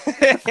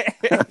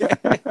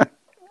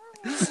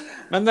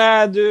 Men det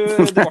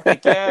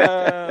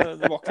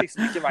var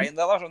liksom ikke veien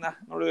det da, skjønner jeg,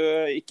 når du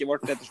ikke var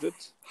det til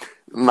slutt.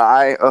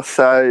 Nei,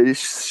 altså jeg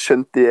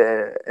skjønte i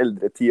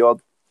eldre tid at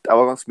jeg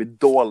var ganske mye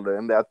dårligere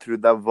enn det jeg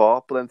trodde jeg var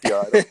på den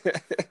tida her.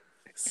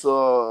 Så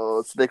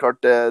det er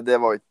klart, det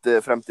var ikke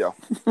fremtida.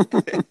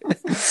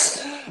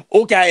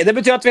 Ok, det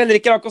betyr at vi heller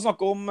ikke rakk å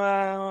snakke om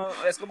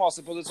jeg skal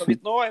mase på det så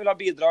vidt nå. Jeg vil ha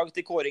bidrag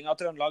til kåring av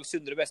Trøndelags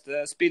 100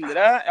 beste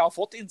spillere. Jeg har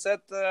fått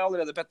innsett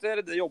allerede,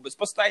 Petter. Det jobbes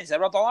på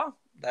Steinkjer blant annet.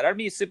 Der er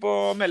det Misi på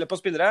å melde på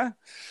spillere.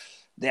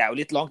 Det er jo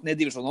litt langt ned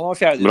i divisjonen nå,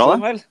 4.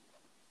 divisjon vel?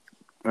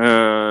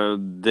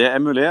 Det er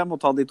mulig, jeg må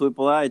ta ditt ord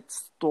på det. Jeg er ikke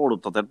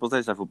ståloppdatert på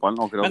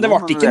Steinkjer-fotballen akkurat nå. Men det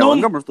ble ikke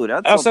noen gammel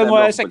storhet. Altså, nå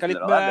har jeg sjekket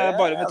litt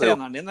bare med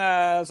treneren din,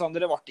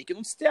 Sander. Det ble ikke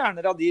noen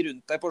stjerner av de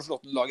rundt deg på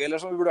Slåtten-laget,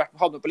 eller som vi burde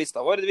ha med på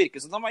lista vår. Det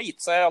virker som de har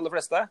gitt seg aller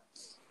fleste.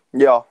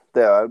 Ja,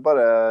 det er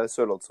bare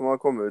Sørloth som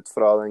har kommet ut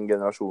fra den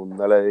generasjonen,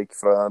 eller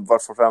ikke fra, i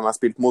hvert fall fra dem jeg har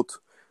spilt mot.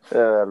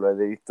 Eller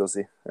det er riktig å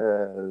si.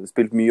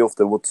 Spilt mye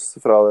ofte mot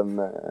fra den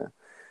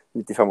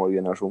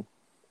 95-år-generasjonen.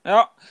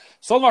 Ja,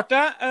 sånn var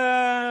det.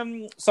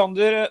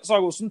 Sander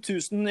Sagosen,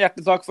 tusen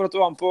hjertelig takk for at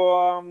du var med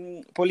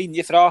på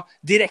linje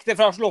direkte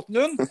fra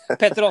Slåttenlund.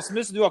 Petter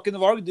Rasmus, du har ikke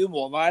noe valg, du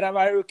må være her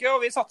hver uke,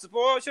 og vi satser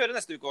på å kjøre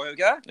neste uke, gjør vi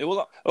ikke det? Jo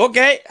da.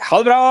 Ok, ha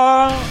det bra!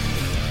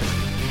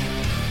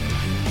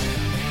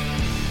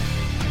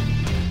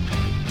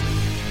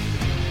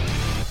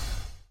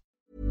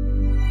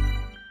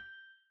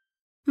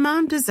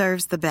 Mom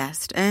deserves the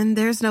best, and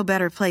there's no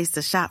better place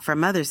to shop for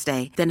Mother's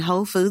Day than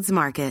Whole Foods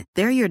Market.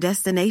 They're your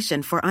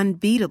destination for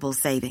unbeatable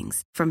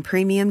savings, from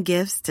premium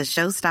gifts to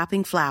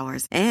show-stopping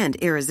flowers and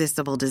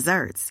irresistible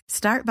desserts.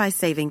 Start by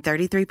saving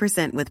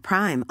 33% with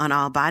Prime on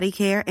all body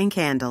care and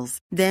candles.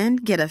 Then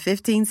get a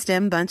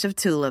 15-stem bunch of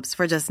tulips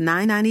for just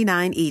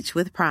 $9.99 each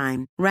with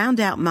Prime. Round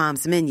out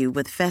Mom's menu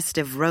with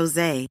festive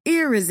rosé,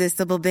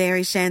 irresistible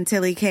berry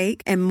chantilly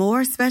cake, and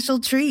more special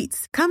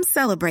treats. Come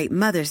celebrate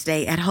Mother's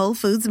Day at Whole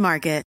Foods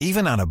Market.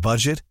 Even on a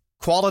budget,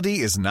 quality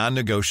is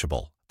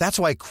non-negotiable. That's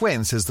why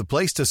Quince is the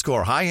place to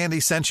score high-end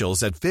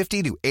essentials at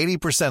 50 to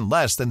 80%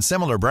 less than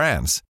similar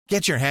brands.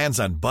 Get your hands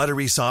on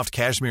buttery soft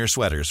cashmere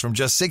sweaters from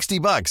just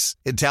 $60,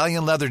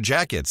 Italian leather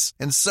jackets,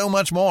 and so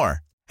much more.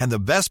 And the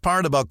best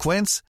part about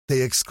Quince,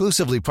 they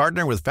exclusively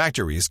partner with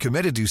factories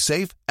committed to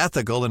safe,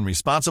 ethical, and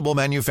responsible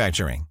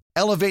manufacturing.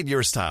 Elevate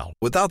your style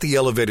without the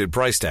elevated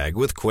price tag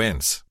with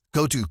Quince.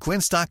 Go to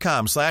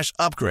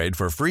quince.com/upgrade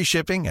for free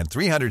shipping and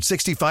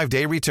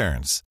 365-day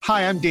returns.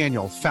 Hi, I'm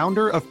Daniel,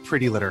 founder of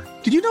Pretty Litter.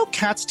 Did you know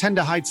cats tend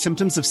to hide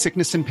symptoms of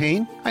sickness and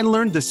pain? I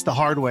learned this the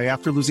hard way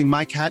after losing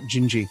my cat,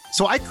 Gingy.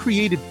 So I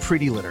created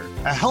Pretty Litter,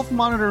 a health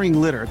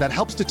monitoring litter that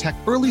helps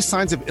detect early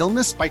signs of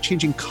illness by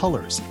changing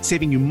colors,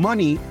 saving you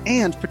money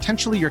and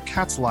potentially your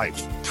cat's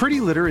life. Pretty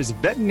Litter is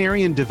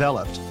veterinarian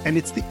developed, and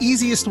it's the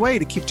easiest way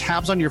to keep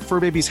tabs on your fur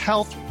baby's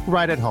health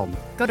right at home.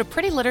 Go to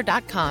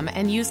prettylitter.com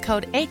and use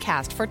code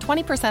ACAST for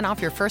 20%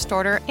 off your first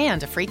order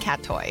and a free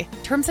cat toy.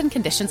 Terms and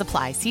conditions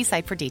apply. See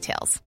site for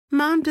details.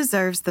 Mom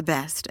deserves the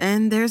best,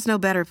 and there's no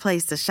better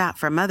place to shop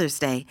for Mother's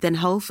Day than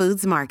Whole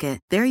Foods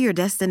Market. They're your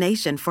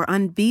destination for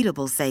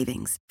unbeatable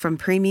savings, from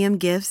premium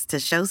gifts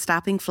to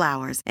show-stopping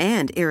flowers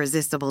and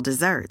irresistible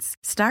desserts.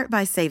 Start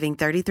by saving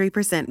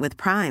 33% with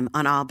Prime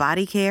on all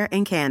body care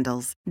and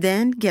candles.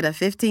 Then get a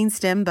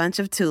 15-stem bunch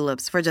of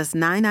tulips for just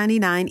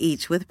 $9.99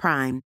 each with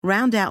Prime.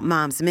 Round out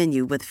Mom's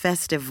menu with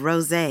festive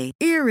rosé,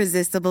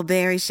 irresistible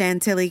berry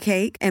chantilly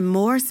cake, and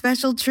more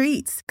special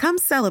treats. Come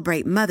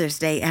celebrate Mother's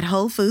Day at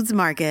Whole Foods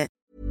Market.